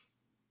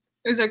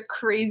there's a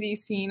crazy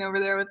scene over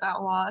there with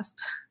that wasp.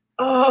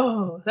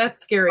 Oh,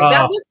 that's scary.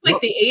 That looks like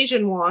the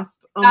Asian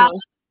wasp. That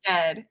was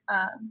dead.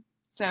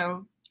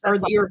 So or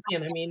the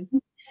European, I mean.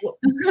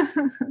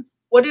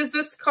 What is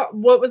this called?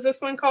 What was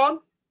this one called?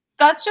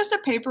 That's just a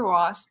paper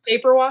wasp.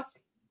 Paper wasp?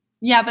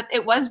 Yeah, but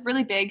it was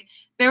really big.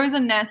 There was a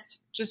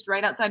nest just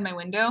right outside my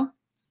window,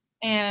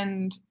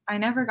 and I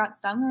never got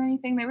stung or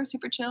anything. They were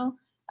super chill.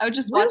 I would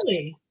just watch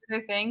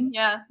their thing.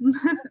 Yeah.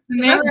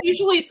 That's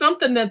usually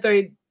something that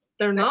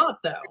they're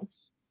not, though.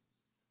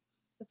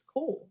 That's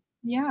cool.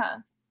 Yeah.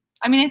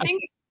 I mean, I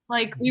think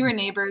like we were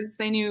neighbors.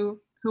 They knew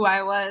who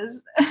I was.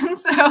 And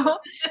so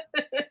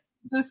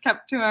just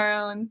kept to our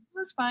own. It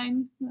was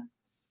fine. Yeah.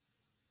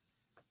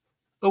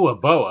 Oh, a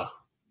boa.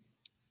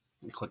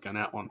 Click on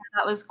that one.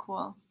 That was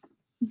cool.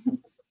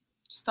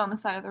 Just on the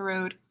side of the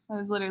road. I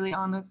was literally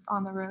on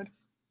the road.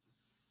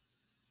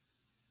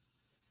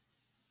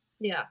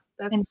 Yeah,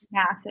 that's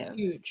massive.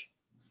 Huge.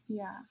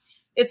 Yeah.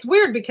 It's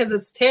weird because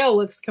its tail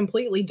looks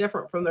completely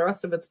different from the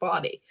rest of its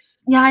body.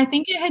 Yeah, I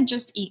think it had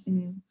just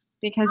eaten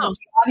because its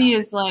body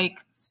is like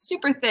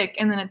super thick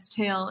and then its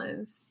tail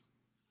is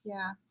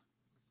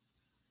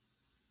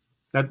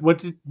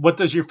What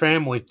does your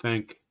family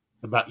think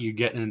about you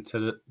getting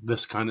into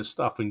this kind of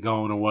stuff and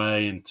going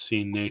away and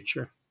seeing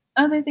nature?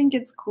 Oh, they think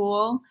it's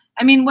cool.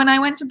 I mean, when I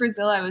went to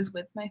Brazil, I was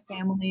with my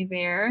family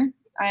there.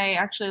 I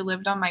actually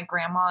lived on my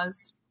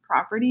grandma's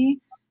property.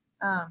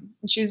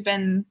 She's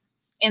been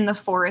in the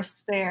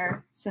forest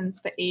there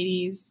since the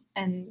 80s.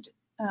 And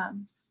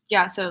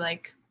so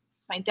like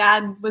my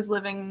dad was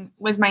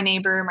my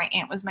neighbor, my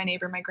aunt was my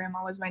neighbor, my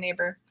grandma was my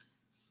neighbor.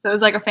 So it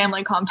was like a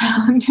family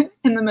compound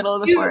in the middle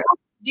of the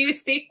forest. Do you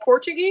speak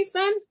Portuguese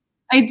then?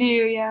 I do,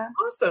 yeah.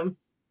 Awesome.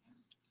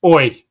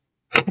 Oi.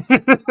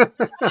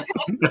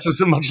 That's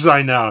as much as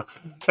I know.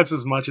 That's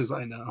as much as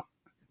I know.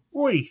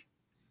 Oi.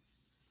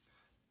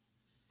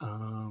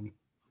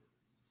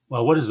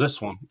 Well, what is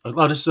this one?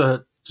 Oh, this is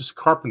just a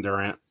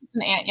carpenter ant. It's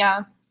an ant,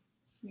 yeah.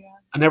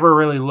 I never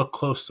really looked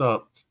close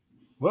up.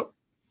 Whoop.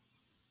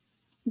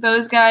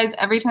 Those guys,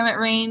 every time it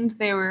rained,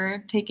 they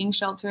were taking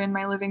shelter in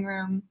my living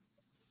room.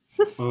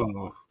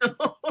 Oh.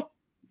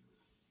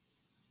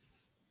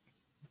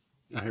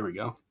 Here we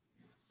go.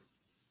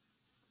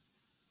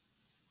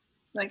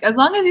 Like, as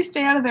long as you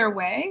stay out of their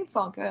way, it's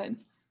all good.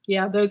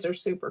 Yeah, those are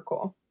super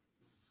cool.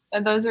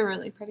 And those are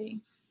really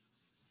pretty.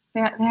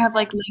 They have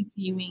like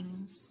lacy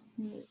wings.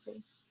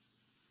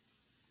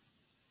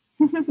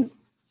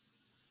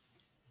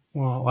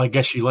 Well, I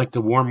guess you like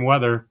the warm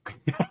weather.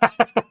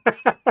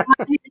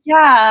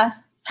 Yeah,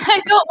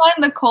 I don't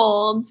mind the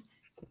cold.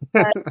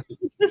 But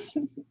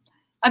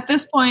at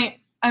this point,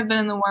 I've been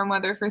in the warm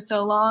weather for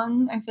so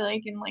long. I feel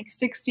like in like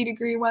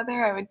 60-degree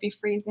weather, I would be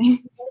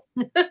freezing.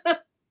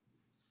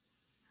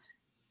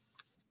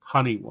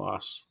 Honey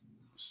wasp.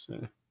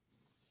 So.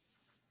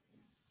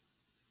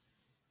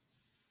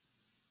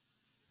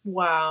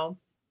 Wow.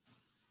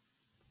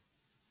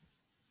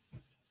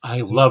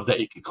 I love that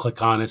you can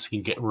click on this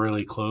and get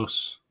really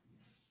close.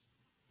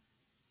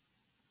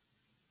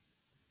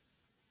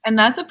 And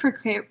that's a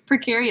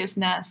precarious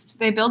nest.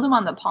 They build them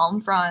on the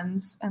palm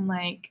fronds and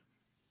like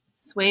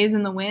sways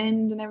in the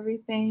wind and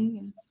everything.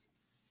 And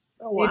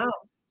oh, wow.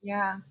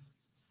 Yeah.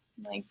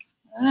 Like,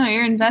 I don't know,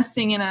 you're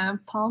investing in a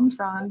palm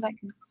frond that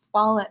can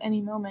fall at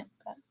any moment.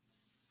 But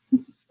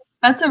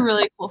that's a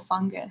really cool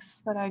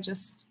fungus that I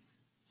just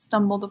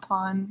stumbled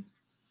upon.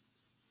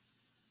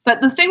 But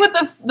the thing with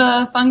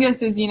the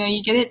fungus is, you know,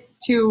 you get it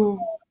to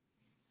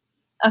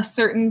a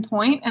certain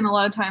point, and a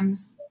lot of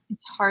times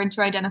it's hard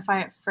to identify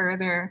it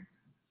further.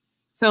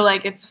 So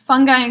like it's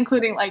fungi,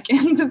 including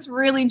lichens. It's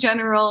really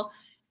general,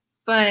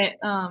 but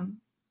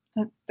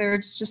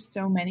there's just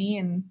so many,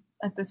 and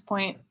at this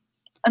point,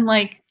 and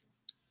like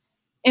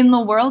in the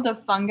world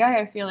of fungi,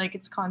 I feel like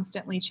it's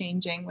constantly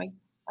changing, with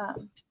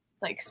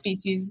like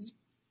species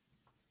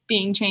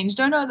being changed.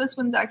 Oh no, this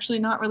one's actually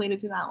not related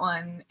to that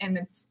one, and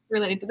it's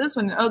related to this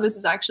one. Oh, this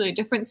is actually a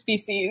different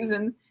species,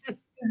 and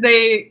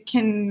they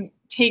can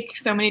take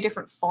so many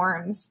different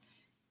forms.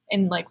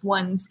 In like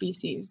one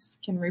species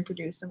can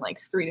reproduce in like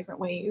 3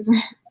 different ways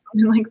or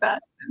something like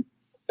that.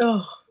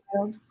 Oh,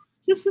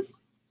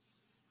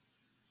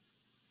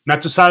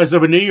 not the size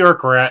of a New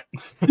York rat.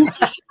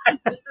 That's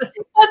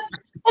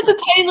a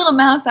tiny little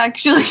mouse,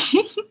 actually.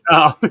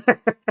 Oh, like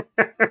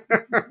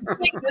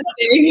this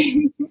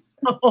big.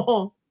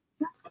 Oh.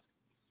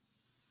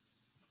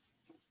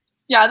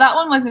 Yeah, that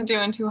one wasn't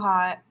doing too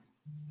hot.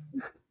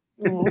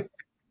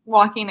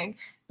 Walking.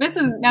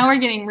 Now we're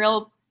getting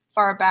real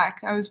far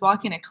back. I was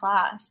walking a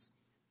class.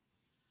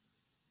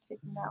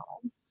 Taking that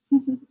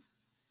one.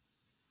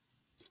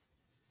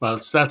 Well,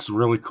 that's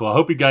really cool. I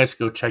hope you guys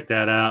go check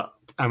that out.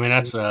 I mean,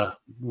 that's a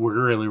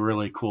really,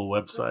 really cool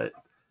website.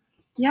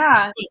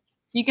 Yeah,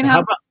 you can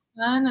have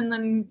fun, and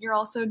then you're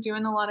also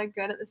doing a lot of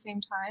good at the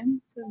same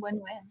time. It's a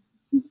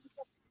win-win.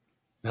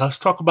 Now let's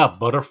talk about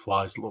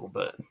butterflies a little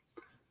bit.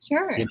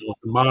 Sure. You know,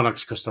 the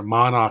monarchs, because the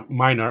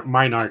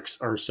monarchs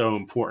are so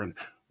important.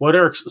 What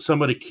are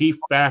some of the key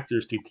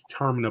factors to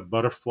determine a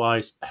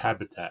butterfly's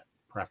habitat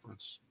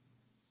preference?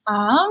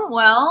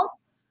 Well,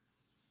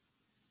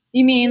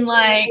 you mean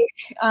like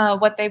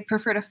what they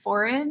prefer to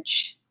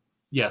forage?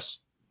 Yes.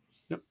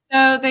 Yep.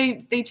 So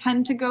they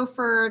tend to go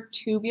for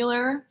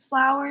tubular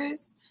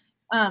flowers,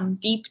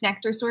 deep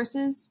nectar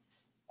sources,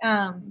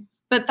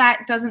 but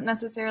that doesn't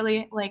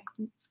necessarily like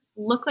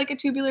look like a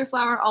tubular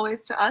flower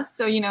always to us.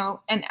 So, you know,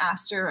 an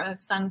aster, a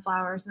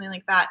sunflower, something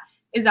like that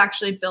is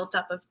actually built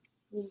up of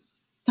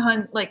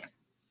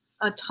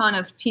a ton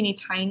of teeny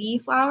tiny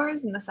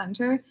flowers in the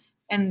center,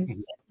 and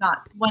it's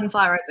not one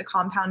flower, it's a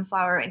compound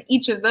flower, and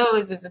each of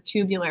those is a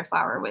tubular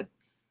flower with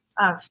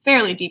a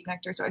fairly deep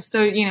nectar source.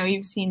 So, you know,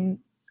 you've seen,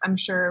 I'm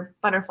sure,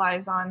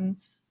 butterflies on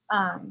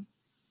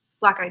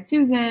black-eyed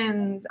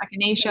Susans,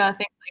 echinacea,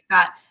 things like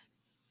that,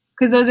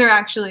 because those are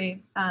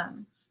actually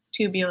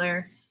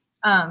tubular.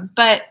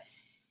 But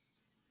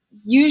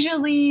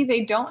usually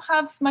they don't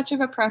have much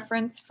of a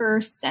preference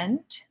for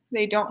scent.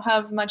 They don't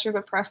have much of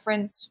a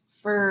preference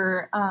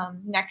for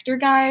nectar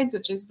guides,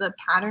 which is the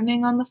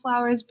patterning on the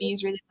flowers.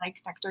 Bees really like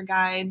nectar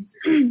guides.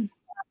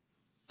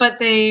 But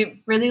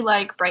they really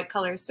like bright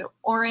colors, so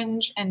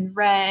orange and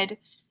red,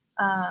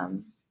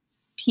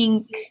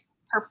 pink,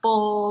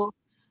 purple,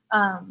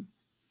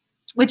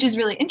 which is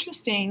really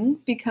interesting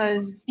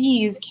because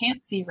bees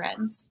can't see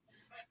reds.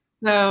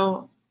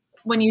 So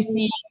when you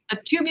see a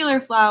tubular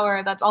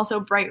flower that's also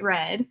bright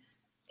red,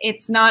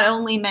 it's not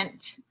only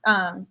meant,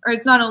 or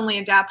it's not only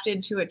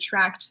adapted to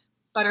attract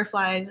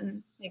butterflies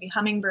and maybe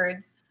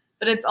hummingbirds,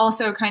 but it's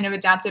also kind of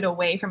adapted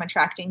away from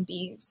attracting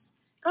bees.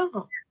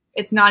 Oh.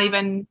 It's not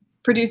even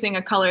producing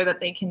a color that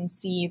they can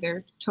see.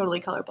 They're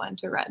totally colorblind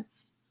to red.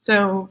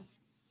 So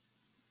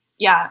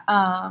yeah,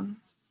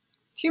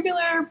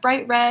 tubular,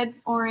 bright red,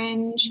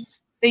 orange.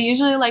 They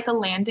usually like a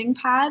landing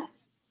pad,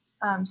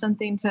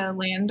 something to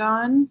land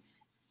on.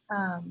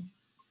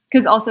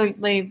 Because also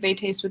they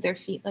taste with their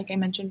feet, like I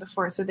mentioned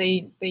before. So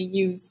they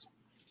use,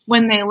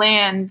 when they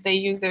land, they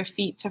use their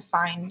feet to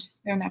find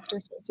their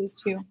nectar sources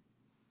too.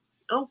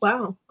 Oh,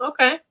 wow.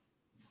 Okay.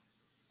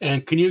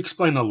 And can you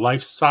explain the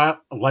life cycle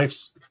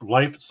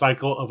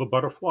of a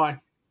butterfly?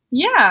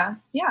 Yeah.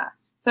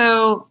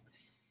 So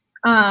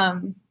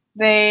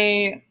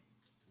they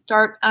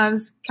start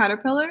as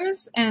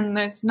caterpillars, and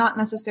there's not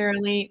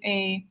necessarily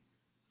a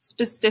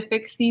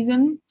specific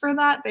season for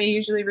that. They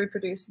usually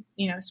reproduce,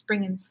 you know,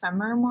 spring and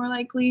summer more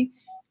likely.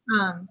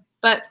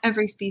 But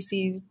every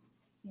species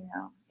you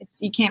know,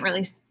 you can't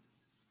really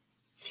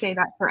say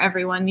that for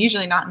everyone,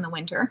 usually not in the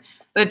winter,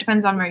 but it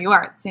depends on where you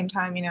are. At the same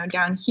time, you know,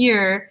 down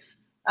here,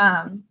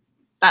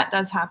 that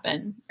does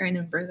happen, or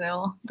in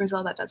Brazil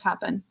that does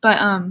happen. But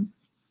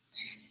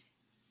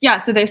yeah,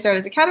 so they start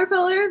as a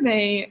caterpillar.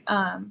 They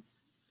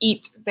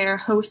eat their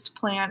host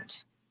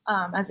plant.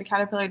 As a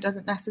caterpillar, it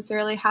doesn't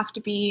necessarily have to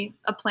be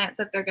a plant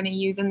that they're going to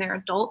use in their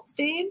adult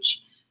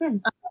stage.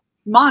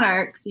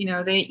 Monarchs, you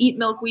know, they eat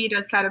milkweed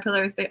as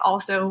caterpillars. They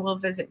also will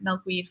visit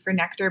milkweed for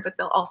nectar, but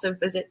they'll also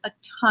visit a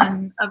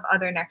ton of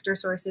other nectar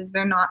sources.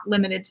 They're not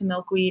limited to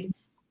milkweed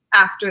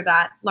after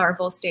that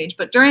larval stage,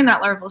 but during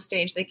that larval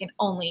stage, they can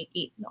only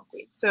eat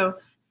milkweed. So,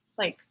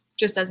 like,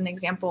 just as an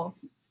example,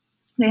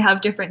 they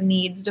have different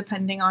needs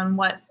depending on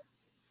what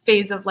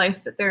phase of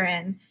life that they're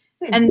in.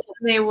 And so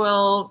they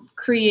will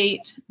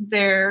create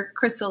their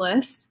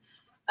chrysalis,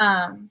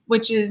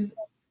 which is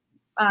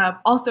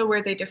also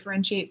where they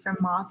differentiate from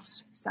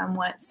moths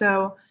somewhat.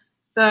 So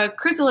the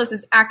chrysalis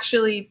is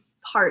actually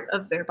part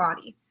of their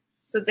body.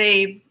 So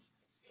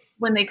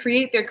when they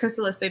create their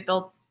chrysalis, they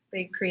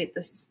create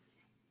this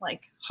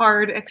like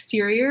hard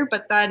exterior,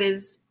 but that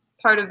is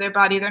part of their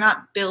body. They're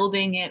not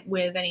building it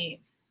with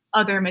any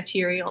other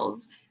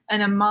materials.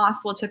 And a moth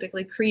will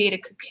typically create a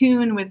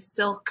cocoon with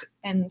silk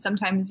and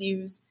sometimes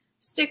use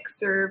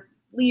sticks or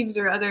leaves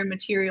or other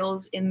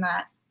materials in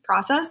that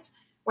process,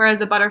 whereas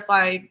a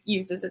butterfly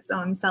uses its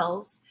own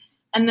cells.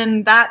 And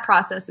then that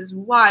process is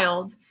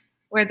wild,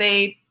 where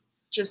they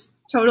just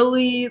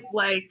totally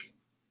like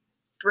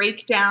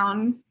break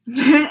down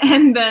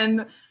and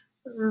then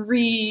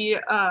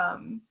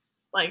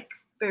like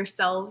their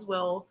cells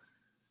will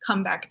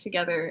come back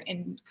together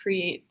and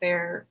create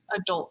their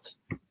adult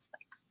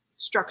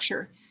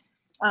structure.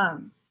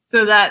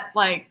 So that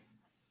like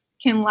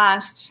can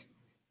last,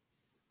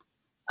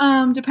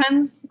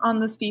 depends on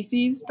the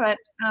species, but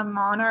a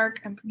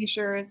monarch, I'm pretty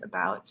sure, is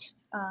about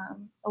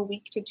a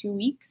week to 2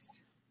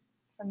 weeks,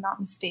 if I'm not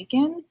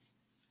mistaken.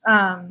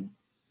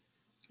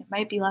 It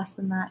might be less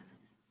than that.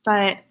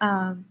 But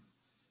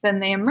then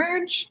they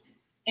emerge,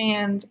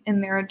 and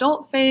in their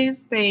adult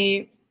phase,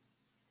 they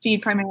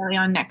feed primarily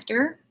on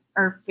nectar,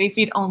 or they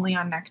feed only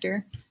on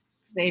nectar,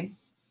 because they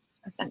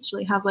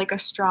essentially have like a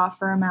straw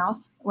for a mouth,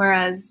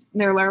 whereas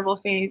their larval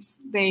phase,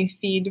 they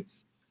feed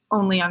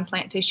only on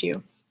plant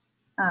tissue.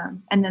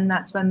 And then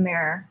that's when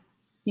they're,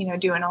 you know,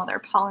 doing all their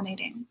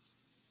pollinating.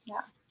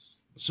 Yeah.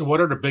 So what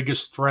are the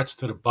biggest threats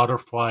to the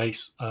butterfly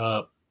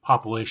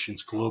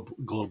populations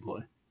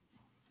globally?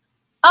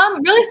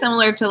 Really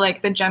similar to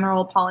like the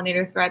general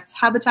pollinator threats: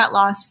 habitat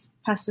loss,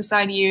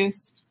 pesticide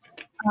use,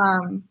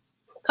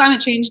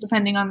 climate change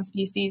depending on the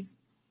species.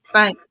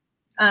 But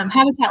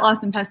habitat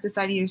loss and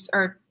pesticide use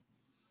are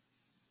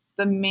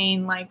the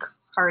main like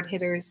hard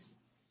hitters.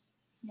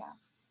 Yeah.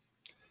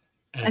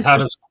 And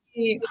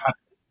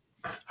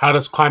how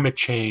does climate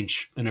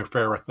change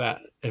interfere with that,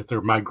 if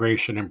their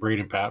migration and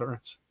breeding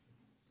patterns?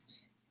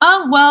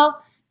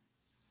 Well,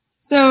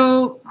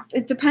 so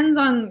it depends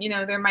on, you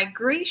know, their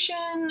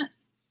migration.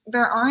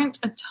 There aren't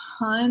a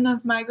ton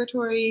of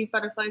migratory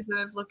butterflies that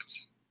I've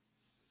looked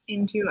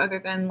into, other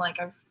than like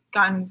I've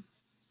gone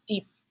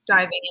deep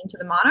diving into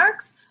the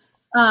monarchs.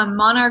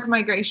 Monarch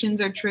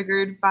migrations are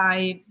triggered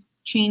by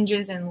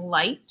changes in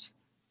light,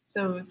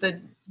 so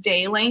the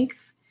day length.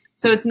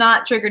 So it's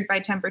not triggered by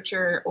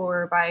temperature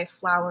or by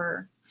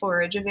flower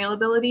forage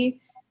availability.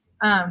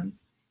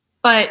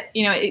 But,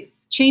 you know,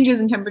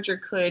 changes in temperature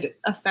could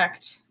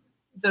affect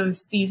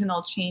those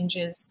seasonal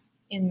changes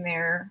in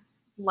their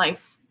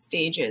life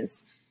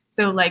stages.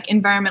 So like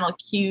environmental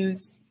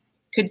cues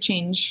could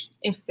change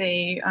if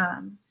they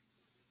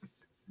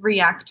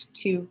react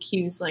to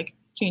cues like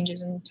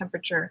changes in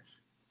temperature.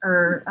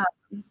 Or,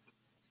 and,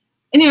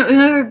 you know,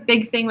 another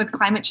big thing with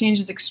climate change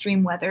is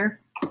extreme weather.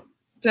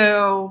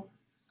 So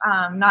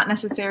not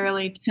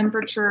necessarily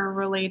temperature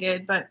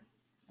related, but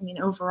I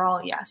mean,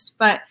 overall, yes.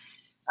 But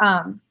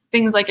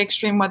things like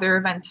extreme weather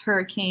events,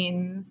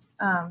 hurricanes,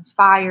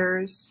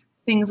 fires,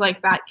 things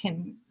like that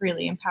can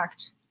really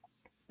impact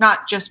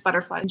not just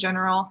butterflies in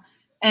general.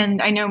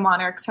 And I know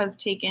monarchs have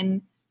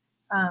taken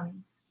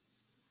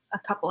a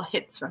couple of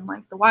hits from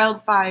like the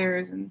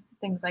wildfires and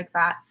things like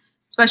that,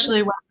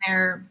 especially when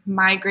they're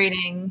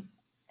migrating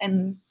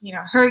and, you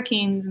know,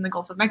 hurricanes in the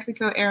Gulf of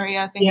Mexico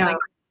area, things like that.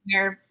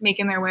 They're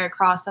making their way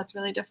across. That's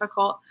really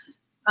difficult.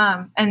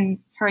 And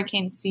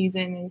hurricane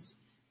season is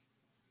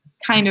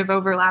kind of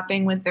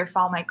overlapping with their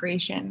fall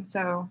migration,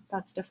 so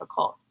that's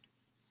difficult.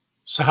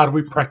 So how do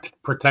we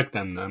protect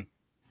them then?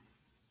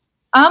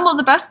 Well,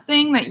 the best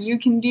thing that you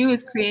can do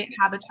is create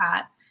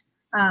habitat.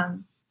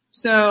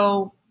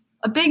 So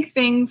a big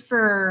thing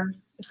for,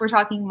 if we're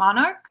talking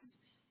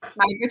monarchs,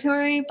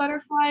 migratory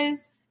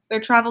butterflies,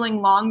 they're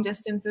traveling long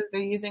distances,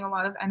 they're using a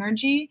lot of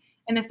energy.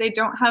 And if they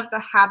don't have the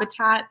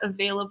habitat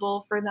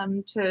available for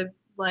them to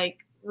like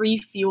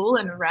refuel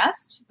and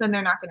rest, then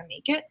they're not going to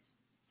make it.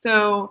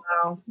 So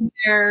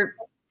they're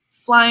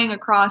flying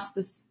across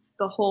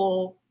the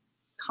whole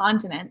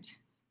continent.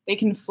 They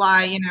can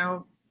fly, you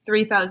know,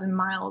 3,000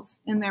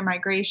 miles in their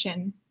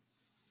migration.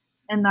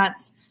 And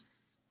that's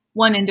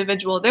one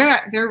individual.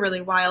 They're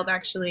really wild,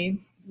 actually.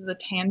 This is a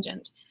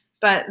tangent,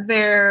 but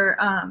their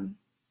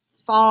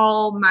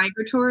fall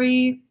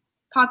migratory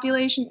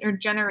population or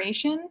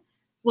generation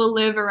will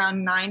live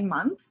around 9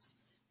 months,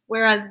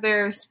 whereas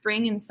their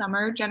spring and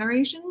summer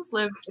generations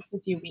live just a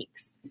few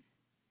weeks,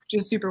 which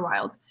is super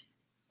wild.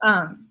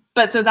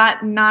 But so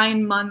that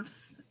 9 month,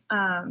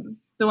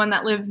 the one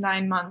that lives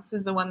 9 months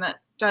is the one that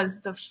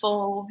does the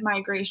full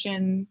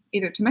migration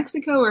either to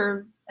Mexico,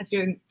 or if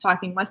you're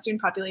talking Western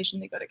population,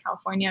 they go to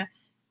California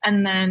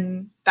and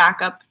then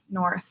back up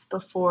north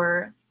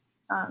before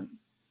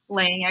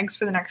laying eggs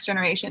for the next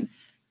generation.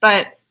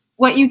 But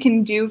what you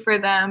can do for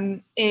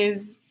them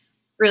is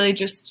really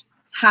just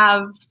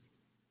have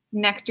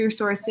nectar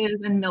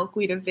sources and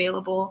milkweed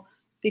available,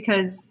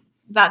 because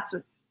that's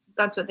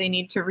what they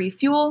need to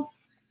refuel.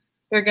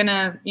 They're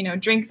gonna,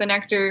 drink the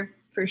nectar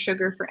for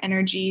sugar, for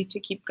energy, to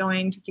keep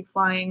going, to keep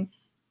flying.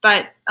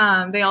 But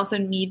they also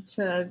need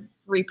to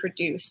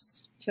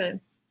reproduce. To,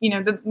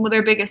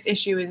 their biggest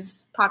issue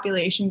is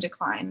population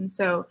decline. And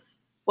so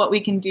what we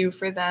can do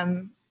for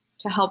them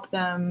to help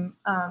them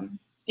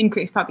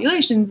increase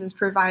populations is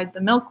provide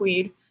the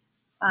milkweed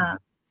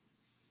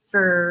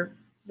for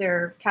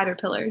their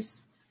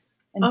caterpillars.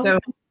 And so,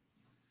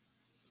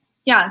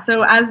 yeah,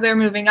 so as they're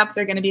moving up,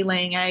 they're going to be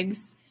laying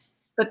eggs,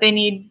 but they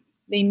need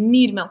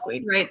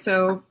milkweed, right?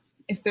 So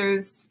if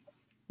there's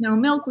no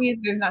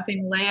milkweed, there's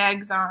nothing to lay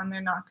eggs on,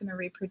 they're not going to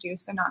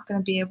reproduce, they're not going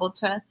to be able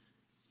to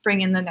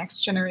bring in the next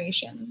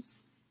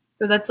generations.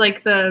 So that's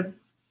like the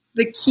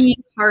key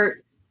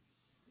part,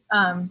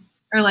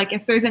 or like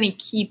if there's any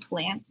key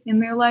plant in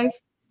their life,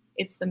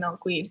 it's the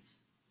milkweed.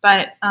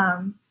 But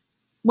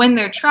when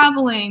they're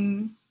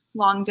traveling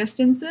long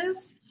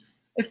distances,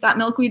 if that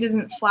milkweed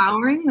isn't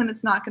flowering, then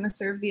it's not going to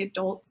serve the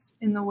adults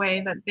in the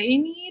way that they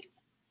need.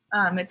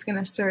 It's going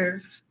to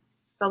serve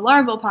the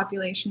larval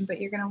population, but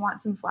you're going to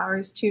want some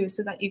flowers too,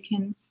 so that you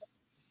can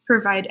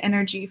provide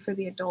energy for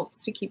the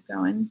adults to keep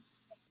going.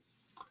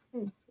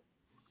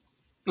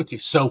 Okay,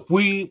 so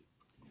if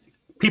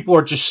people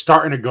are just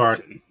starting a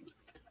garden,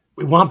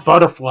 we want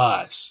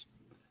butterflies.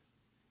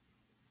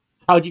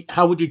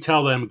 How would you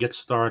tell them to get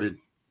started,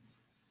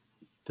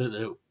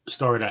 to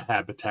start a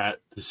habitat,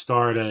 to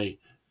start a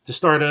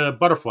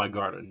butterfly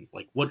garden?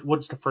 Like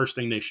what's the first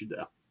thing they should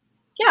do?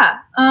 Yeah,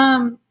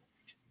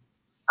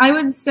 I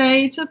would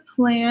say to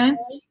plant,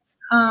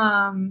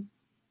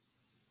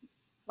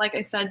 like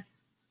I said,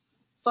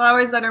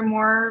 flowers that are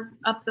more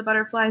up the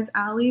butterfly's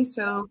alley.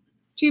 So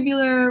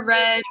tubular,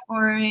 red,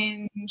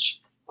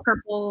 orange,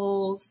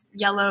 purples,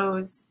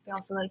 yellows. They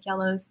also like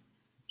yellows,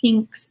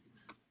 pinks.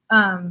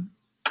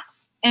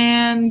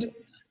 And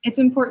it's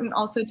important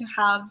also to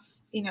have,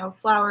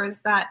 flowers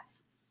that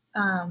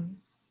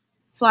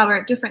flower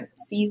at different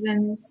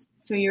seasons.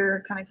 So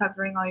you're kind of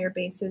covering all your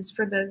bases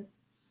for the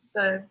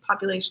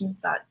populations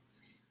that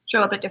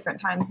show up at different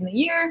times in the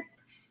year.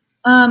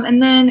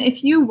 And then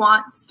if you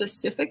want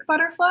specific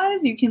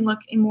butterflies, you can look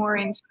more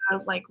into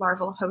like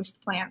larval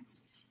host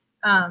plants.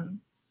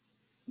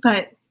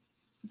 But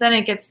then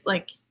it gets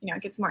it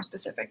gets more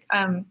specific.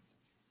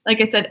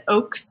 Like I said,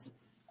 oaks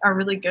are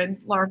really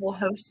good larval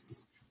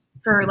hosts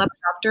for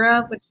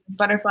Lepidoptera, which is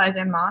butterflies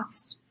and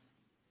moths.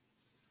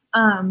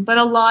 But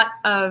a lot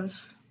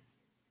of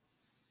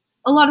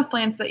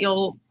plants that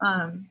you'll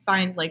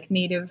find, like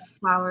native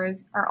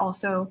flowers, are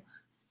also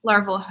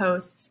larval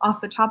hosts.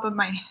 Off the top of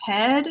my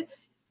head,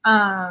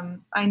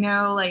 I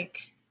know, like,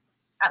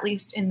 at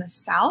least in the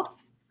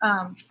South,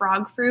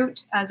 frog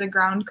fruit as a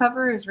ground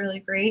cover is really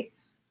great.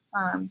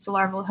 It's a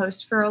larval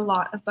host for a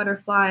lot of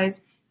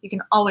butterflies. You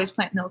can always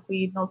plant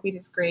milkweed. Milkweed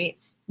is great.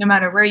 No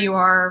matter where you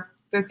are,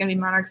 there's going to be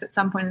monarchs at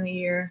some point in the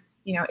year,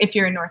 if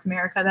you're in North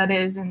America, that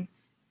is, and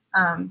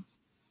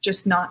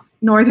just not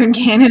Northern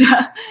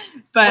Canada.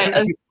 But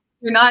if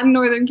you're not in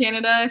Northern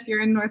Canada, if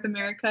you're in North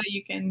America,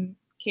 you can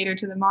cater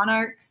to the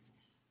monarchs.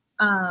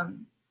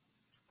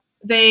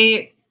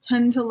 They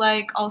tend to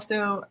like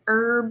also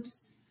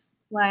herbs,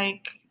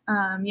 like,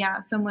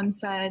 someone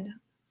said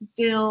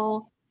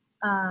dill,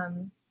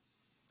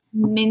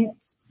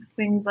 mints,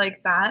 things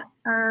like that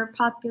are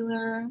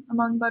popular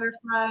among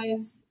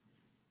butterflies.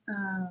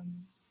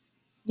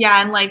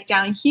 And like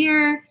down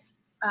here,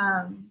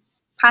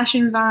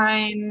 passion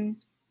vine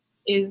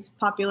is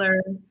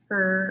popular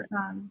for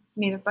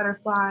native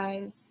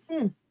butterflies.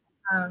 And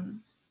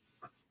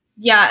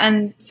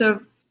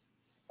so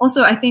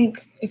also I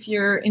think if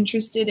you're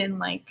interested in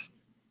like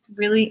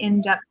really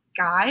in-depth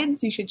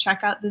guides, you should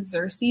check out the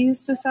Xerces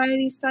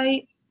Society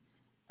site.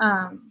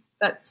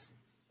 That's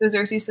the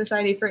Xerces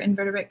Society for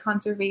Invertebrate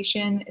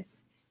Conservation.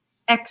 It's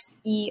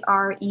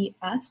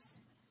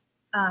XERES.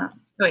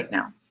 Wait,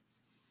 no.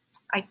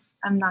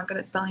 I'm not good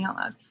at spelling out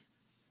loud.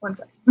 One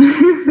sec.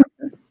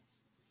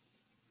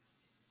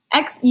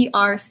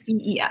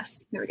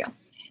 XERCES. There we go.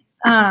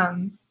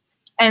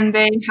 And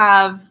they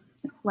have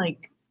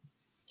like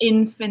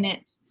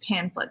infinite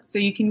pamphlets. So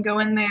you can go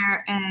in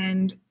there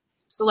and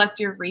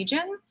select your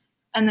region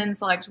and then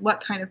select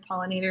what kind of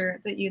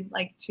pollinator that you'd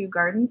like to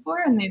garden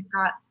for. And they've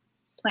got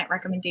plant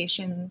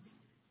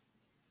recommendations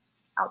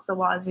out the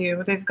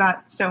wazoo. They've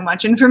got so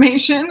much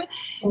information.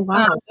 Oh,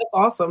 wow, that's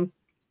awesome.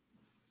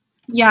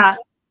 Yeah.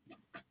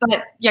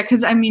 But yeah,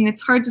 because I mean,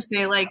 it's hard to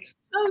say like,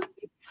 oh,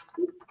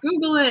 just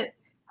Google it,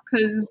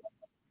 because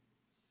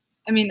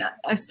I mean,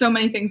 so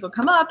many things will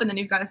come up, and then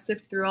you've got to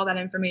sift through all that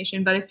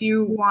information. But if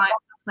you want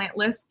a plant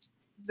list,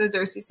 the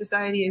Xerces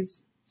Society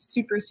is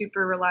super,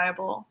 super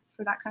reliable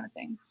for that kind of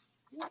thing.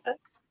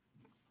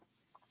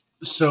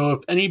 So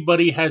if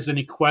anybody has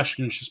any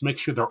questions, just make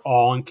sure they're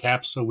all in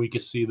caps so we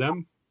can see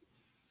them,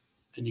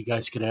 and you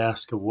guys can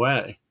ask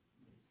away.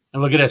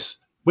 And look at this.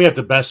 We have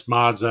the best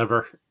mods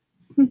ever.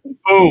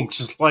 Boom,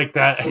 just like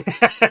that.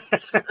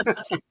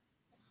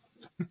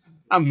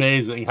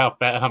 Amazing how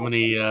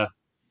many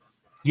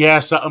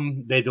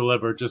something they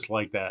deliver just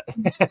like that.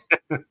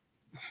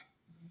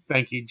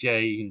 Thank you,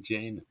 Jay and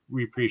Jane.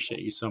 We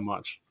appreciate you so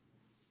much.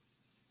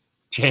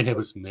 Jane, it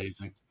was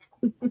amazing.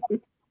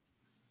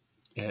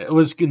 Yeah, it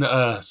was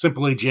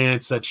simply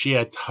Janet said she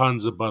had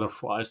tons of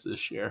butterflies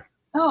this year.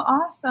 Oh,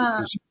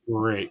 awesome. It's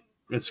great.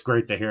 It's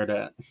great to hear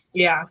that.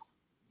 Yeah.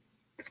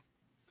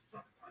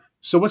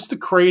 So what's the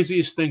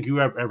craziest thing you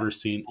have ever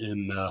seen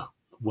in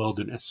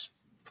wilderness?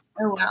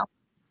 Oh, wow.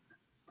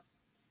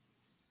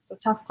 It's a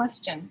tough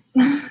question.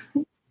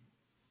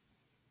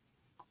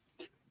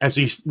 As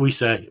we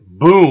say,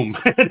 boom,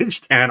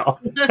 each channel.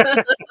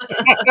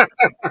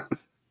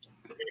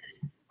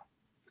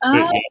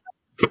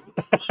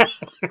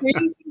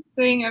 Craziest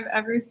thing I've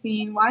ever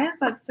seen. Why is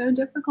that so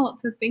difficult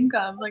to think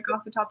of, like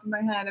off the top of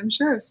my head? I'm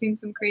sure I've seen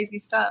some crazy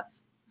stuff.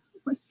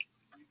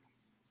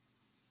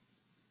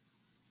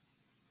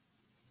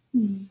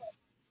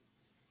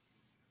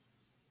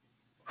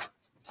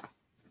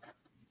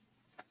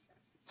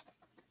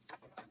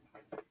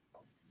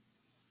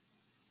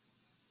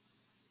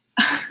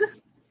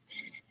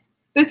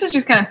 This is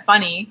just kind of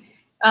funny.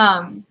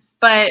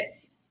 But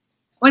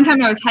one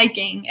time I was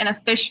hiking and a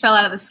fish fell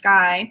out of the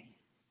sky.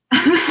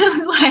 I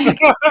was like,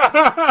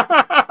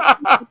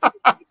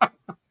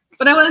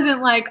 but I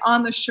wasn't like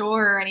on the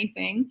shore or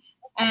anything.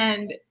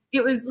 And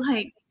it was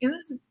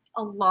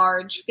a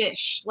large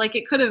fish. Like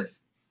it could have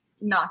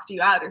knocked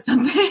you out or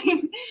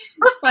something.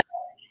 But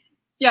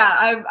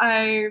yeah,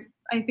 I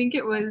think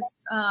it was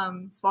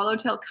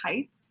swallowtail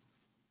kites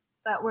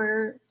that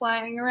were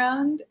flying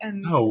around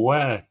and no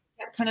way.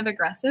 Get kind of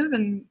aggressive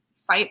and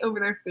fight over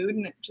their food,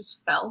 and it just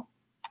fell.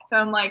 So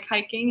I'm like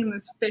hiking and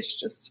this fish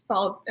just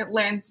falls. It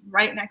lands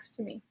right next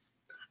to me.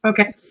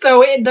 Okay,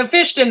 so the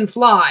fish didn't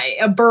fly.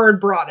 A bird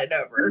brought it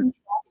over.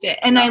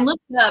 And I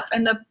looked up,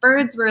 and the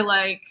birds were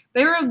like,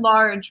 they were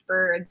large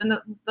birds, and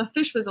the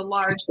fish was a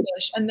large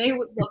fish, and they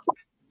would look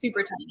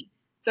super tiny.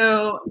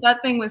 So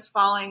that thing was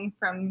falling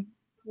from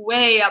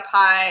way up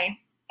high,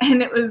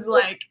 and it was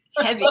like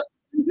heavy.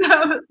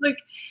 So it was like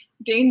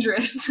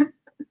dangerous.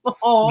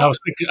 Oh.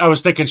 I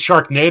was thinking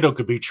Sharknado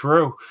could be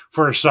true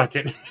for a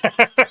second.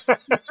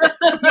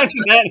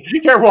 Imagine that.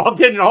 You're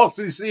walking and all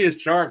you see is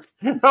shark.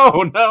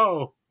 Oh,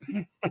 no.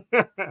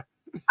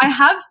 I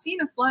have seen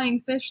a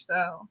flying fish,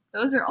 though.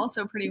 Those are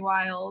also pretty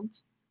wild.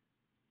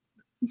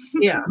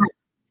 Yeah.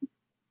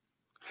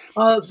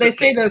 Well, they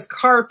say those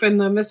carp in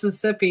the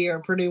Mississippi are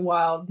pretty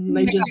wild, and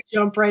they just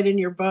jump right in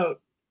your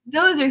boat.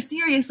 Those are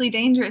seriously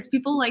dangerous.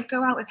 People like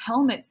go out with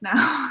helmets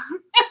now.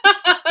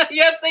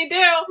 Yes, they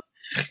do.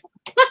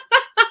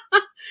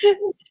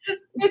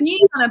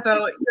 It's on a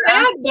boat.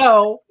 Sad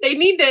though. They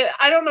need to.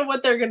 I don't know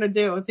what they're gonna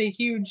do. It's a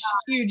huge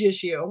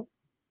issue.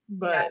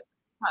 But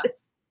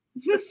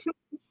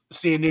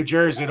see, in New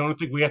Jersey, the only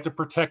thing we have to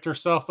protect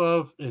ourselves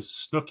of is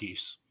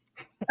snookies.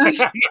 I'm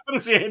not going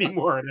to see any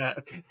more of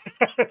that.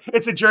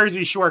 It's a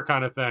Jersey Shore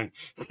kind of thing.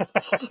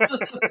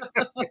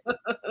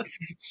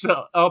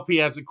 So, LP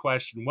has a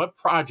question. What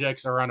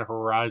projects are on the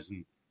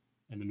horizon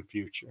and in the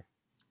future?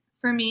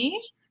 For me?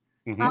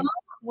 Mm-hmm.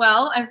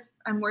 Well, I'm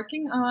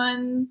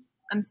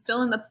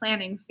still in the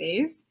planning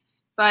phase,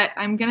 but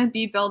I'm going to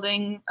be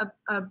building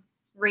a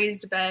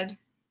raised bed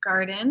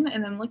garden,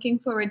 and I'm looking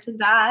forward to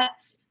that.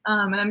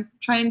 And I'm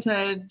trying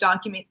to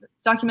document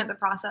the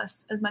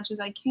process as much as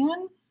I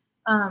can,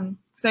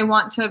 because I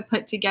want to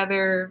put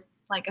together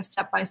like a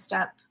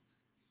step-by-step.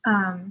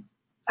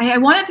 I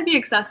want it to be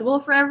accessible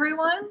for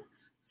everyone,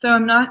 so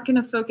I'm not going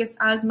to focus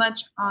as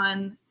much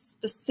on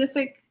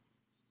specific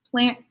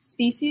plant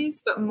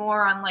species, but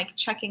more on like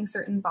checking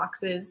certain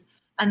boxes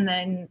and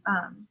then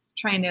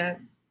trying to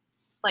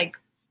like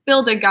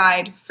build a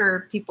guide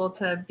for people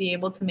to be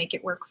able to make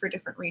it work for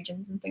different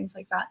regions and things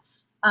like that.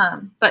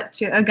 But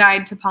to a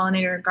guide to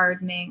pollinator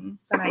gardening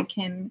that I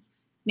can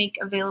make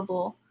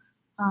available.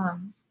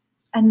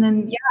 And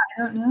then, yeah,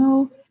 I don't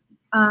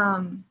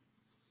know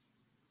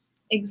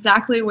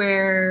exactly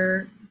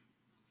where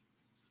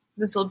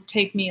this will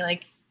take me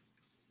like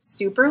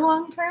super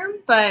long term,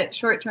 but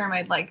short term,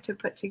 I'd like to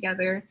put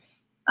together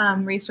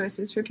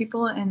resources for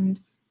people and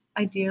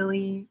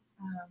ideally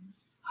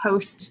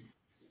host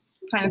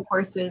kind of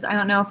courses. I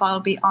don't know if I'll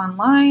be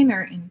online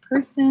or in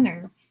person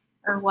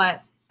or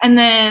what. And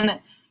then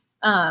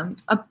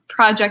a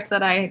project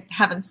that I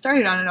haven't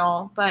started on at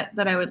all, but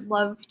that I would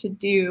love to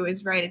do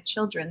is write a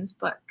children's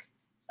book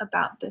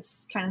about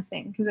this kind of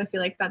thing because I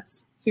feel like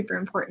that's super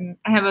important.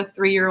 I have a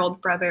 3-year-old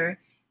brother,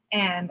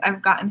 and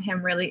I've gotten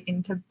him really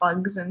into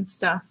bugs and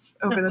stuff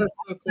over the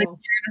past year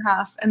and a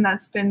half, and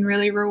that's been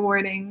really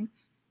rewarding.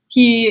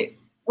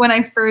 When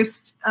I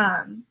first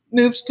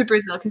moved to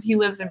Brazil, because he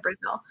lives in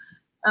Brazil,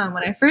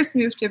 when I first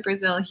moved to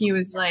Brazil, he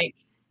was like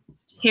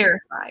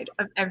terrified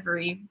of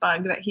every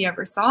bug that he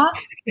ever saw.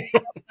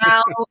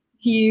 Now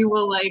he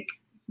will like,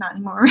 not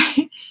anymore,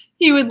 right?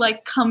 He would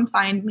like come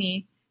find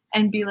me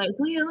and be like,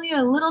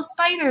 Leah, little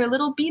spider,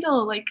 little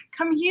beetle, like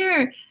come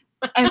here.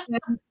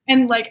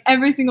 And like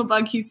every single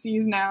bug he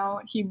sees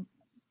now, he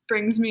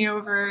brings me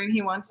over and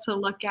he wants to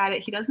look at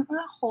it. He doesn't want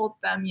to hold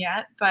them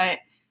yet, but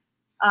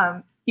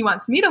he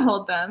wants me to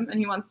hold them and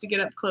he wants to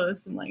get up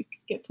close and like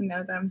get to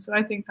know them. So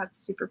I think that's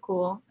super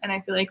cool. And I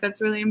feel like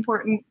that's really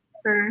important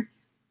for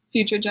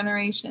future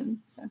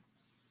generations. So.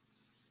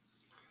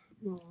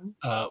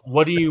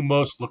 What do you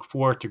most look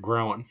forward to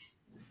growing?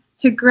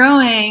 To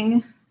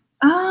growing,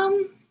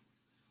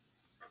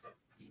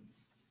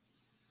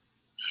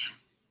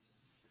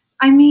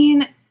 I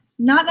mean,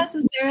 not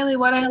necessarily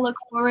what I look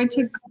forward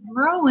to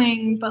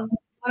growing, but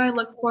what I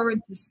look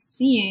forward to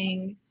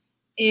seeing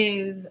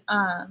is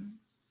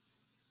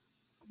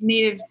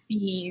native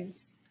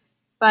bees.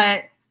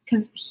 But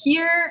because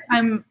here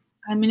I'm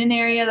in an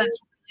area that's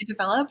really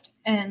developed,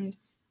 and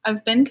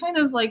I've been kind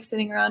of like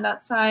sitting around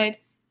outside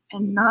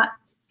and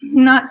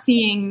not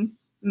seeing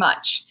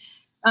much.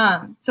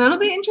 So it'll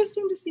be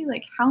interesting to see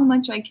like how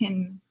much I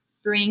can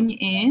bring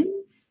in.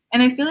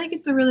 And I feel like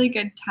it's a really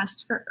good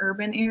test for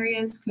urban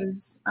areas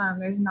because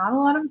there's not a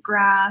lot of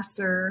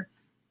grass or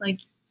like,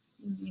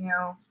 you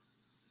know,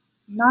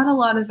 not a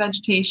lot of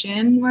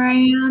vegetation where I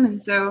am. And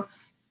so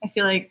I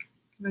feel like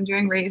I'm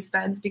doing raised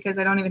beds because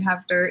I don't even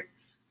have dirt.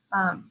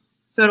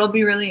 So it'll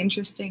be really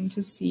interesting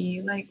to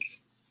see like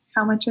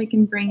how much I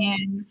can bring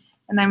in.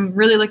 And I'm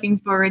really looking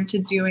forward to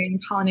doing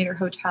pollinator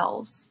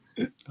hotels.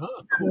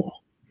 Oh, cool.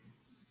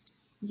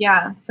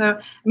 Yeah, so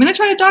I'm going to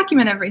try to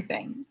document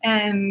everything.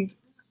 And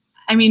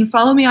I mean,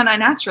 follow me on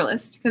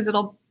iNaturalist because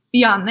it'll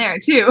be on there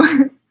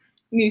too,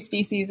 new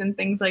species and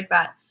things like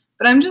that.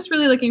 But I'm just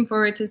really looking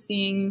forward to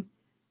seeing,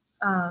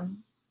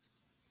 I'm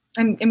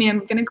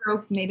going to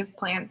grow native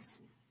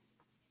plants,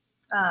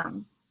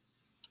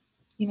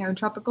 you know,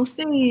 tropical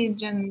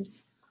sage and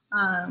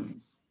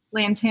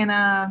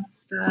lantana,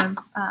 the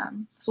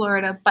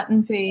Florida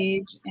button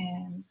sage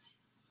and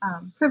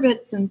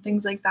privets and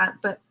things like that.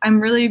 But I'm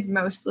really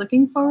most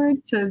looking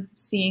forward to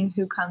seeing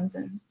who comes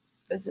and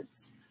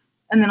visits.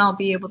 And then I'll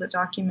be able to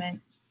document,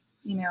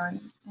 you know,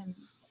 and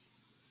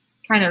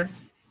kind of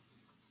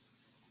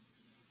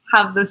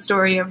have the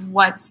story of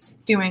what's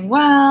doing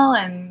well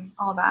and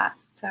all that.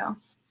 So,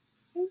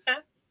 okay.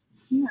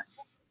 Yeah.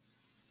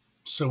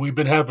 So we've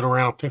been having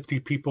around 50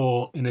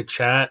 people in the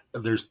chat.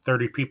 There's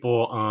 30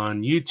 people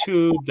on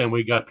YouTube. Then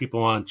we got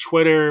people on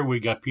Twitter. We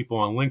got people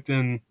on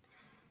LinkedIn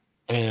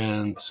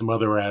and some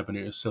other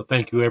avenues. So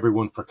thank you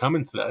everyone for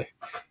coming today.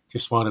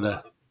 Just wanted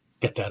to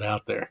get that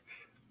out there.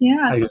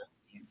 Yeah.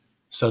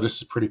 So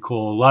this is pretty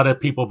cool. A lot of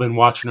people have been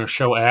watching our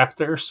show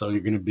after, so you're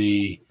going to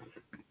be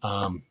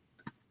out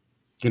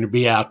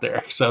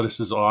there. So this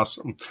is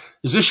awesome.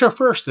 Is this your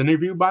first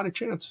interview by any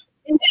chance?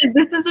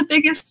 This is the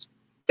biggest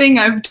thing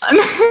I've done.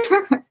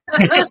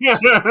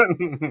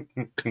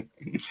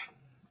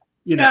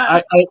 You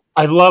know,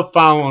 I love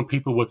following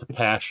people with a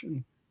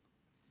passion,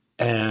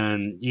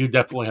 and you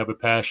definitely have a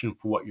passion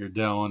for what you're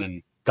doing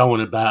and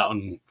going about,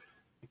 and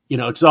you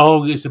know, it's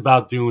always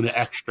about doing the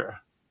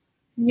extra.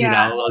 Yeah.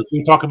 You know, like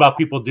we talk about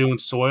people doing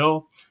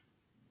soil.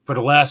 For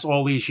the last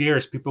all these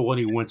years, people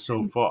only went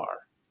so far.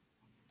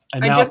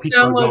 And I just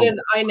downloaded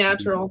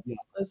iNatural.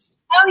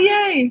 Oh,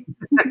 yay.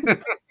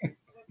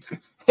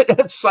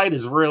 That site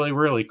is really,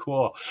 really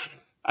cool.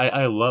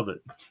 I love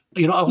it.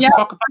 You know, let's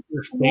talk about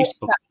your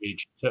Facebook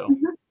page,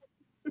 too.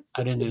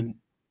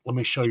 Let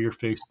me show your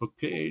Facebook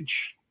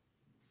page.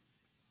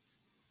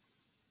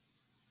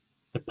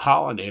 The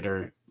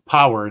Pollinator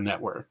Power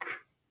Network.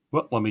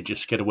 Well, let me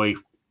just get away.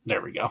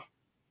 There we go.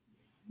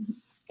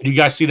 Do you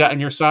guys see that on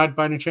your side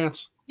by any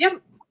chance?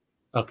 Yep.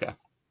 Okay.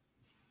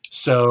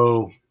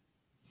 So.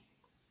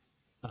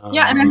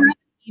 Yeah, and I have an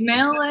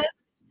email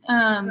list.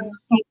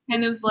 It's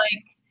kind of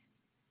like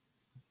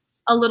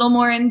a little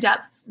more in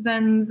depth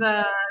than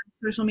the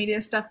social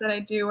media stuff that I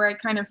do, where I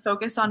kind of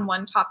focus on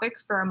one topic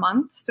for a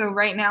month. So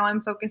right now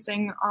I'm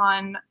focusing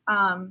on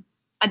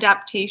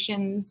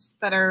adaptations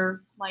that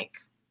are like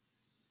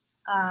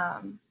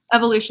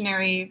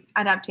evolutionary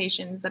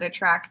adaptations that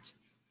attract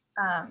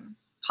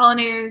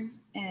pollinators,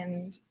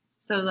 and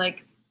so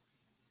like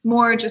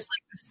more just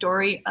like the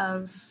story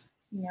of,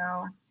 you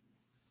know,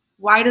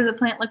 why does a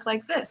plant look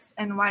like this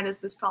and why does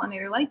this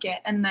pollinator like it,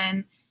 and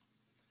then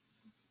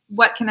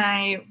what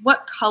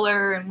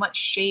color and what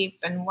shape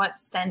and what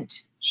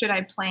scent should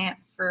I plant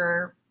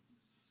for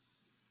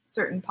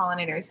certain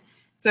pollinators.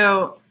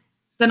 So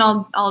then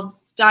I'll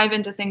dive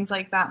into things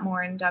like that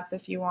more in depth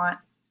if you want.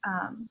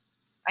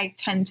 I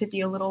tend to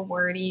be a little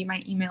wordy.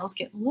 My emails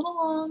get a little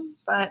long,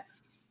 but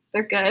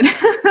they're good.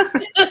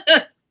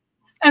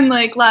 And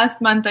like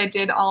last month I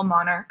did all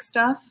monarch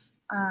stuff.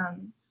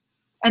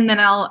 And then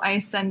I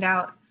send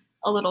out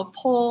a little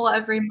poll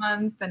every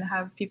month and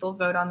have people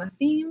vote on the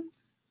theme.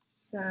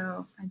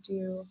 So I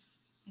do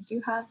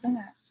have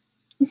that.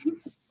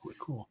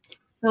 Cool.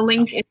 The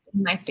link is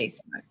in my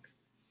Facebook.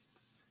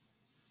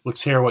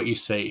 Let's hear what you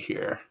say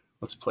here.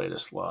 Let's play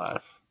this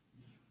live.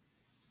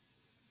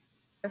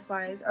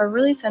 Butterflies are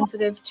really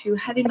sensitive to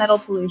heavy metal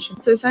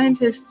pollution, so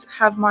scientists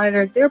have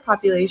monitored their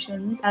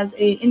populations as an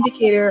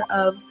indicator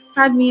of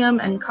cadmium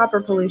and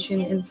copper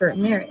pollution in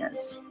certain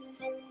areas.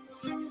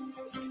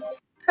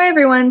 Hi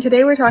everyone,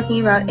 today we're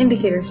talking about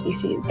indicator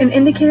species. An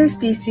indicator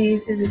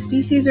species is a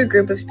species or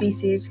group of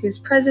species whose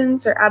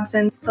presence or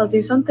absence tells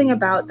you something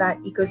about that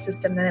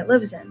ecosystem that it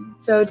lives in.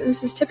 So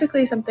this is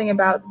typically something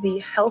about the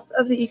health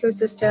of the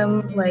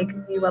ecosystem, like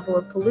the level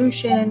of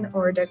pollution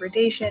or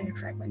degradation or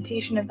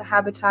fragmentation of the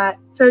habitat.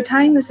 So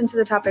tying this into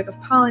the topic of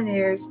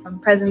pollinators,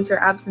 presence or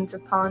absence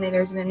of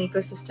pollinators in an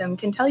ecosystem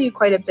can tell you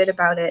quite a bit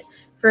about it.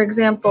 For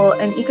example,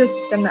 an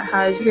ecosystem that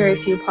has very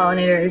few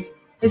pollinators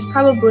is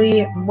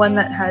probably one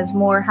that has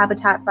more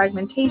habitat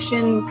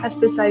fragmentation,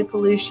 pesticide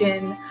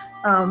pollution,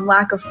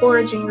 lack of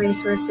foraging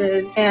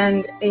resources,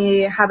 and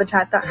a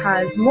habitat that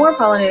has more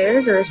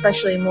pollinators, or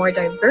especially more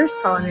diverse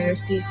pollinator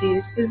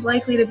species, is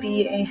likely to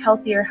be a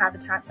healthier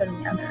habitat than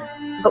the other.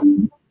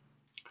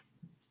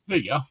 There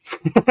you go.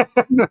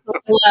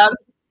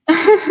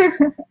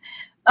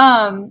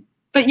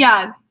 But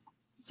yeah,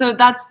 so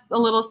that's a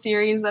little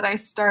series that I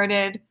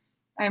started.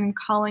 I'm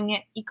calling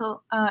it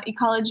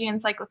Ecology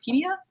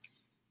Encyclopedia.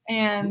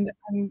 And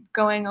I'm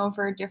going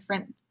over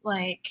different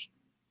like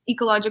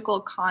ecological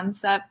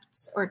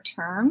concepts or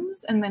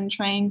terms and then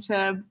trying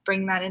to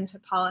bring that into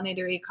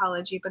pollinator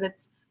ecology, but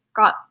it's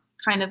got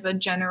kind of a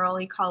general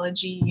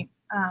ecology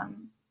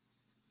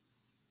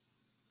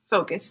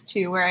focus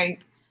too, where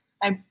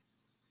I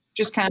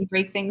just kind of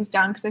break things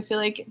down because I feel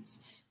like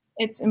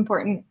it's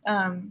important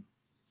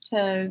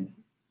to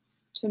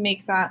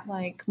make that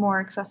like more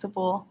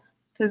accessible,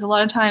 because a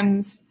lot of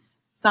times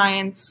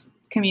science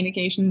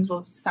communications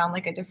will sound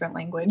like a different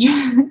language.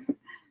 I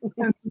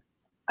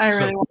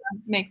really want to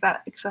make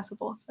that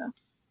accessible. So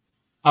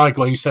I like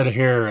what you said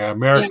here.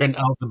 American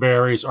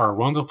elderberries are a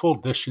wonderful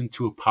addition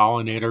to a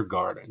pollinator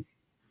garden.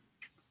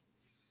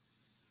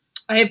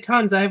 I have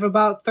tons. I have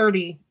about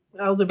 30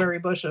 elderberry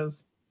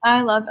bushes.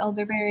 I love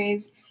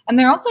elderberries. And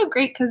they're also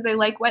great because they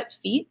like wet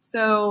feet.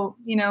 So,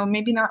 you know,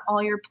 maybe not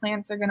all your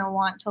plants are going to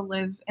want to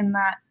live in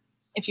that.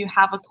 If you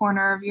have a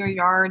corner of your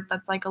yard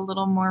that's like a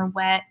little more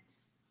wet,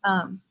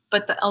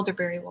 but the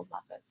elderberry will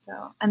love it.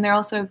 So, and they're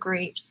also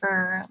great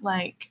for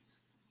like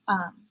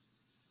I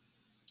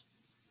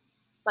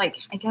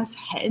guess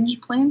hedge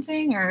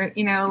planting, or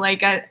you know,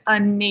 like a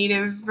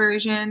native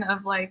version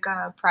of like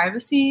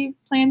privacy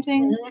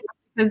planting,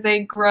 because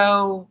they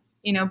grow.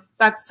 You know,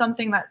 that's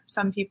something that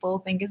some people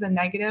think is a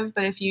negative,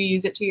 but if you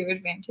use it to your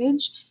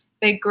advantage,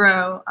 they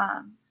grow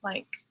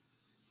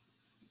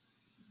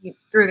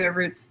through their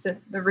roots,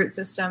 the root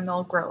system.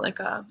 They'll grow like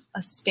a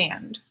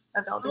stand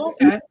of elderberry.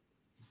 Okay.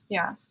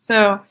 Yeah.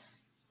 So,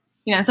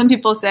 you know, some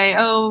people say,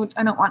 oh,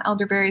 I don't want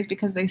elderberries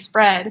because they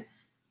spread.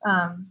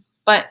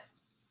 But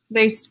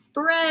they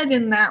spread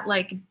in that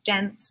like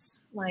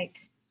dense, like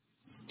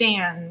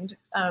stand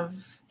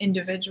of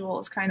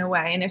individuals kind of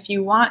way. And if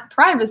you want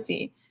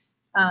privacy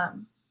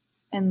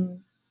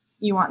and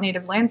you want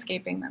native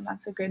landscaping, then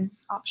that's a good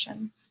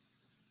option.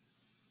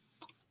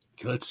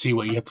 Okay, let's see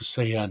what you have to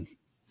say on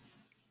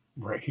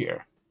right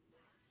here.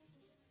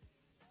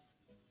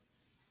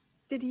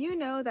 Did you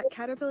know that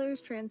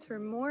caterpillars transfer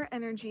more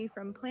energy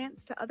from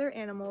plants to other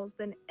animals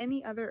than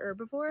any other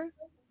herbivore?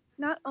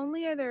 Not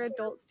only are their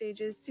adult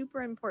stages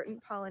super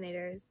important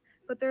pollinators,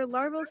 but their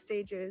larval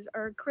stages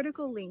are a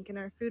critical link in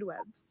our food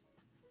webs.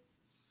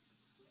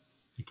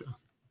 Okay.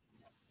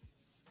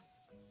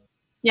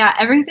 Yeah,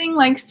 everything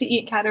likes to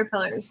eat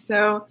caterpillars.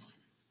 So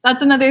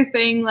that's another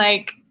thing,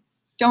 like,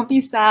 don't be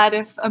sad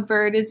if a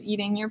bird is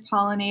eating your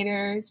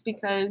pollinators,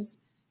 because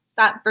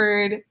that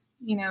bird,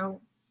 you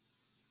know,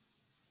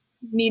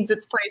 needs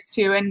its place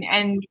too.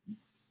 And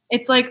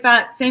it's like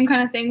that same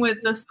kind of thing with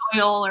the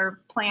soil or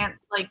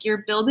plants. Like, you're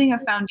building a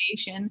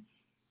foundation,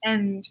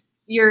 and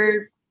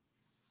you're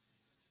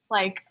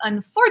like,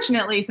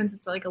 unfortunately, since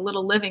it's like a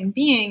little living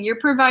being, you're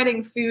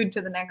providing food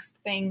to the next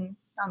thing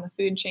on the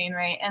food chain,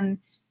 right? And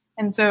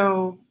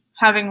so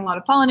having a lot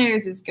of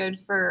pollinators is good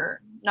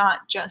for not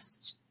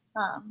just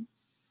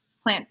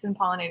plants and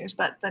pollinators,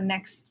 but the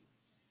next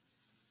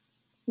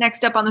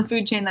up on the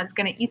food chain that's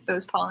going to eat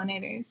those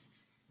pollinators.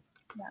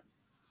 Yeah.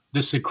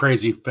 This is a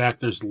crazy fact.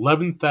 There's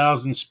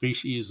 11,000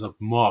 species of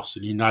moths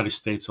in the United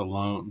States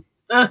alone.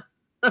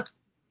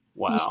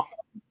 Wow.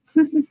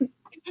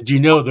 Did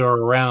you know there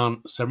are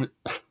around 7?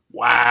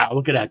 Wow,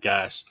 look at that,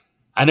 guys.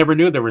 I never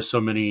knew there were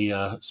so many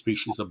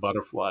species of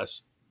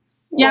butterflies.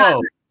 Yeah,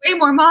 way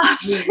more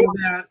moths.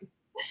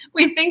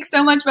 We think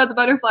so much about the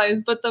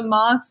butterflies, but the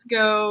moths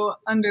go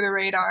under the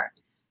radar.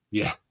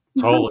 Yeah,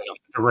 totally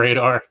under the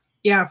radar.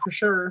 Yeah, for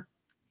sure.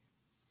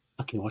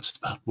 Okay, what's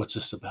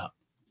this about?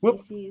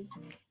 species,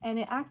 and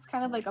it acts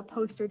kind of like a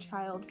poster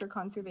child for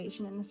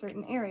conservation in a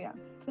certain area.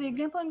 The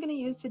example I'm going to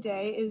use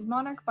today is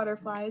monarch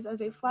butterflies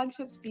as a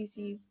flagship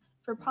species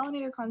for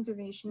pollinator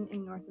conservation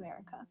in North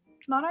America.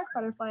 Monarch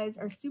butterflies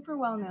are super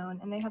well known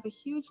and they have a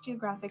huge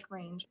geographic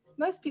range.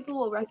 Most people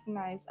will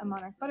recognize a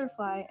monarch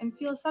butterfly and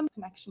feel some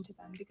connection to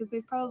them because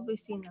they've probably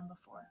seen them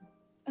before.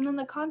 And then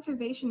the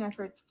conservation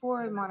efforts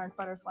for monarch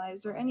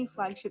butterflies or any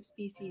flagship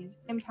species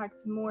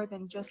impacts more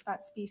than just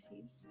that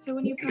species. So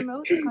when you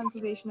promote the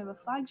conservation of a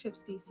flagship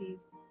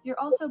species, you're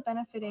also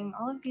benefiting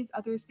all of these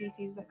other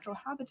species that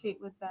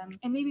cohabitate with them,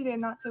 and maybe they're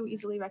not so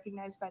easily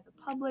recognized by the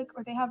public,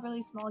 or they have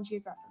really small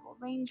geographical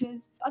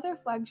ranges. Other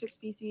flagship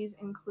species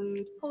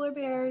include polar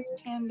bears,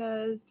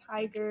 pandas,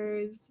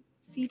 tigers,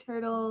 sea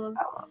turtles,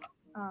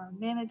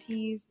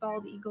 manatees,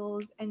 bald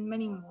eagles, and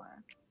many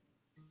more.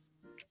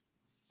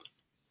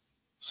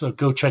 So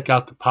go check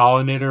out the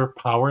Pollinator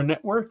Power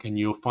Network, and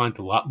you'll find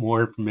a lot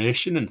more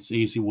information, and it's an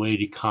easy way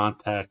to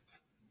contact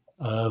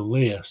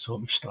Liah. So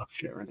let me stop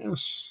sharing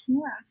this. Yeah.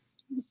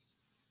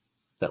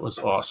 That was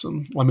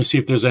awesome. Let me see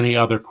if there's any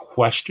other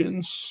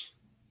questions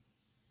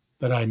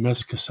that I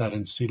missed because I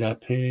didn't see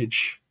that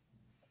page.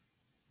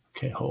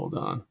 Okay, hold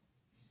on.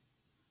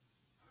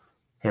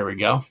 Here we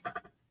go.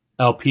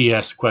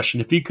 LPS question.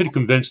 If you could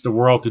convince the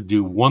world to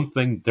do one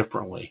thing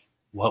differently,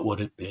 what would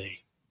it be?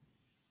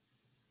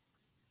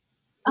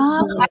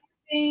 I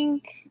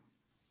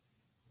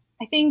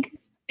think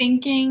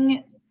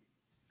thinking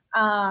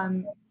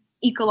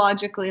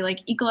ecologically,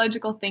 like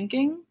ecological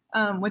thinking,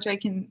 which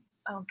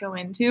I'll go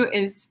into,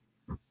 is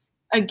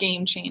a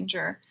game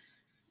changer.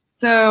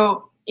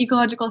 So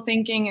ecological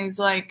thinking is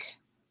like,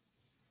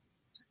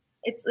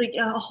 it's like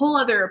a whole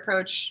other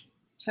approach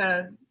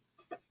to,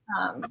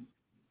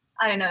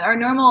 I don't know,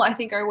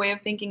 our way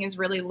of thinking is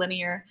really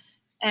linear,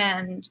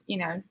 and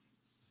you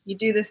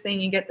do this thing,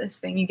 you get this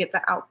thing, you get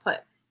the output.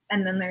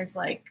 And then there's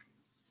like,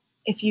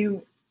 if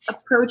you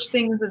approach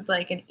things with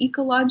like an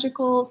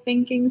ecological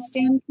thinking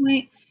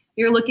standpoint,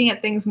 you're looking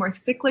at things more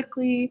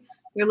cyclically.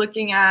 You're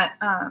looking at,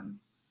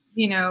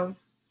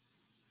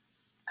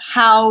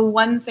 how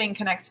one thing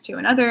connects to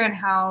another, and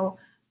how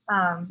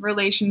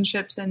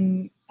relationships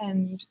and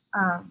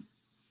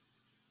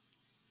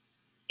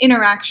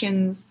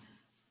interactions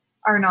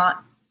are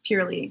not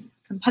purely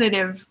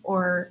competitive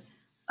or,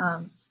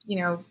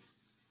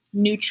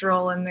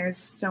 neutral. And there's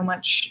so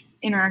much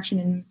interaction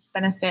and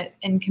benefit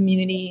and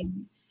community.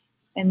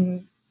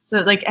 And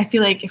so like, I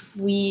feel like if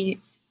we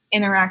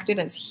interacted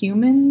as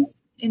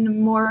humans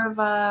in more of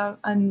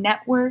a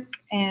network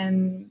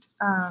and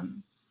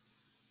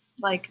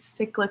like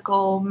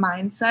cyclical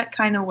mindset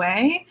kind of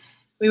way,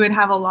 we would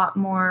have a lot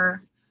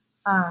more,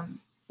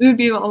 we would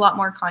be a lot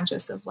more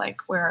conscious of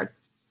like where our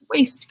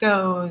waste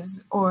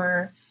goes,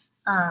 or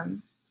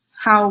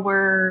how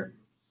we're,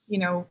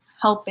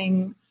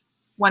 helping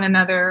one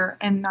another,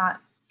 and not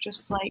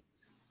just like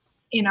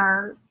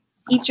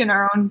each in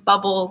our own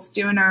bubbles,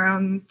 doing our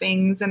own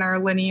things in our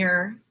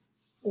linear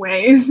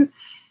ways.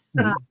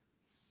 Yeah.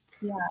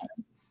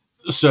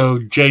 So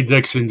Jay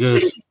Dixon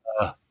just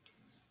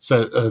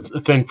said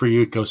a thing for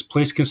you. It goes,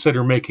 please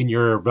consider making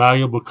your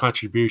valuable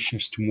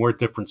contributions to more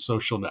different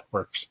social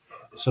networks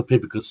so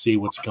people could see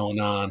what's going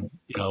on,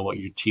 what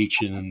you're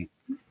teaching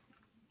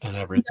and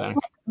everything.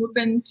 I'm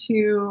open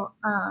to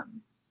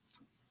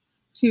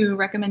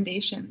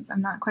recommendations.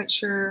 I'm not quite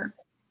sure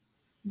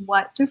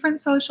what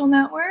different social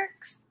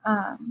networks,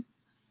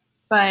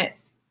 but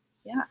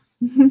yeah.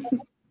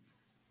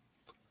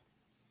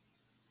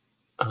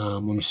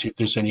 Let me see if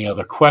there's any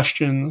other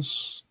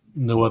questions.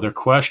 No other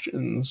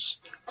questions.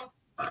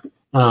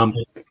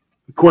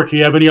 Corky,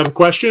 you have any other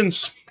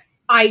questions?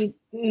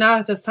 Not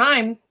at this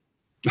time.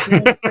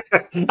 I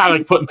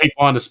like putting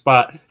people on the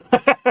spot.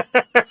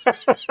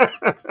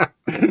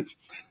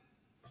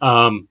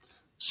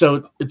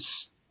 So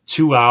it's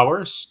 2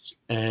 hours,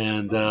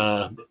 and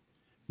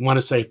want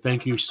to say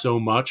thank you so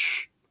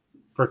much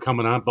for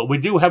coming on. But we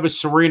do have a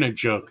Serena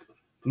joke.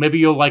 Maybe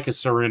you'll like a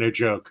Serena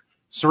joke.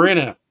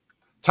 Serena,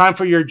 time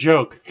for your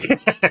joke.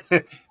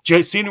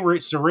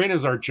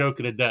 Serena's our joke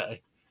of the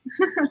day.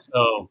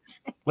 So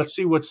let's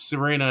see what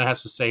Serena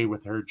has to say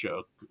with her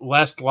joke.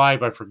 Last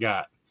live, I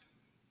forgot.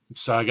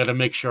 So I got to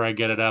make sure I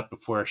get it up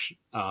before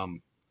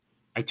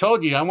I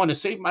told you I want to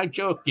save my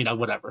joke,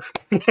 whatever.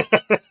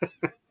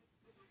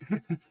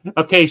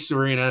 Okay,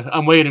 Serena,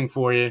 I'm waiting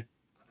for you.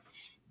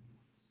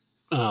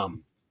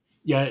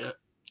 Yeah,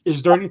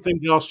 is there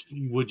anything else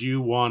would you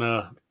want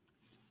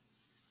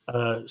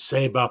to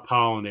say about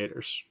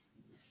pollinators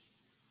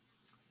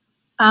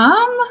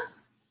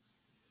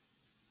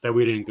that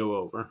we didn't go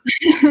over?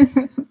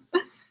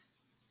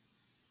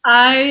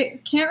 I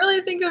can't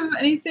really think of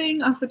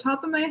anything off the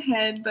top of my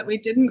head that we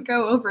didn't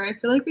go over. I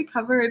feel like we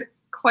covered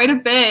quite a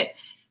bit.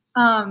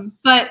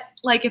 But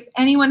like, if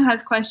anyone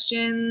has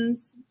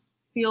questions,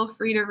 feel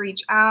free to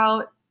reach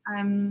out.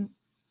 I'm,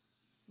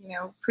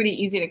 pretty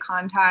easy to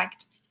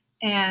contact.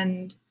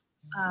 And,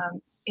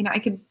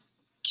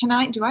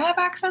 do I have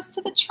access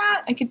to the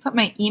chat? I could put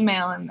my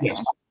email in there.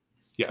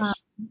 Yes.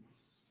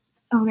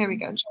 Oh, there we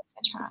go. Join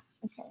the chat.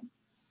 Okay.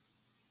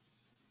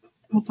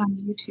 It's on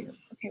YouTube.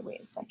 Okay,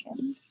 wait a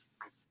second.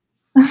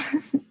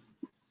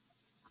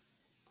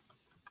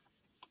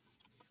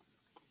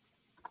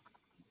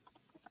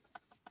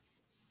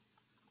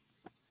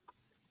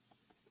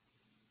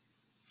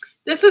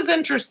 This is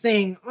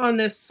interesting on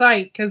this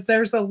site because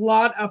there's a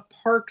lot of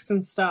parks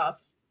and stuff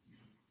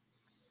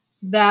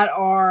that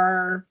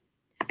are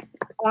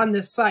on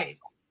this site.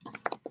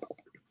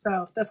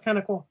 So that's kind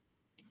of cool.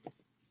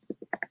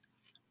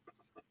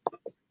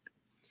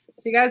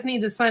 So you guys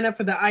need to sign up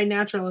for the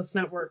iNaturalist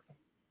Network.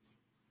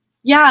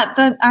 Yeah,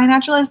 the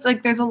iNaturalist,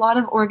 like there's a lot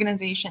of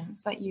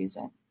organizations that use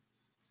it.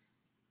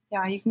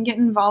 Yeah, you can get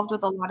involved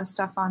with a lot of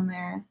stuff on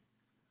there.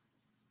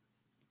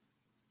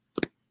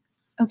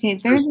 Okay,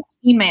 there's an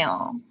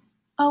email.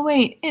 Oh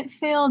wait, it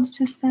failed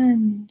to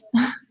send.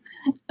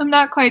 I'm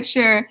not quite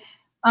sure.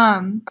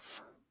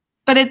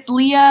 But it's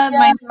Liah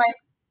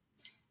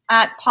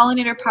at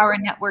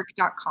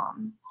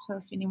pollinatorpowernetwork.com. So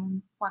if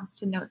anyone wants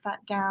to note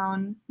that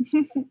down.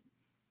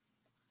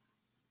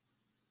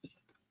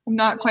 I'm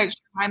not quite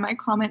sure why my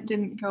comment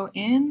didn't go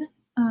in.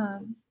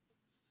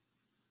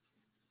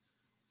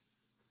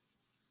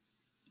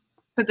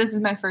 But this is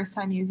my first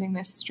time using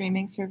this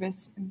streaming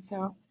service, and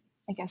so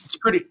I guess it's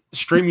pretty.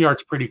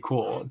 StreamYard's pretty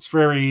cool. It's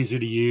very easy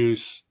to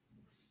use.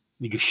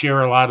 You can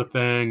share a lot of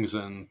things,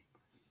 and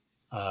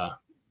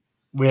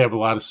we have a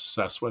lot of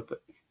success with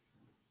it.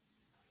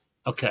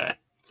 Okay,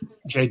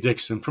 Jay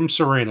Dixon from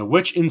Serena.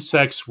 Which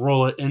insects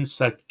rule an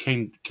insect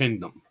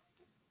kingdom?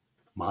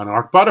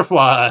 Monarch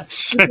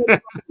butterflies.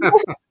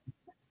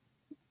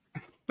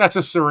 That's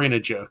a Serena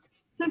joke.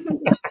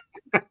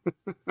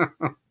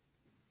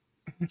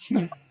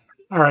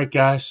 All right,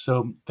 guys.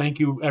 So thank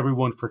you,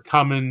 everyone, for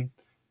coming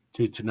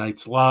to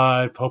tonight's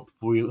live.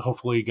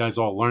 Hopefully you guys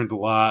all learned a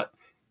lot.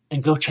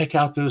 And go check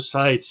out those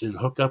sites and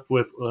hook up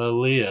with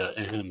Liah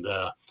and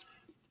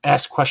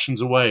ask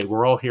questions away.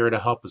 We're all here to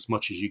help as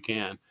much as you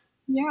can.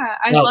 Yeah,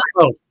 I love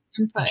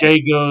input.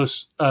 Jay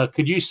goes,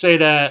 could you say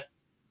that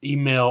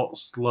email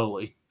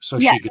slowly so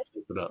she could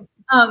type it up?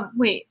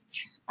 Wait,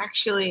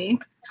 actually,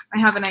 I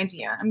have an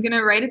idea. I'm going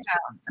to write it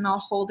down, and I'll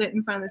hold it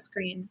in front of the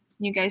screen.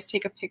 You guys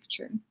take a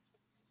picture.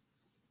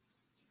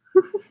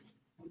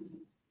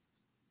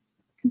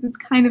 Because it's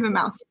kind of a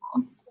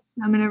mouthful.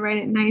 I'm going to write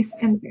it nice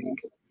and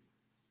big.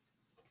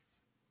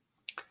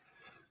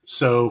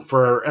 So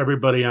for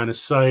everybody on the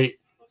site,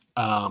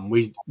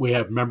 we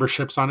have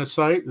memberships on the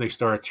site. They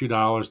start at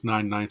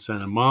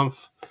 $2.99 a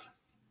month,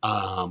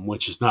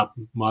 which is not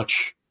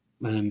much,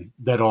 and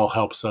that all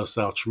helps us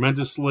out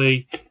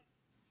tremendously.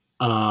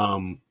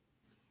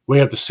 We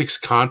have the 6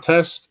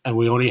 contests, and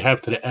we only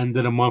have to the end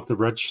of the month to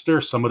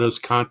register. Some of those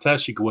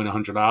contests you can win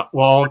 $100.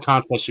 Well, all the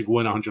contests you can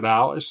win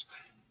 $100.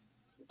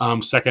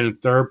 Second and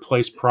third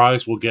place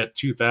prize will get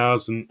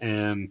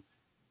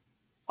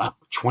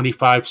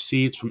 2,025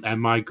 seeds from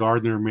M.I.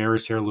 Gardner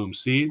Mary's Heirloom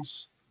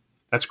Seeds.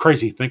 That's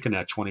crazy thinking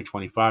that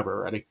 2025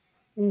 already.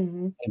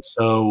 Mm-hmm. And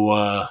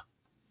so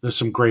there's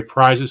some great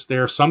prizes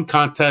there. Some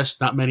contests,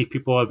 not many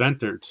people have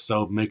entered,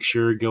 so make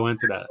sure you go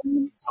into that.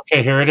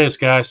 Okay, here it is,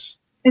 guys.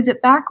 Is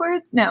it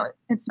backwards? No,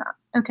 it's not.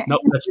 Okay.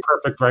 Nope, that's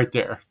perfect right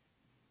there.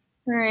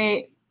 All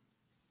right.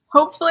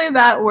 Hopefully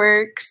that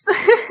works.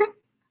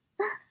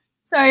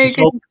 Sorry, I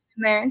couldn't get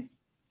in there.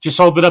 Just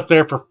hold it up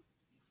there for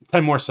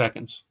 10 more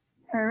seconds.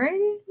 All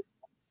righty.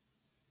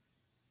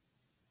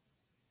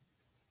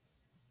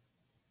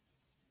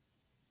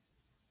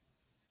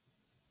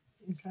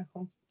 Okay,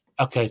 cool.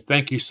 Okay,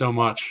 thank you so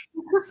much.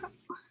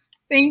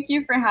 Thank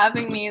you for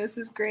having me. This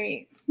is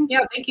great.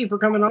 Yeah, thank you for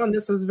coming on.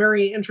 This is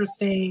very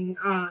interesting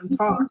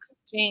talk.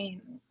 Jane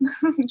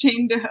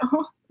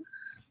Doe.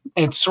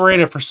 And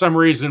Serena, for some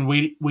reason,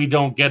 we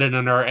don't get it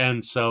on our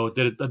end, so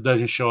it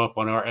doesn't show up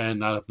on our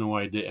end. I have no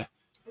idea.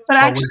 But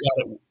actually,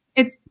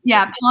 it's,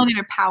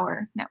 Pollinator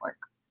Power Network.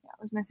 Yeah, I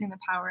was missing the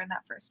power in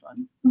that first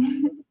one.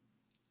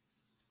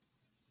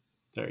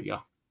 There you go.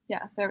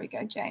 Yeah, there we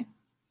go, Jay.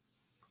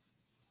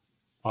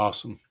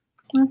 Awesome.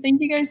 Well,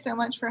 thank you guys so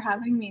much for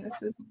having me.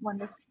 This was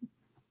wonderful.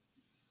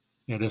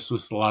 Yeah, this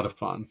was a lot of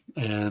fun.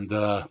 And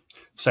so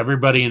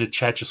everybody in the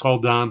chat, just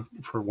hold on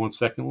for 1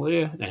 second,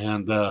 Liah.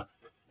 And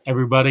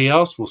everybody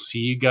else, we'll see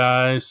you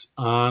guys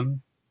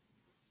on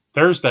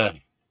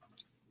Thursday.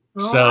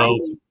 All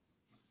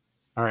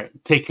right.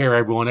 Take care,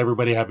 everyone.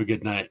 Everybody have a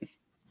good night.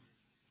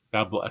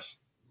 God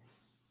bless.